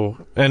 So,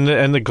 and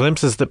the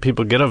glimpses that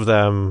people get of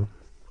them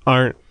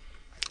aren't.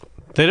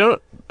 They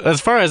don't. As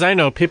far as I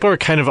know, people are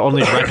kind of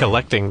only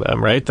recollecting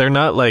them, right? They're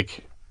not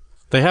like.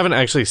 They haven't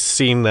actually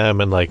seen them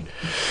and, like,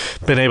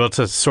 been able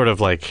to sort of,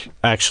 like,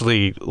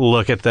 actually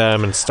look at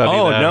them and study them.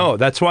 Oh, no.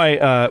 That's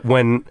why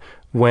when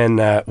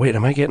wait,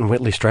 am I getting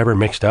Whitley Strieber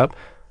mixed up?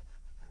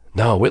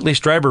 No, Whitley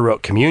Strieber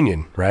wrote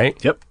Communion, right?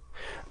 Yep.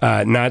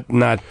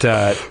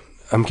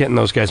 I'm getting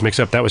those guys mixed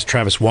up. That was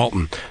Travis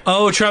Walton.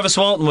 Oh, Travis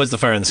Walton was the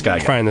Fire in the Sky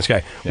guy. Fire in the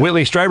Sky. Yeah.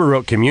 Whitley Strieber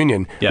wrote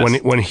Communion.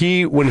 Yes. When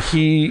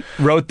he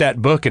wrote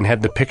that book and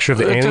had the picture of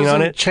the alien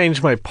on it.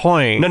 Change my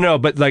point. No,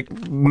 but like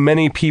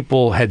many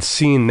people had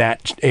seen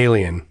that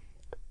alien,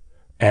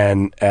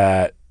 and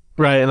right,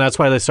 and that's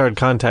why they started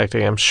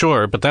contacting him.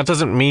 Sure, but that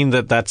doesn't mean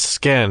that that's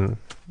skin.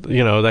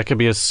 You know, that could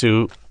be a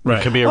suit. Right.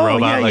 It could be a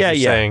robot. You're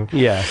saying.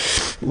 Yeah.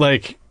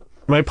 Like,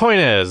 my point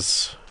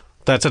is,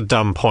 that's a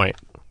dumb point.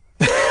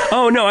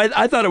 Oh, no,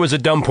 I thought it was a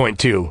dumb point,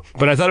 too.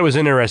 But I thought it was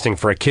interesting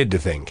for a kid to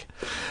think.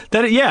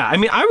 I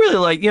mean, I really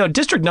like,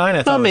 District 9,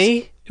 I thought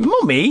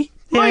Mummy?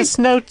 There's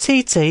no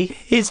TT.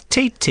 His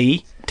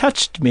TT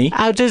touched me.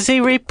 How does he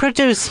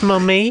reproduce,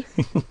 Mummy?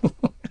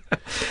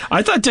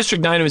 I thought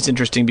District 9 was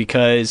interesting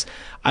because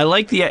I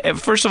like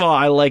first of all,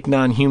 I like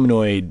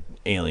non-humanoid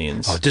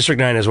aliens. Oh, District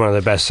 9 is one of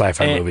the best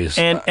sci-fi movies.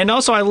 And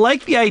also, I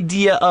like the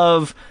idea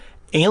of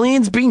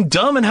aliens being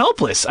dumb and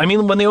helpless. I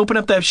mean, when they open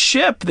up that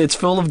ship that's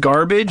full of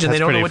garbage and they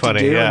don't know what to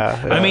do.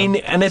 Yeah. I mean,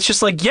 and it's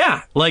just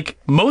like,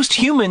 most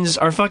humans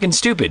are fucking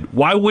stupid.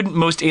 Why wouldn't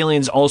most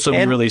aliens also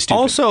be really stupid?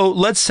 Also,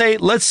 let's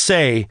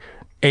say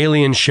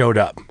aliens showed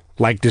up,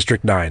 like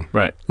District 9.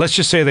 Right. Let's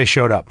just say they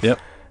showed up. Yep.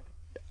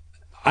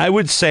 I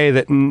would say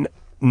that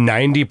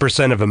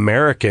 90% of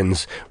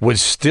Americans would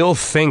still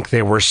think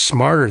they were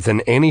smarter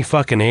than any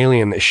fucking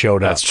alien that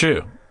showed up. That's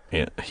true.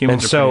 Yeah,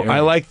 and so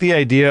I like the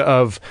idea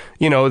of,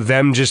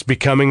 them just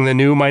becoming the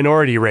new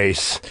minority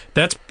race.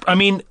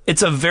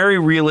 It's a very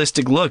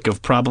realistic look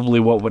of probably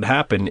what would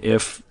happen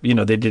if,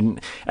 they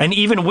didn't. And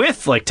even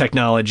with, like,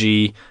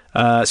 technology,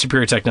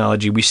 superior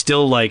technology, we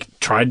still, like,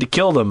 tried to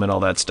kill them and all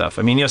that stuff.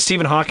 I mean,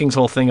 Stephen Hawking's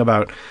whole thing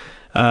about,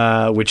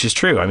 which is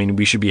true. I mean,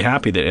 we should be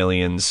happy that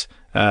aliens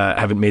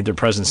haven't made their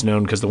presence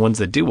known because the ones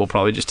that do will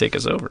probably just take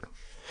us over.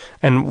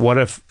 And what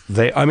if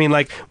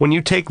when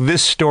you take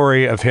this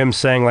story of him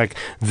saying, like,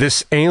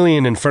 this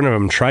alien in front of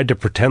him tried to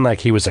pretend like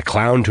he was a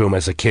clown to him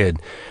as a kid.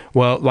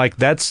 Well, like,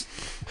 that's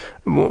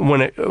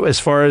as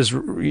far as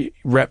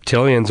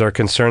reptilians are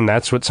concerned,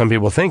 that's what some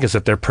people think, is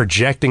that they're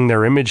projecting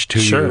their image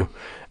to you,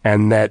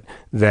 and that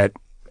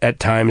at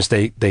times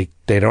they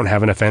don't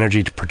have enough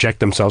energy to project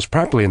themselves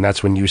properly, and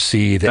that's when you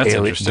see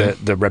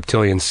the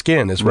reptilian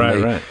skin is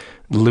when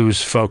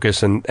lose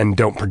focus and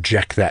don't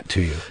project that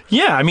to you.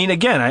 Yeah, I mean,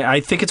 again, I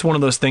think it's one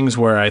of those things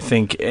where I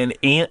think an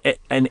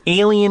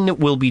alien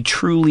will be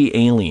truly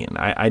alien.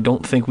 I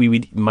don't think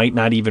we might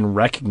not even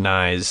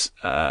recognize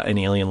an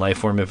alien life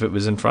form if it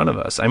was in front of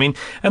us. I mean,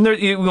 and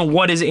there,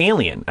 what is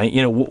alien?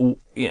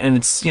 And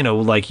it's,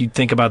 like you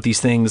think about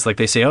these things, like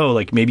they say,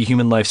 like maybe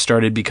human life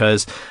started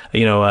because,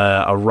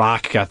 a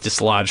rock got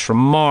dislodged from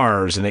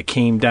Mars and it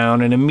came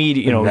down and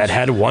immediately, that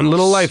had one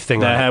little life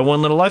thing. That had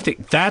one little life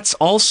thing. That's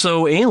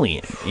also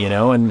alien,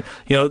 and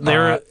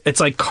it's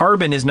like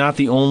carbon is not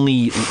the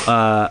only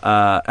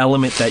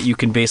element that you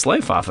can base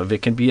life off of.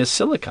 It can be a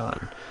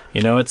silicon.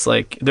 It's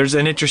like there's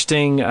an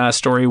interesting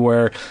story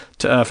where,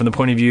 from the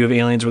point of view of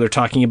aliens, where they're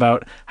talking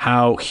about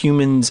how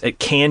humans at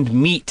canned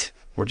meat,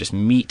 or just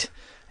meat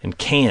in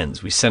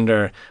cans. We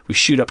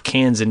shoot up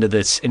cans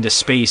into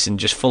space and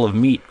just full of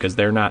meat because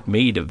they're not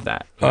made of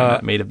that. They're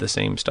not made of the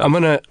same stuff.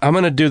 I'm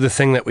gonna do the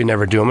thing that we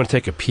never do. I'm gonna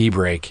take a pee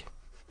break.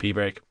 Pee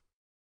break.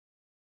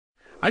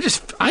 I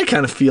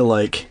kind of feel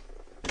like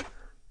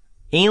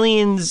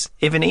aliens.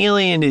 If an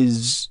alien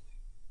is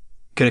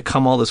gonna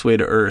come all this way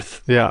to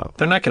Earth, yeah,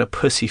 they're not gonna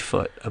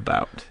pussyfoot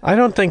about. I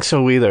don't think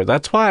so either.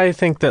 That's why I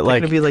think that they're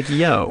gonna be like,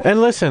 yo.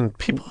 And listen,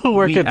 people who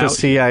work at the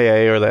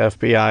CIA or the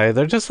FBI,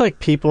 they're just like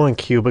people in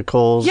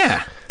cubicles.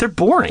 Yeah, they're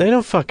boring. They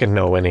don't fucking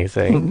know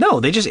anything.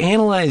 No, they just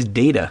analyze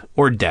data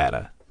or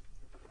data.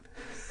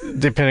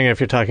 Depending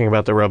if you're talking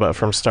about the robot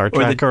from Star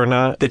Trek or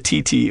not. The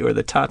TT or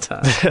the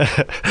Tata.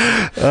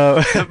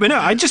 But no,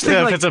 I just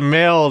think if it's a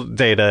male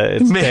data,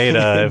 it's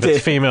data. If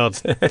it's female,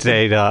 it's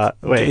data.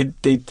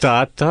 Wait,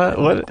 data?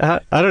 What?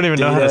 I don't even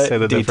know how to say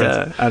the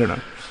difference. I don't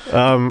know.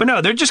 But no,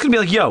 they're just going to be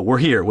like, yo, we're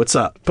here. What's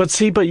up? But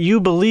you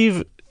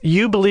believe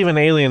in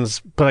aliens,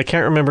 but I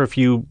can't remember if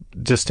you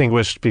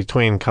distinguished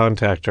between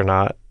contact or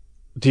not.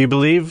 Do you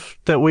believe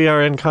that we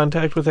are in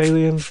contact with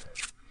aliens?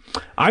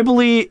 I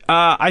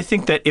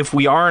think that if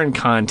we are in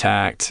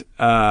contact,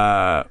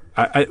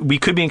 we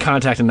could be in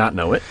contact and not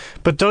know it.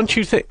 But don't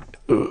you think,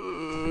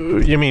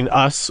 you mean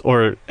us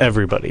or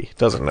everybody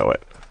doesn't know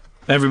it?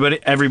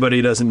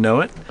 Everybody doesn't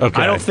know it.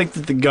 Okay. I don't think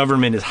that the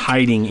government is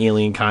hiding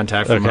alien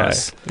contact from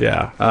us.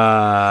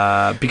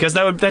 Yeah. Because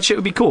that shit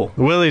would be cool.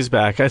 Willie's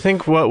back. I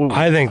think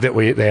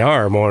that they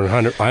are more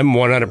 100. I'm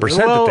 100%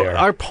 that they are.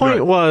 Our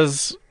point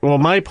was,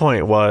 my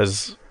point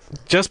was,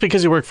 just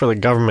because you work for the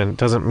government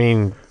doesn't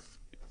mean,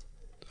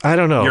 I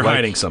don't know. You're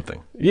hiding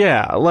something.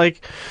 Yeah,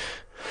 like.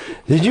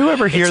 Did you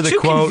ever hear the quote?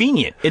 It's too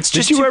convenient.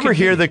 Did you ever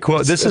hear the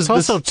quote? It's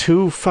also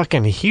too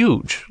fucking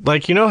huge.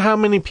 Like, how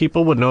many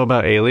people would know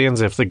about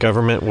aliens if the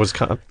government was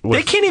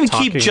they can't even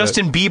keep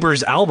Justin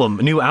Bieber's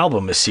new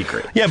album a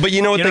secret. Yeah, but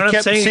you know what they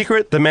kept a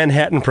secret? The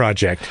Manhattan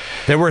Project.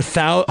 There were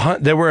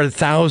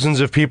thousands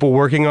of people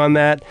working on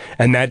that,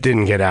 and that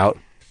didn't get out.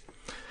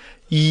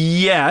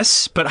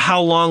 Yes, but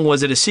how long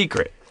was it a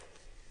secret?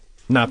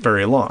 Not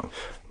very long.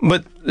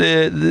 But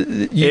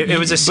it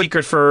was a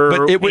secret for.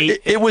 But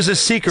it was a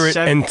secret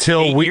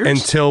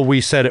until we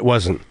said it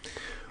wasn't.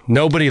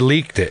 Nobody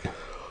leaked it.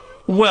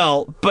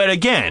 Well, but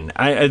again,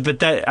 I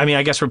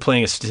guess we're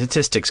playing a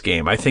statistics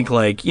game. I think,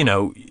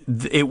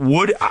 it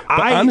would.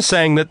 I'm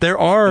saying that there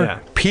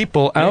are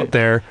people out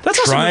there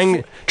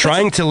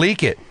trying to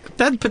leak it.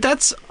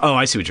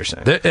 I see what you're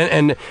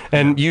saying.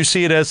 And you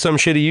see it as some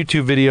shitty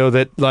YouTube video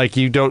that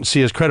you don't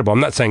see as credible. I'm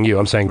not saying you.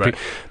 I'm saying, right.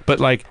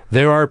 But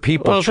there are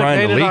people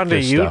trying to leak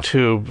this stuff.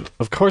 YouTube,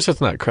 of course,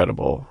 it's not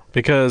credible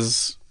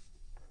because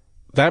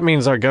that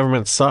means our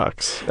government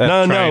sucks. But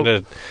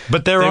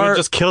they would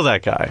just kill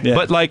that guy.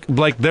 Yeah.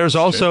 But there's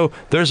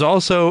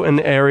also an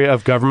area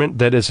of government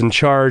that is in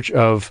charge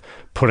of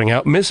putting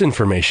out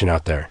misinformation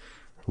out there.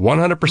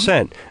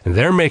 100%. And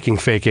they're making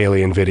fake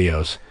alien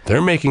videos.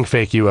 They're making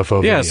fake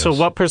UFO videos. Yeah, so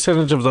what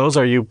percentage of those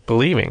are you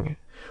believing?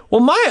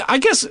 Well, I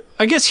guess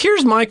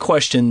here's my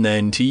question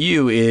then to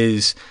you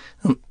is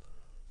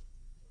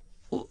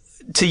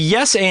to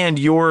yes and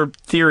your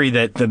theory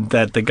that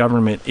the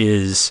government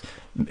is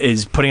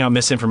putting out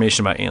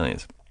misinformation about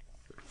aliens.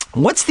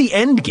 What's the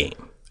end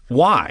game?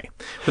 Why?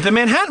 With the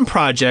Manhattan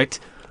Project,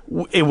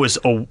 it was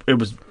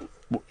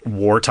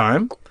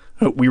wartime.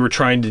 We were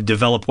trying to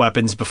develop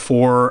weapons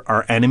before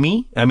our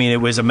enemy. I mean,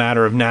 it was a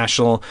matter of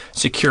national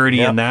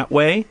security in that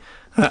way.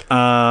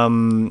 Let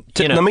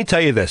me tell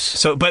you this.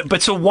 So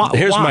why?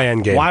 Here's my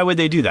end game. Why would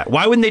they do that?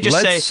 Why wouldn't they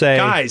just say,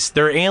 guys,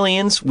 they're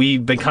aliens.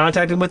 We've been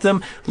contacting with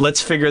them.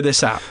 Let's figure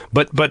this out.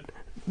 But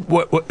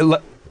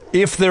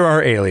if there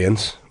are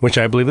aliens, which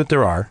I believe that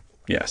there are,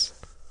 yes,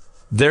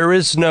 there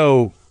is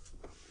no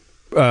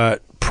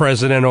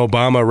President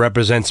Obama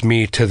represents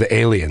me to the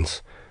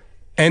aliens.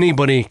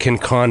 Anybody can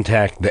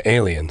contact the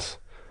aliens.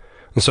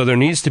 And so there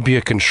needs to be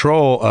a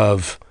control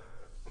of,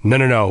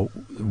 no,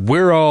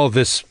 we're all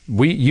this,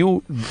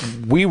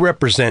 we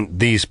represent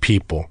these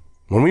people.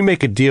 When we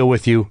make a deal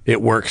with you,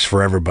 it works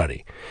for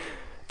everybody.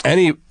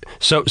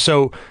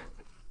 So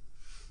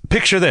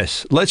picture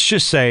this. Let's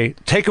just say,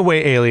 take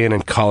away alien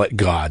and call it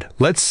God.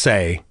 Let's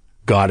say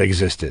God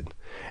existed.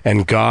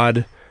 And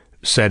God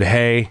said,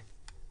 hey,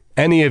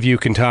 any of you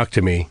can talk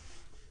to me.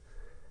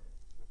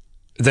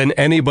 then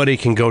anybody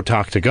can go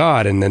talk to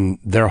God, and then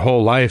their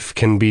whole life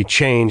can be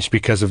changed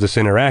because of this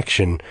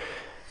interaction.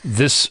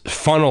 This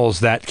funnels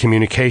that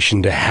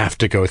communication to have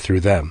to go through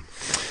them.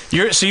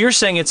 So you're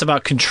saying it's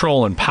about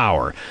control and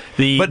power.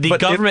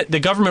 The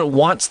government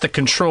wants the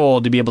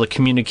control to be able to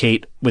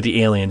communicate with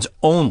the aliens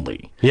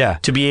only. Yeah.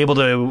 To be able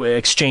to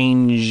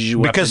exchange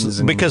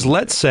weapons. Because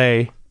let's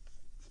say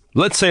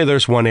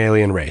there's one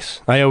alien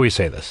race. I always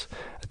say this.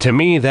 To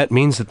me, that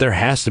means that there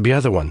has to be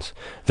other ones.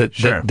 That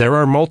there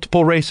are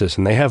multiple races,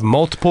 and they have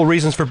multiple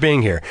reasons for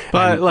being here.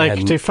 But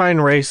define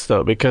race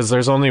though, because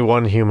there's only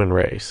one human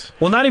race.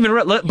 Well, not even.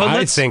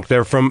 I think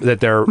they're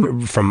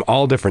from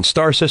all different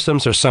star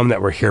systems. There's some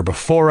that were here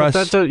before us.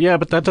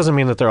 But that doesn't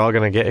mean that they're all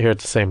going to get here at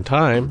the same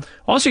time.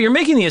 Also, you're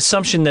making the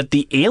assumption that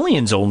the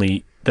aliens want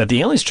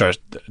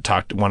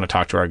to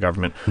talk to our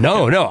government.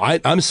 No,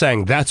 I'm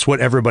saying that's what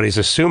everybody's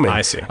assuming.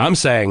 I see. I'm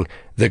saying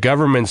the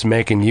government's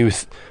making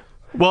youth.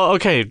 Well,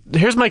 okay,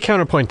 here's my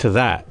counterpoint to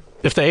that.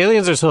 If the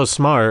aliens are so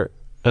smart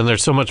and they're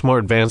so much more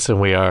advanced than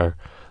we are,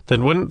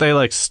 then wouldn't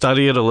they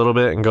study it a little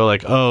bit and go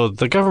oh,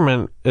 the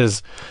government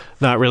is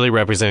not really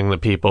representing the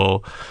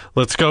people.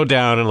 Let's go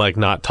down and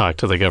not talk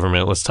to the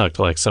government. Let's talk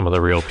to some of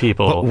the real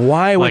people. But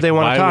why would they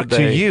want to talk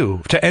to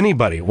you, to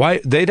anybody? Why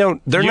they don't?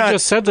 They're not. You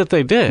just said that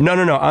they did. No.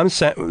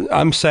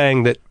 I'm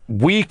saying that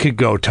we could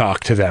go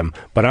talk to them,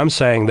 but I'm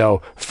saying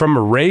though, from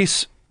a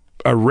race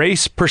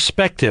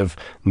perspective,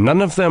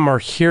 none of them are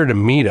here to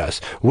meet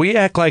us. We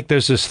act like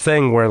there's this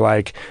thing where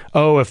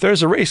if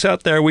there's a race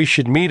out there, we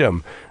should meet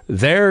them.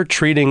 They're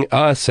treating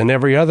us and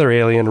every other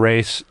alien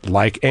race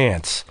like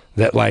ants.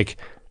 That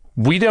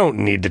we don't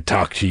need to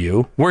talk to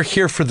you. We're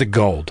here for the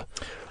gold.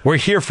 We're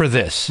here for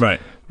this.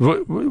 Right.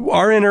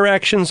 Our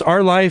interactions,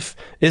 our life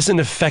isn't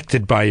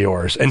affected by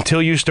yours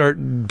until you start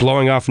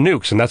blowing off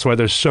nukes. And that's why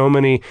there's so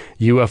many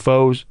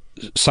UFOs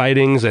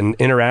sightings and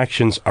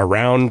interactions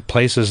around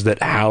places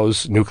that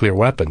house nuclear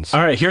weapons.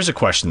 All right, here's a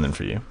question then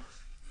for you.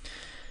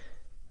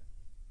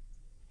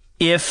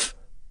 If,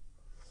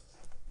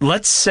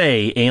 let's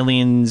say,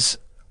 aliens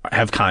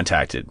have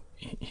contacted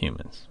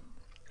humans,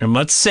 and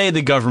let's say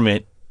the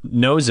government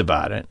knows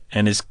about it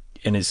and is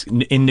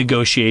in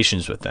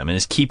negotiations with them and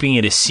is keeping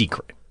it a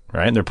secret,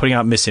 right? And they're putting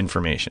out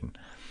misinformation.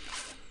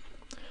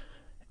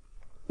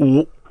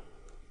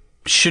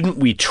 Shouldn't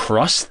we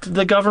trust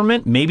the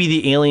government? Maybe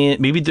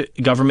the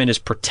government is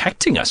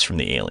protecting us from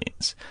the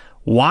aliens.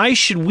 Why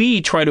should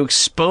we try to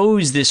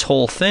expose this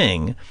whole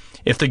thing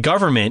if the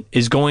government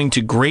is going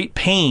to great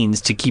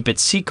pains to keep it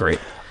secret?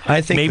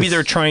 I think maybe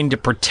they're trying to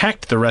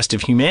protect the rest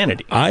of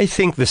humanity. I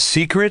think the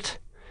secret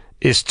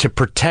is to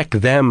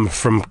protect them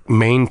from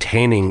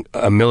maintaining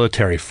a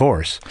military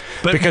force.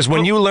 Because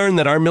when you learn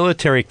that our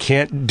military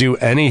can't do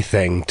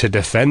anything to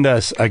defend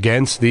us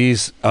against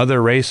these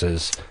other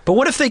races. But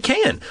what if they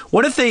can?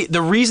 What if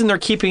the reason they're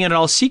keeping it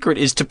all secret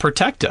is to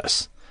protect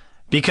us?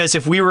 Because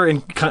if we were in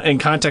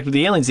contact with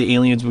the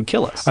aliens would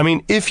kill us. I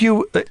mean, if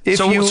you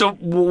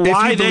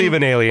believe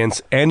in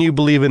aliens and you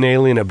believe in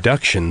alien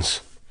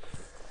abductions.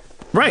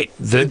 Right.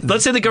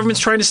 Let's say the government's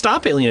trying to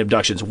stop alien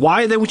abductions.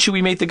 Why then should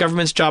we make the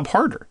government's job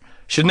harder?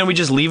 Shouldn't we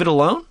just leave it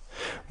alone?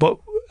 But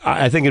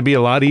I think it'd be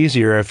a lot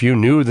easier if you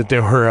knew that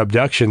there were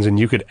abductions and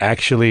you could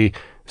actually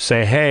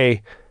say,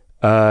 hey,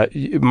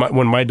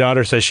 when my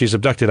daughter says she's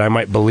abducted, I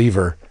might believe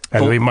her.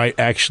 And we might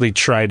actually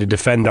try to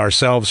defend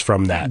ourselves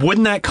from that.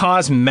 Wouldn't that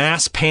cause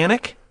mass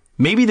panic?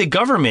 Maybe the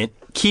government,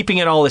 keeping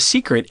it all a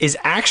secret, is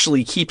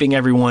actually keeping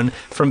everyone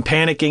from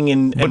panicking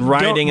and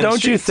rioting in the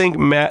streets. Don't you think,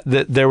 Matt,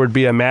 that there would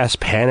be a mass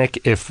panic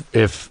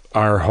if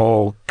our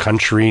whole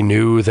country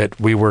knew that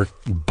we were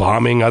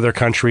bombing other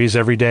countries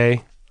every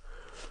day?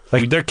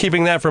 They're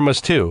keeping that from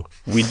us too.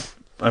 We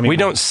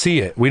don't see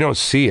it. We don't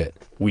see it.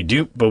 We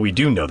do, but we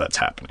do know that's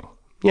happening.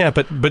 Yeah,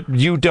 but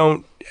you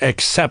don't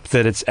accept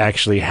that it's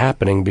actually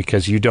happening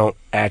because you don't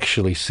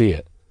actually see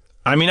it.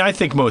 I mean, I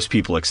think most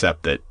people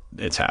accept that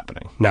it's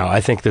happening. No,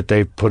 I think that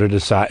they put it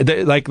aside.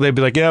 They'd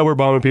be like, yeah, we're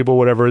bombing people,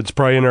 whatever. It's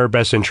probably in our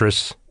best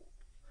interests.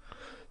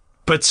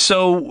 But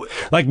so,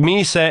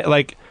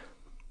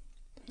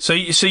 So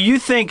you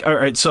think, all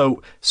right?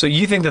 So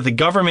you think that the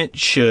government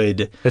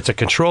should? It's a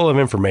control of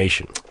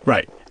information,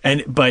 right?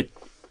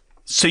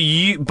 So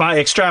you, by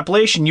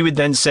extrapolation, you would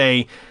then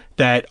say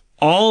that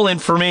all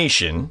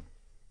information,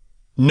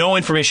 no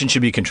information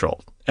should be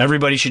controlled.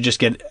 Everybody should just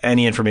get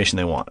any information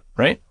they want,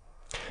 right?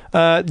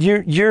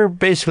 You're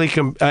basically,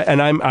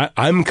 and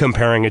I'm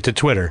comparing it to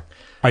Twitter.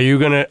 Are you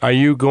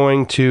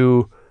going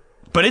to?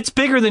 But it's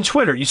bigger than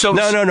Twitter.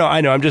 No.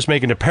 I know. I'm just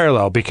making a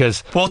parallel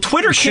because. Well,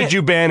 Twitter. Should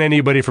you ban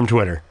anybody from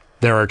Twitter?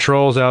 There are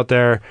trolls out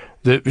there.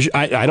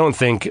 I don't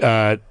think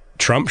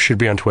Trump should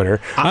be on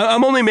Twitter.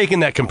 I'm only making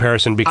that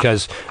comparison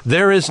because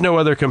there is no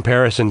other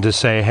comparison to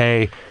say,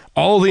 hey,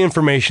 all the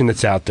information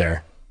that's out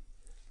there,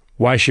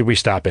 why should we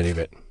stop any of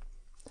it?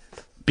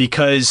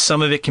 Because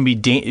some of it can be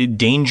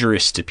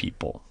dangerous to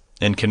people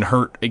and can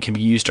hurt. It can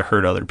be used to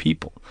hurt other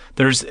people.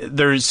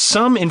 There's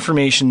some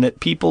information that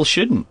people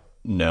shouldn't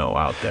know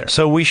out there.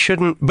 So we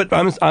shouldn't. But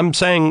I'm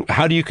saying,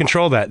 how do you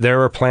control that?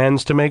 There are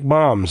plans to make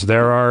bombs.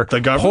 There are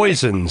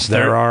poisons.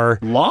 There are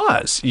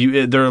laws.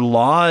 There are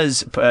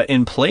laws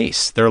in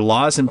place. There are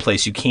laws in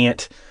place. You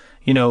can't.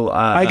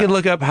 I can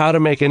look up how to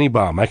make any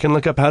bomb. I can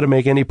look up how to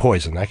make any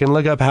poison. I can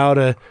look up how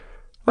to.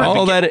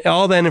 All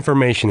that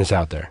information is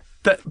out there.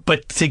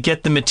 But to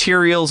get the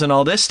materials and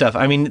all this stuff,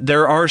 I mean,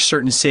 there are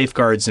certain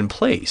safeguards in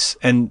place,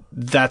 and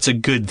that's a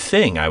good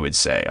thing, I would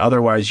say.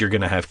 Otherwise, you're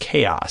going to have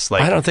chaos.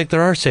 I don't think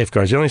there are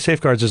safeguards. The only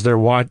safeguards is they're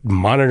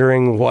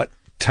monitoring what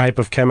type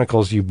of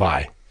chemicals you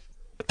buy.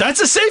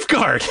 That's a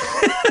safeguard.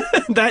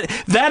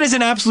 That is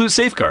an absolute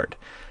safeguard.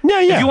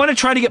 Yeah. If you want to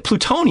try to get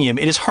plutonium,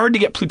 it is hard to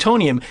get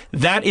plutonium.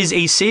 That is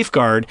a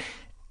safeguard.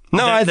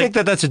 No, I think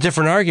that's a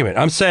different argument.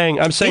 I'm saying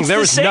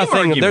there's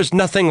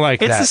nothing like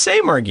that. It's the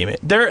same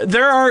argument.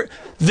 There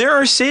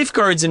are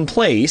safeguards in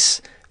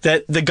place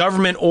that the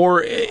government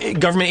or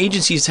government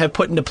agencies have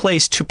put into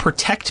place to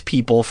protect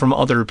people from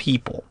other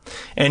people.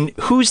 And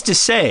who's to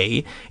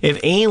say if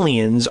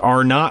aliens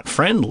are not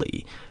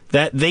friendly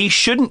that they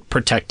shouldn't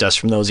protect us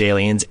from those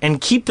aliens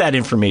and keep that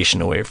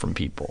information away from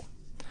people?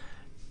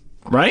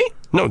 Right?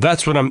 No,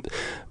 that's what I'm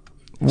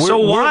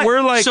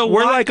We're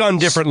like on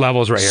different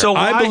levels right here. So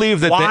I believe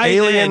that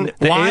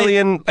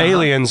the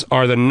aliens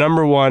are the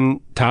number one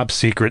top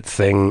secret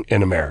thing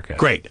in America.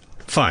 Great.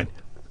 Fine.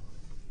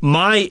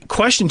 My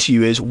question to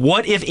you is,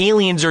 what if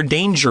aliens are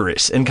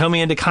dangerous and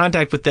coming into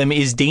contact with them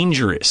is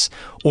dangerous?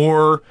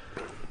 Or,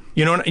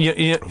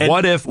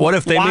 what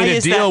if they made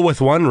a deal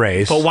with one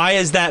race? But why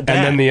is that bad?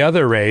 And then the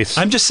other race.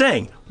 I'm just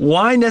saying,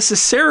 why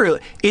necessarily?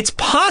 It's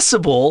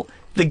possible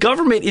the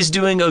government is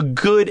doing a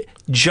good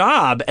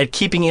job at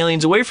keeping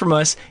aliens away from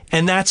us,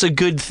 and that's a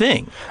good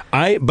thing.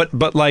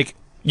 But like,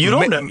 you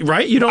don't know,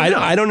 right? You don't know.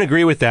 I don't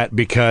agree with that,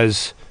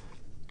 because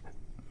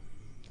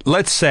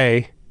let's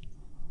say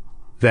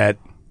that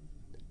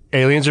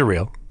aliens are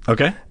real.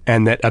 Okay.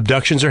 And that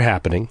abductions are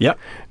happening. Yep.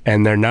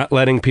 And they're not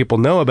letting people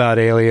know about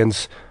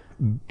aliens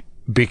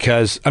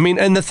because,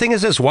 and the thing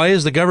is this, why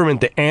is the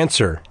government the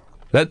answer?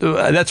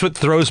 That's what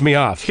throws me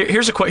off.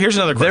 Here's another question. Here's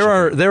another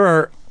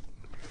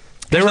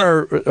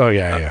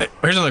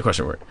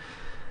question for you.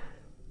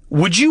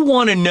 Would you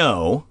want to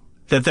know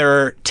that there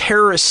are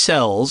terrorist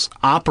cells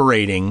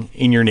operating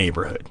in your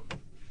neighborhood?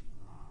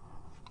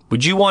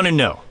 Would you want to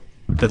know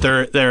that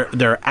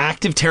there are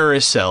active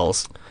terrorist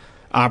cells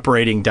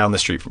operating down the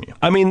street from you?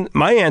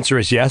 My answer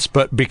is yes,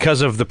 but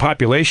because of the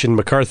population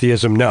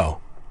McCarthyism,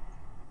 no.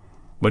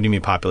 What do you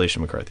mean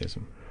population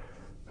McCarthyism?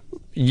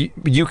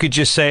 You could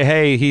just say,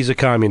 hey, he's a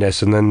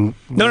communist, and then...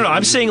 No,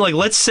 I'm saying,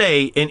 let's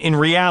say, in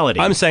reality...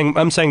 I'm saying,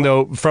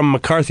 though, from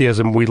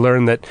McCarthyism, we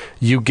learn that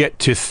you get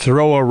to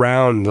throw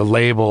around the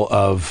label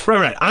of...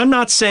 Right. I'm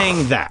not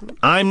saying that.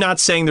 I'm not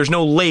saying there's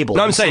no label.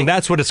 No, I'm saying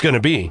that's what it's going to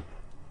be.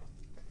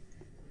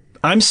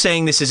 I'm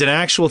saying this is an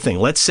actual thing.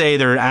 Let's say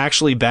there are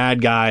actually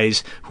bad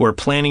guys who are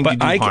planning to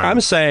do harm.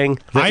 I'm saying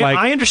that,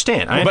 I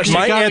understand. But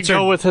my answer...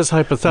 go with his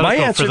hypothetical my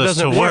answer for this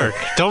doesn't to work.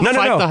 Don't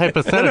fight the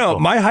hypothetical. No,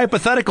 my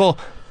hypothetical...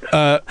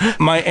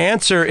 my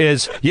answer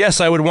is yes,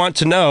 I would want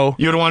to know.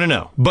 You would want to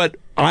know. But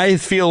I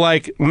feel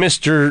like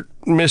Mr.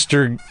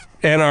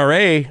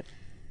 NRA,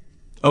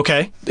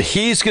 okay,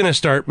 he's going to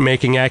start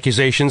making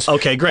accusations.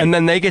 Okay, great. And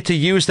then they get to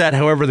use that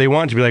however they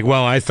want to be like,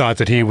 well, I thought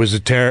that he was a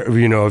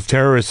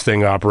terrorist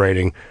thing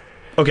operating.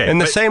 Okay. In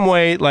the same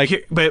way,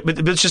 like, but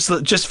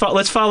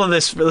let's follow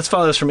this. Let's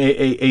follow this from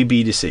A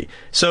B to C.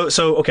 So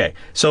okay.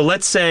 So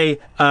let's say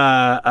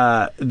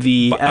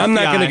the I'm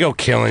not going to go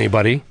kill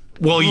anybody.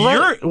 Well,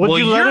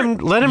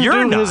 let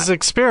him do his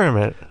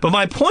experiment. But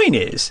my point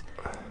is,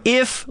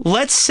 if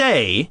let's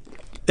say,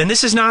 and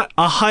this is not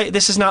like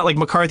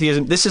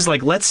McCarthyism. This is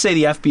like, let's say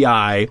the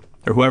FBI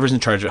or whoever's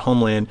in charge of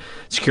Homeland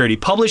Security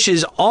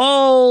publishes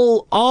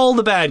all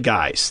the bad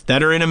guys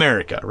that are in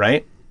America,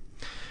 right?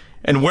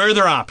 And where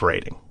they're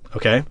operating.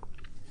 Okay,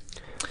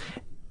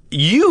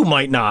 you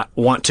might not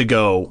want to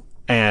go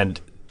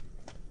and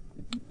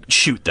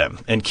shoot them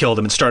and kill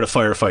them and start a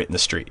firefight in the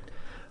street.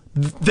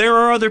 There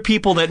are other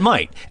people that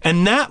might,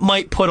 and that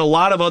might put a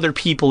lot of other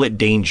people at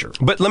danger.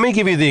 But let me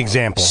give you the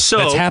example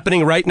that's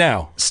happening right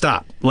now.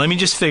 Stop. Let me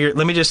just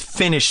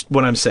finish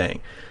what I'm saying.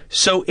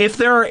 So if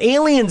there are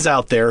aliens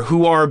out there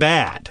who are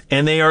bad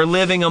and they are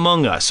living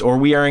among us, or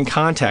we are in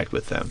contact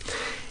with them,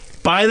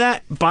 by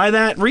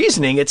that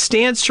reasoning, it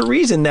stands to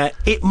reason that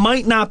it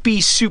might not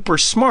be super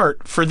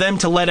smart for them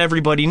to let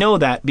everybody know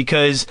that,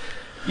 because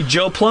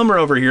Joe Plumber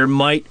over here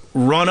might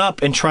run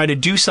up and try to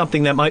do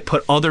something that might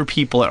put other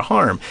people at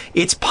harm.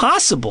 It's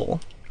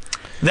possible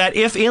that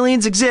if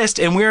aliens exist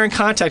and we're in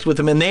contact with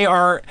them and they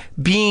are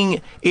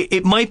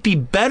it might be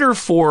better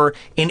for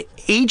an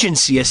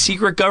agency, a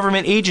secret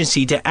government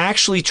agency, to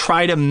actually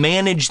try to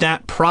manage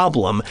that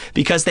problem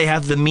because they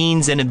have the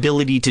means and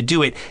ability to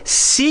do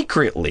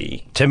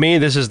secretly. To me,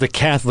 this is the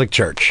Catholic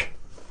Church.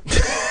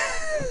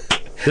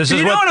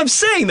 You know what I'm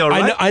saying, though,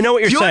 right? I know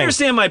what you're saying. You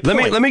understand my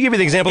point. Let me give you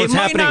the example that's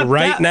happening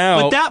right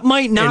now. But that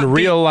might not in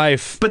real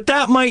life. But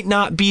that might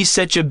not be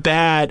such a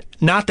bad,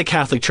 not the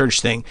Catholic Church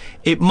thing.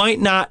 It might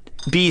not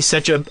be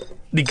such a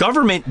the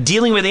government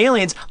dealing with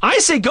aliens, I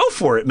say go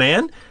for it,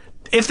 man.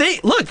 If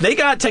they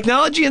got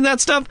technology and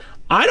that stuff,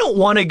 I don't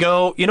want to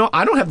go,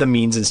 I don't have the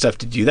means and stuff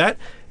to do that.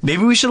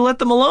 Maybe we should let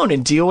them alone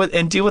and deal with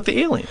the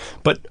aliens.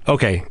 But,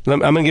 okay, I'm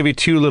going to give you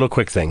two little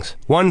quick things.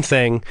 One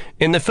thing,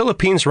 in the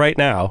Philippines right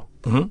now,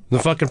 the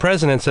fucking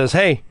president says,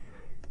 hey,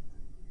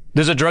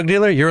 there's a drug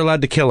dealer, you're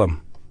allowed to kill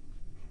him.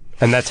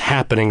 And that's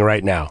happening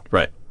right now.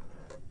 Right.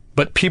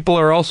 But people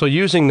are also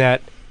using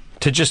that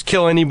to just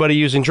kill anybody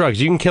using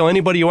drugs. You can kill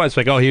anybody you want. It's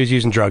like, oh, he was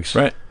using drugs.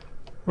 Right.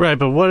 Right,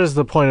 but what is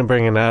the point of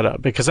bringing that up?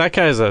 Because that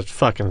guy is a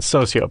fucking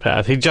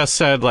sociopath. He just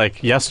said,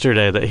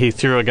 yesterday that he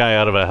threw a guy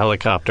out of a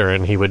helicopter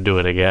and he would do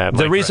it again.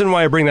 The reason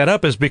why I bring that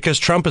up is because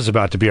Trump is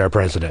about to be our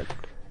president.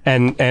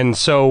 And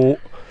so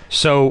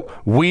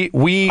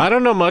we... I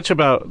don't know much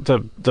about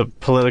the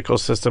political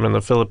system in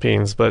the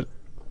Philippines, but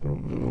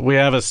we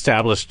have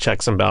established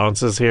checks and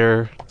balances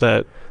here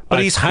that...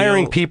 But he's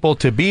hiring people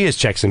to be his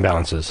checks and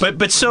balances.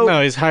 But so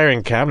no, he's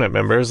hiring cabinet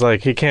members.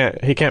 He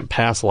can't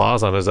pass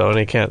laws on his own.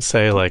 He can't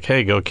say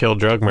hey, go kill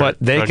drug murderers.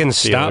 But they can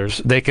stop.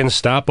 They can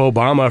stop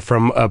Obama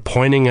from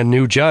appointing a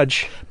new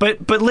judge.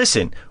 But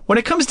listen, when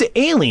it comes to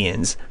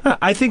aliens,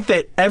 I think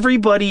that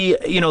everybody,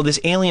 this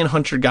alien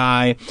hunter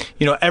guy,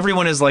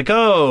 everyone is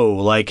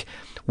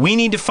we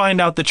need to find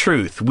out the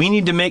truth. We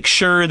need to make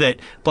sure that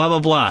blah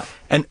blah blah.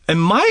 And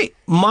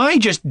my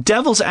just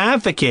devil's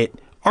advocate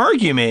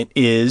argument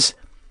is,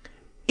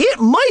 it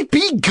might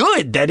be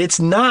good that it's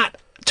not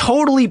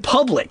totally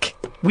public.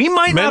 We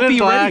might not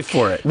be ready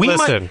for it. We might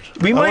not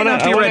be ready for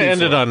it. I want to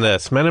end it on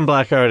this. Men in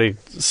Black already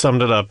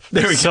summed it up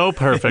so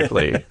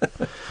perfectly.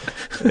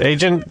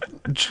 Agent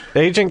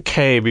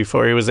K,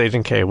 before he was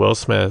Agent K, Will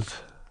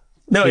Smith.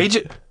 No,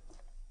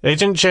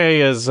 Agent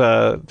J is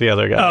the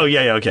other guy. Oh,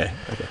 yeah, okay.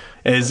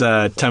 Is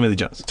Tommy Lee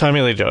Jones.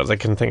 Tommy Lee Jones. I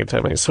couldn't think of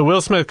Tommy. So Will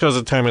Smith goes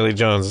to Tommy Lee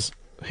Jones.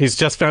 He's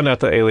just found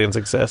out that aliens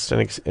exist,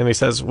 and he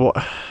says, well...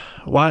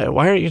 Why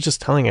aren't you just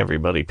telling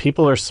everybody?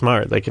 People are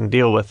smart. They can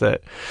deal with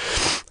it.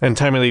 And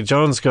Tommy Lee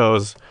Jones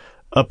goes,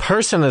 a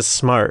person is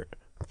smart.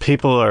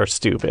 People are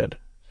stupid.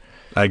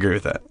 I agree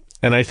with that.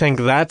 And I think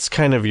that's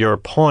kind of your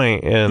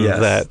point in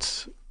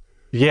that,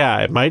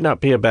 it might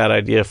not be a bad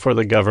idea for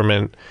the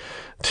government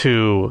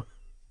to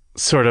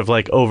sort of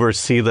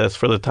oversee this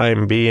for the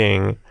time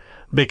being,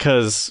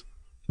 because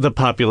the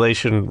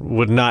population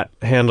would not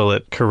handle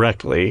it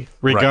correctly,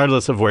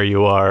 regardless of where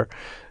you are.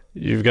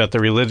 You've got the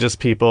religious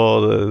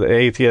people, the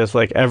atheists,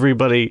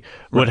 everybody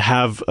would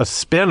have a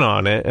spin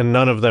on it, and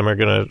none of them are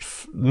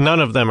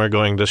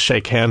going to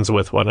shake hands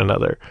with one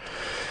another.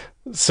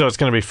 So it's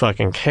going to be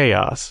fucking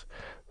chaos.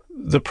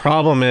 The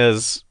problem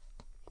is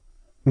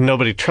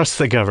nobody trusts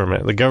the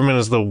government. The government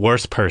is the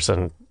worst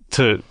person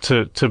to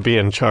be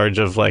in charge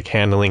of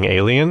handling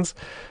aliens,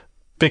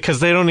 because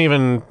they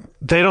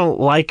don't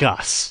like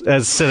us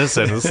as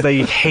citizens.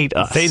 They hate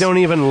us. They don't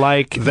even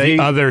like the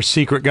other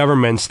secret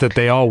governments that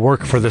they all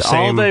work for the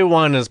same. All they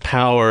want is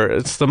power.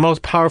 It's the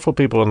most powerful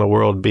people in the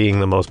world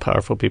being the most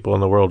powerful people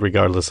in the world,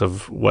 regardless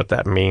of what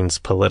that means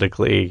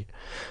politically.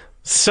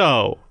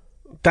 So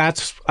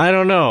I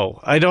don't know.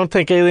 I don't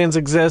think aliens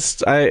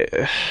exist. There's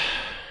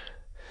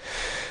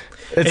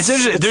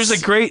a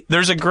great.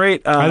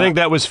 I think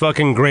that was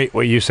fucking great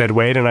what you said,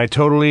 Wade, and I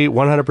totally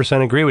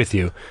 100% agree with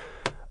you.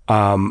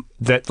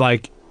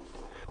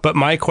 But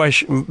my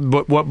question,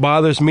 what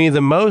bothers me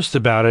the most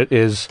about it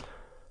is,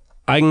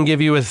 I can give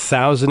you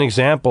 1,000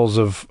 examples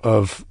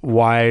of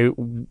why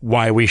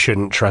we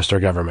shouldn't trust our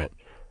government.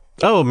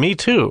 Oh, me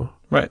too.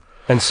 Right.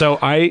 And so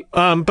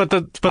I'm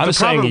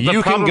saying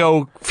you can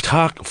go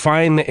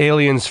find the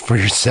aliens for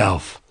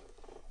yourself.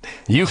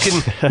 You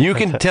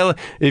can tell,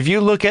 if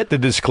you look at the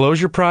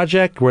Disclosure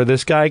Project, where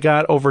this guy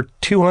got over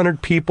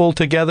 200 people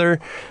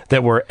together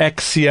that were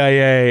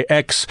ex-CIA,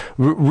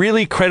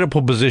 really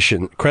credible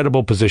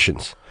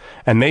positions,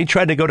 and they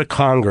tried to go to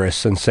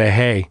Congress and say,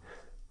 hey,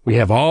 we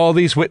have all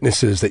these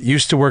witnesses that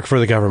used to work for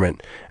the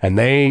government, and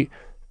they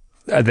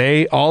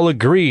all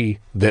agree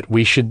that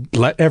we should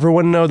let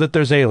everyone know that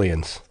there's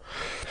aliens.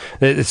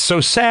 It's so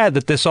sad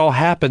that this all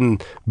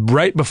happened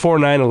right before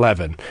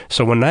 9/11.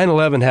 So when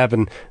 9/11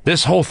 happened,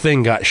 this whole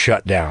thing got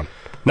shut down.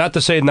 Not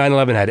to say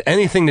 9/11 had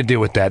anything to do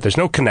with that. There's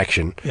no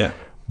connection. Yeah.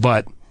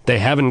 But they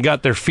haven't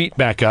got their feet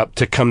back up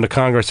to come to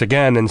Congress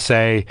again and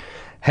say,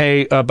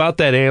 hey, about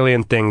that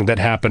alien thing that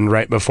happened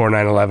right before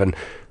 9/11,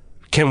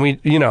 can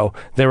we,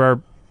 there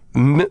are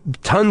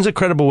tons of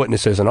credible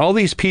witnesses, and all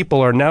these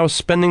people are now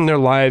spending their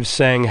lives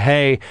saying,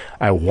 hey,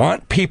 I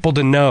want people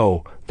to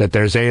know that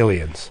there's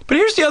aliens. But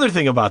here's the other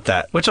thing about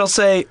that, which I'll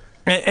say,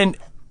 and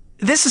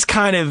this is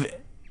kind of,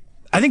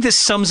 I think this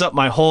sums up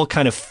my whole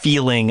kind of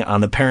feeling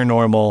on the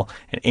paranormal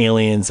and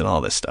aliens and all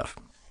this stuff.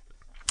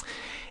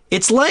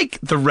 It's like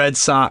the Red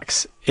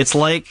Sox. It's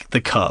like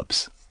the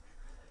Cubs.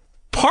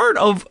 Part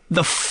of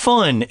the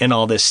fun in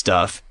all this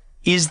stuff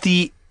is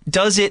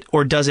does it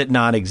or does it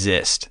not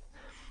exist?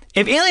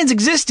 If aliens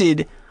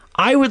existed,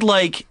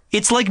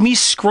 it's like me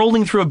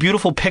scrolling through a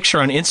beautiful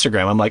picture on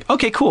Instagram. I'm like,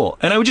 okay, cool.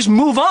 And I would just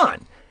move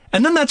on.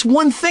 And then that's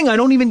one thing I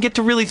don't even get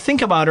to really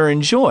think about or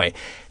enjoy.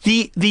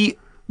 The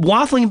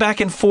waffling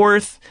back and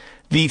forth,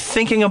 the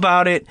thinking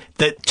about it,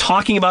 the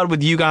talking about it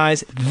with you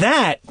guys,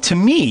 that, to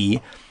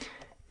me,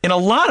 in a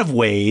lot of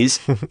ways,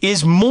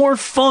 is more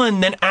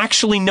fun than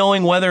actually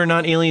knowing whether or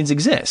not aliens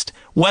exist,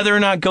 whether or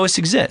not ghosts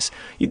exist.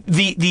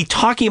 The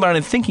talking about it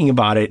and thinking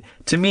about it,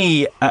 to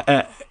me,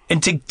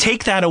 and to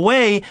take that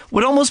away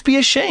would almost be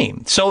a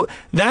shame. So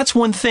that's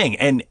one thing.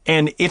 And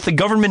if the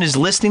government is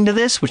listening to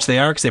this, which they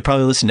are, because they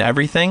probably listen to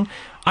everything,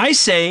 I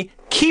say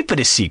keep it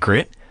a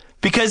secret,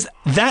 because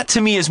that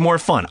to me is more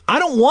fun. I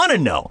don't want to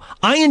know.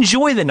 I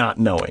enjoy the not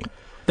knowing.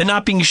 The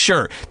not being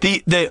sure.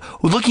 The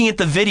looking at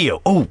the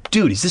video. Oh,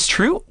 dude, is this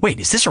true? Wait,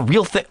 is this a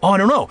real thing? Oh, I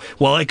don't know.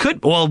 Well, I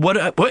could. Well, what?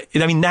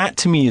 I mean, that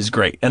to me is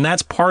great, and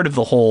that's part of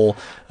the whole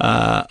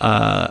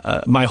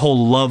my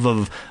whole love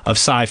of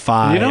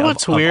sci-fi. You know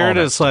what's weird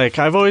is like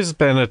I've always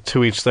been a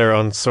to each their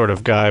own sort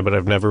of guy, but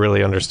I've never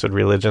really understood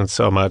religion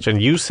so much.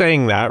 And you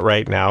saying that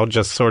right now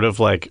just sort of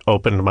like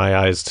opened my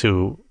eyes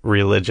to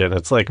religion.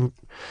 It's like.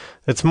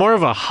 It's more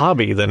of a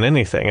hobby than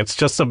anything. It's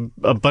just a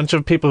bunch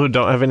of people who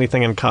don't have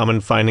anything in common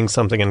finding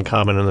something in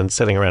common and then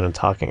sitting around and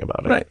talking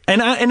about it. Right.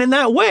 And in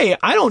that way,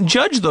 I don't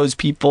judge those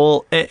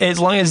people as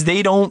long as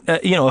they don't,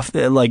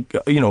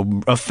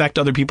 affect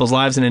other people's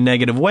lives in a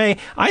negative way.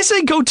 I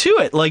say go to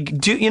it.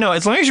 Like,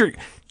 as long as you're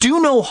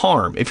do no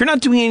harm. If you're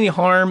not doing any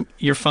harm,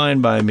 you're fine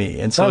by me.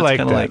 And so I like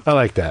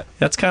that.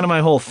 That's kind of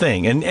my whole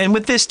thing. And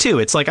with this too,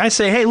 it's like I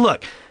say, hey,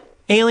 look,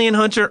 alien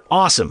hunter,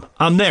 awesome.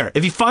 I'm there.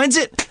 If he finds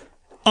it,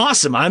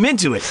 awesome, I'm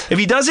into it. If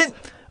he doesn't,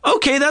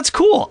 okay, that's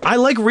cool. I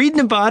like reading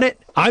about it.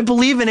 I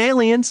believe in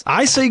aliens.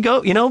 I say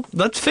go,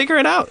 let's figure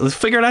it out. Let's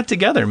figure it out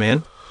together,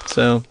 man.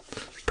 So,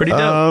 pretty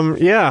dope.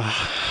 Yeah.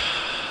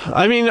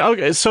 I mean,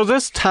 okay, so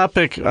this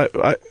topic,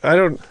 I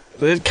don't,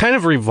 it kind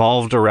of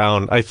revolved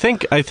around, I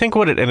think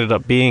what it ended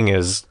up being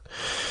is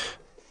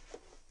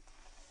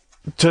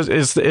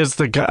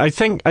the guy. I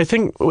think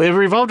it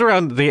revolved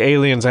around the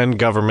aliens and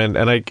government,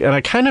 and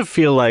I kind of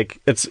feel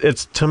like it's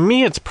to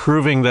me it's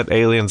proving that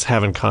aliens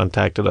haven't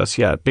contacted us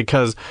yet,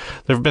 because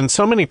there have been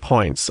so many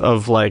points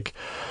of like,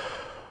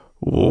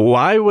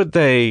 why would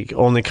they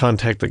only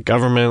contact the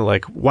government?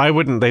 Like, why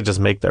wouldn't they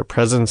just make their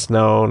presence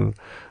known?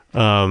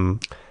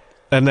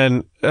 And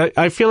then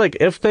I feel like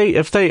if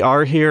they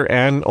are here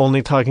and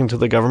only talking to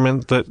the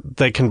government, that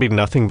they can be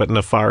nothing but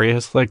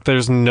nefarious. Like,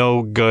 there's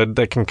no good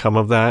that can come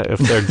of that if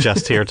they're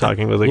just here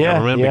talking to the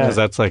government, because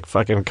that's like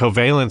fucking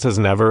covalence is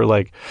never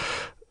like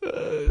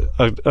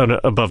an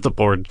above the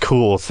board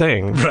cool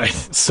thing, right?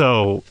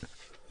 So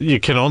you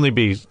can only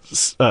be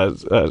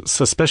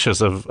suspicious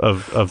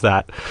of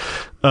that.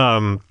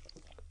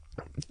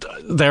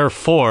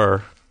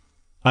 Therefore,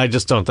 I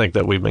just don't think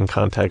that we've been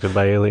contacted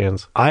by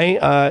aliens.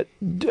 I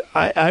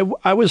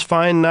was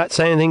fine not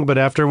saying anything, but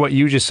after what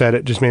you just said,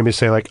 it just made me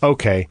say, like,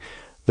 okay,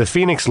 the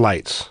Phoenix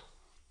Lights.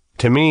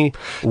 To me,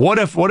 what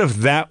if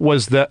that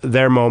was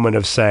their moment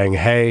of saying,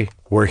 hey,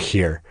 we're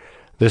here.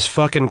 This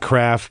fucking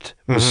craft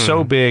was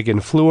so big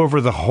and flew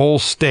over the whole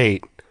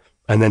state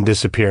and then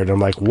disappeared. I'm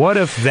like, what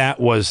if that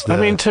was the... I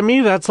mean, to me,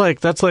 that's like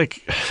it's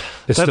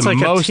that's the like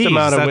most a tease.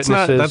 amount of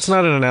witnesses. That's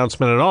not an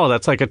announcement at all.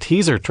 That's like a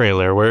teaser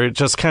trailer where it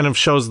just kind of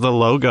shows the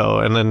logo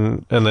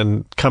and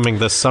then coming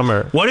this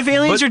summer. What if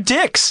aliens are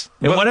dicks?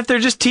 And what if they're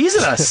just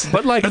teasing us?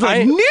 But like,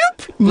 nope.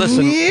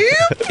 Listen,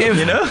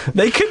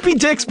 they could be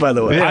dicks, by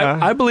the way. Yeah.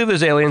 I believe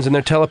there's aliens and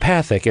they're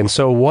telepathic. And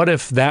so what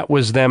if that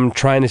was them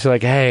trying to say,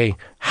 like, hey,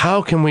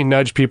 how can we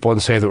nudge people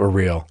and say that we're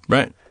real?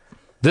 Right.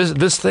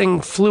 This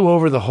thing flew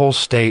over the whole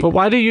state. But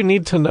why do you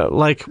need to know?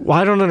 Like,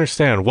 I don't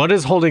understand. What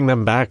is holding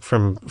them back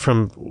from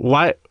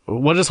why?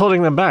 What is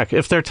holding them back?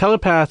 If they're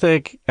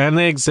telepathic and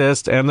they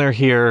exist and they're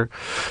here,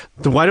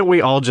 then why don't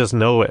we all just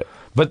know it?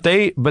 But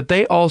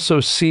they also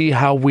see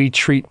how we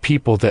treat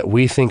people that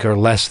we think are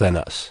less than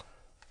us.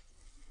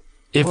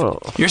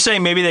 You're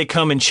saying maybe they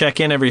come and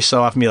check in every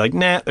so often and be like,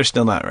 nah, they're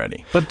still not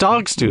ready. But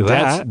dogs do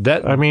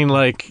that. I mean,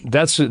 like...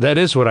 That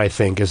is what I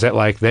think, is that,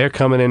 like, they're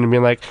coming in and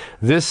being like,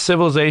 this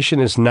civilization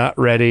is not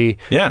ready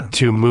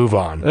to move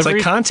on. It's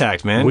like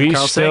Contact, man.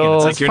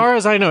 As far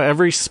as I know,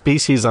 every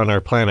species on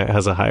our planet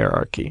has a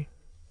hierarchy.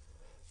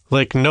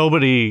 Like,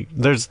 nobody...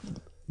 There's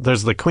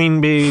the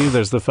queen bee,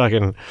 there's the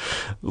fucking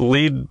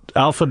lead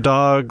alpha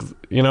dog,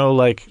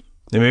 like...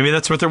 And maybe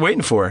that's what they're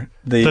waiting for.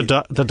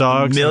 The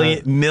dogs.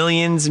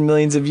 Millions and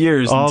millions of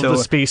years. All until, the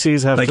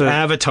species have like to...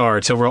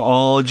 Avatar, till we're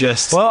all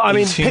just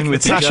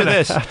picture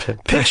this.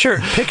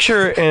 Picture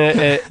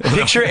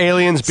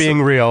aliens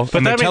being real.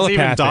 But that means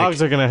even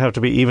dogs are going to have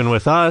to be even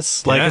with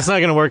us. Like, it's not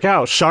going to work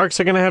out. Sharks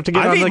are going to have to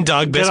get on the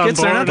dog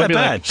biscuits. They're not that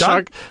bad.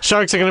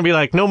 Sharks are going to be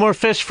like, no more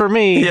fish for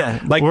me.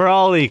 Yeah. Like, we're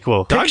all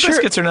equal. Dog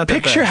biscuits are not that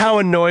bad. Picture how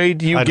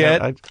annoyed you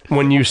get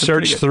when you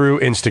search through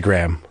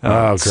Instagram.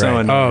 Oh, great.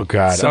 So oh,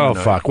 God. Oh,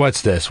 fuck.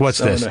 What's this?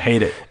 I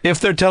hate it. If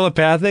they're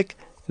telepathic,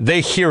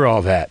 they hear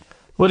all that.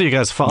 What do you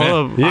guys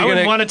follow? I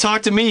wouldn't want to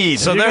talk to me.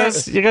 So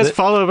you guys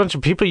follow a bunch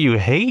of people you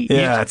hate?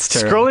 Yeah, it's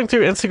terrible. Scrolling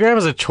through Instagram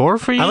is a chore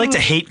for you? I like to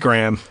hate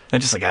Graham.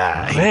 I'm just like,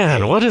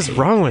 man, what is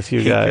wrong with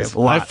you guys?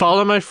 I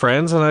follow my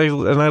friends and I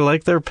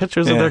like their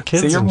pictures of their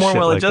kids. So you're and more shit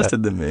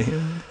well-adjusted like than me.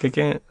 I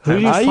can't. Who are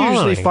you I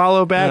usually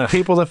follow back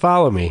people that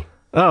follow me.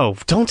 Oh,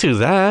 don't do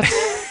that.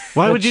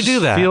 Why would you do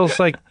that? Feels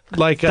like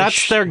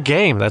that's their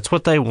game. That's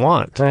what they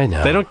want. I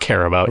know. They don't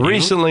care about you.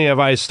 Recently, have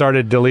I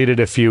started deleted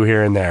a few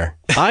here and there?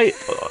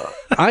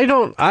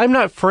 I'm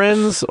not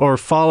friends or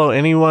follow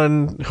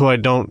anyone who I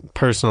don't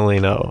personally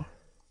know.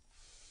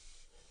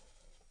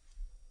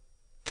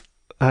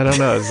 I don't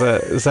know.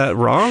 Is that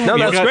wrong? No,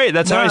 that's great.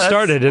 That's how I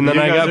started, and then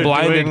I got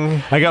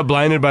blinded. I got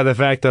blinded by the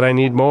fact that I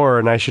need more,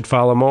 and I should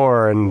follow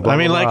more. And blah, I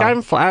mean, blah, like, blah.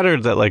 I'm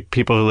flattered that like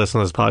people who listen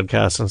to this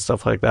podcast and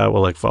stuff like that will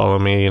like follow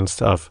me and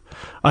stuff.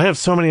 I have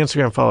so many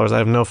Instagram followers. I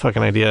have no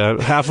fucking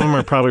idea. Half of them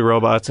are probably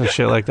robots and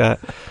shit like that.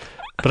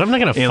 But I'm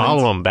not gonna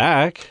follow them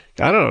back.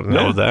 I don't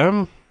know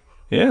them.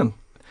 Yeah,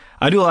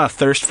 I do a lot of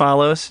thirst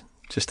follows,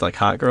 just like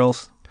hot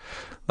girls.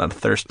 A lot of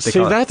thirst. See,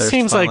 that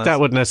seems like that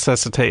would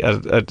necessitate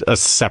a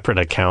separate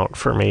account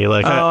for me.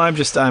 Like,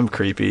 I'm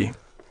creepy.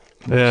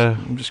 Yeah,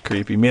 I'm just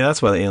creepy. Man,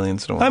 that's why the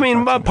aliens don't. I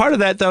mean, part of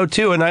that though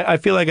too, and I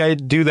feel like I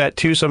do that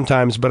too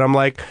sometimes. But I'm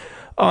like,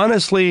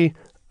 honestly,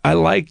 I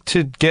like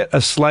to get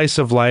a slice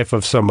of life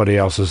of somebody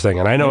else's thing,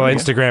 and I know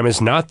Instagram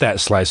is not that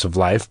slice of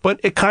life,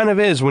 but it kind of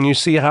is when you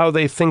see how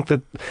they think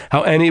that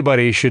how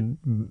anybody should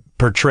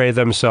portray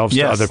themselves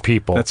to other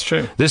people. That's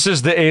true. This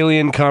is the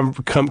alien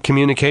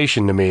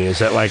communication to me. Is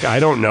that like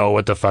I don't know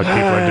what the fuck people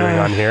are doing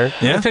on here?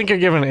 Yeah? I think you're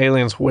giving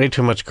aliens way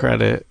too much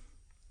credit.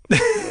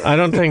 I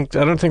don't think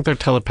they're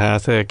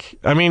telepathic.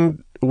 I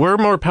mean, we're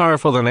more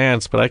powerful than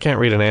ants, but I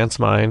can't read an ant's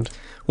mind.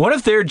 What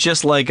if they're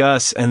just like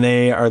us and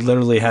they are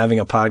literally having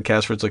a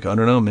podcast where it's like, I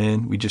don't know,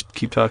 man. We just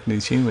keep talking to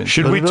these humans.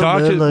 Should we talk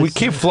to them? We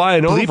keep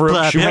flying over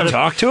them. Should we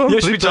talk to them? Yeah,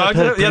 should we talk to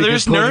them? Yeah, they're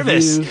just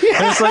nervous. And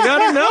it's like, I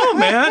don't know,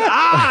 man.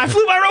 I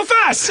flew by real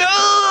fast.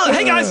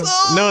 Hey, guys.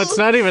 No, it's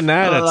not even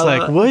that. It's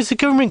like, why does the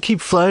government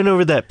keep flying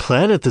over that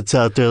planet that's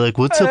out there? Like,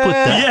 what's up with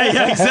that?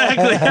 Yeah,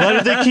 exactly. Why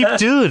do they keep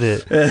doing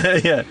it?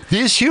 Yeah.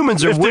 These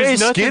humans are way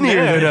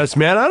skinnier than us,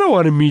 man. I don't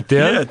want to meet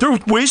them. Yeah, they're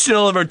wasting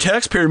all of our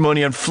taxpayer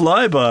money on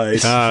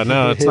flybys.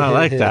 No, it's not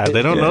like that.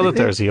 They don't know that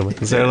there's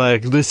humans. They're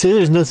like, they say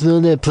there's nothing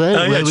on that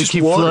planet. Why do we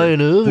keep flying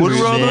over? What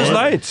are all those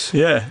lights?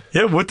 Yeah,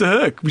 what the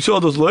heck? We saw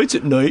those lights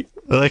at night.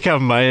 I like how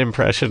my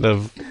impression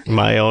of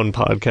my own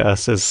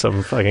podcast is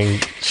some fucking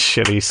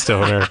shitty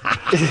stoner.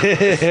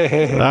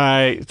 All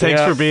right.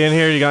 Thanks for being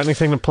here. You got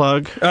anything to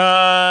plug?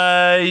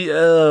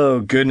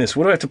 Oh, goodness.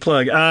 What do I have to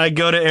plug?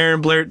 Go to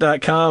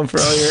AaronBleyaert.com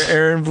for all your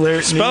Aaron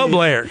Bleyaert Spell needs.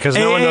 Bleyaert, because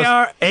no one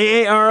knows.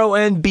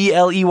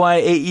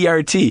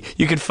 AARONBLEYAERT.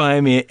 You can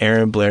find me at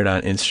Aaron Bleyaert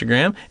on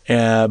Instagram,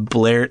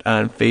 Bleyaert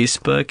on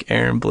Facebook,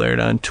 Aaron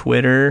Bleyaert on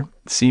Twitter.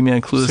 See me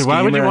on Clueless Gamer.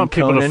 Why would you want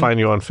people to find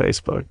you on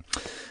Facebook?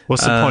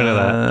 What's the point of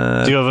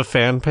that? Do you have a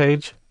fan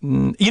page?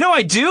 You know,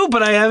 I do,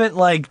 but I haven't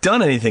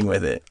done anything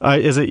with it.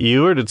 Is it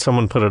you, or did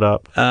someone put it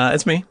up?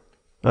 It's me.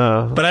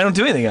 But I don't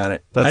do anything on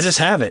it. I just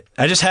have it.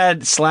 I just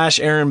had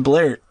 /Aaron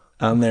Bleyaert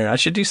on there. I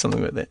should do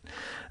something with it.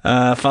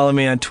 Follow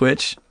me on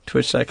Twitch.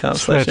 Twitch.com/Aaron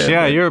Bleyaert.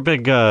 Yeah, you're a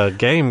big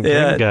game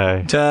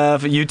guy.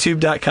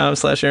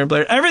 YouTube.com/Aaron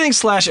Bleyaert. Everything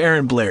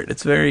 /Aaron Bleyaert.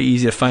 It's very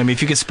easy to find me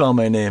if you can spell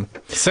my name.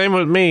 Same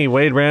with me,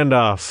 Wade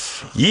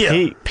Randolph.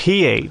 Yeah.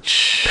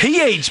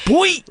 PH,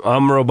 boy.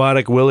 I'm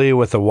Robotic Willie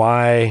with a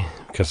Y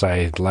because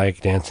I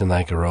like dancing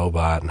like a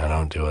robot and I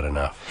don't do it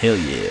enough. Hell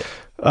yeah.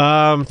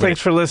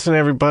 Thanks for listening,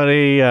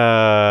 everybody.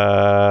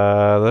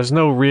 There's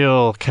no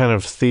real kind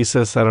of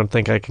thesis I don't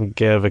think I can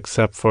give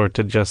except for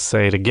to just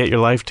say to get your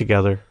life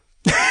together.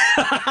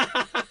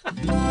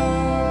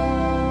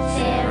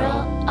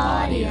 Feral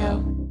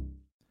Audio.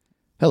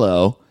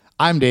 Hello,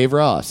 I'm Dave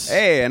Ross.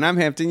 Hey, and I'm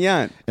Hampton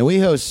Yount. And we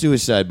host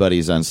Suicide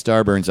Buddies on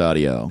Starburns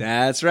Audio.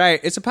 That's right.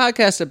 It's a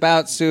podcast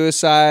about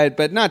suicide,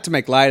 but not to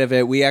make light of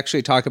it. We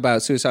actually talk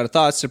about suicidal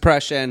thoughts,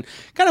 depression,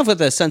 kind of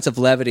with a sense of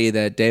levity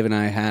that Dave and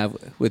I have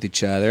with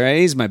each other. And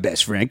he's my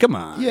best friend. Come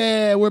on.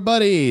 Yeah, we're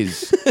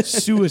buddies.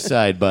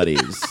 Suicide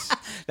Buddies.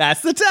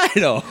 That's the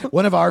title.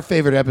 One of our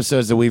favorite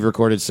episodes that we've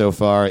recorded so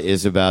far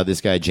is about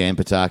this guy, Jan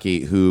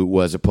Pataki, who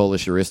was a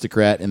Polish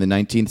aristocrat in the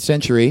 19th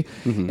century.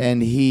 Mm-hmm.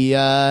 And he,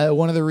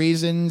 one of the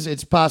reasons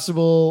it's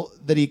possible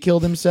that he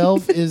killed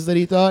himself is that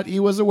he thought he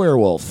was a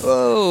werewolf.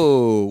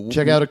 Oh.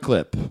 Check out a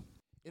clip.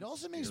 It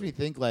also makes me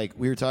think, like,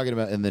 we were talking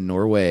about in the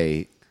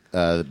Norway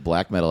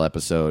black metal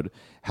episode,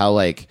 how,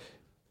 like,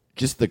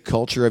 just the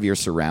culture of your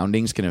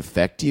surroundings can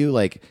affect you.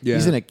 Like,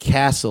 he's in a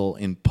castle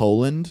in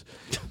Poland.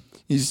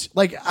 He's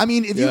like, I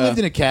mean, if you lived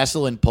in a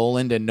castle in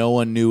Poland and no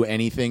one knew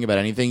anything about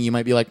anything, you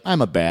might be like,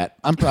 I'm a bat.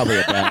 I'm probably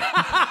a bat.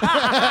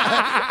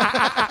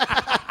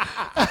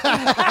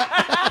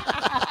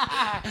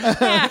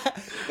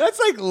 That's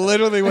like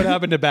literally what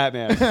happened to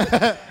Batman.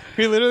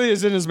 He literally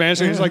is in his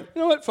mansion. He's like,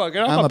 you know what? Fuck it.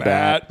 I'm a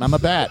bat. I'm a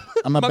bat.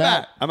 I'm a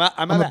bat.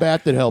 I'm a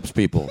bat that helps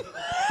people.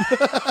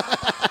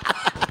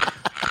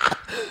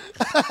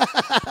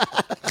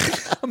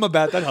 I'm a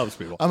bat that helps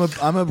people. I'm a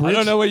I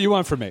don't know what you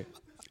want from me.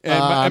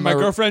 And my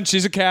girlfriend,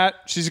 she's a cat.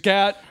 She's a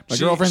cat. My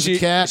girlfriend's a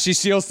cat. She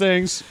steals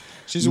things.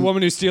 She's a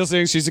woman who steals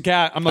things. She's a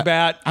cat. I'm a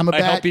bat. I'm a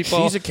bat. I help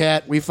people. She's a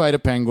cat. We fight a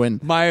penguin.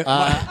 My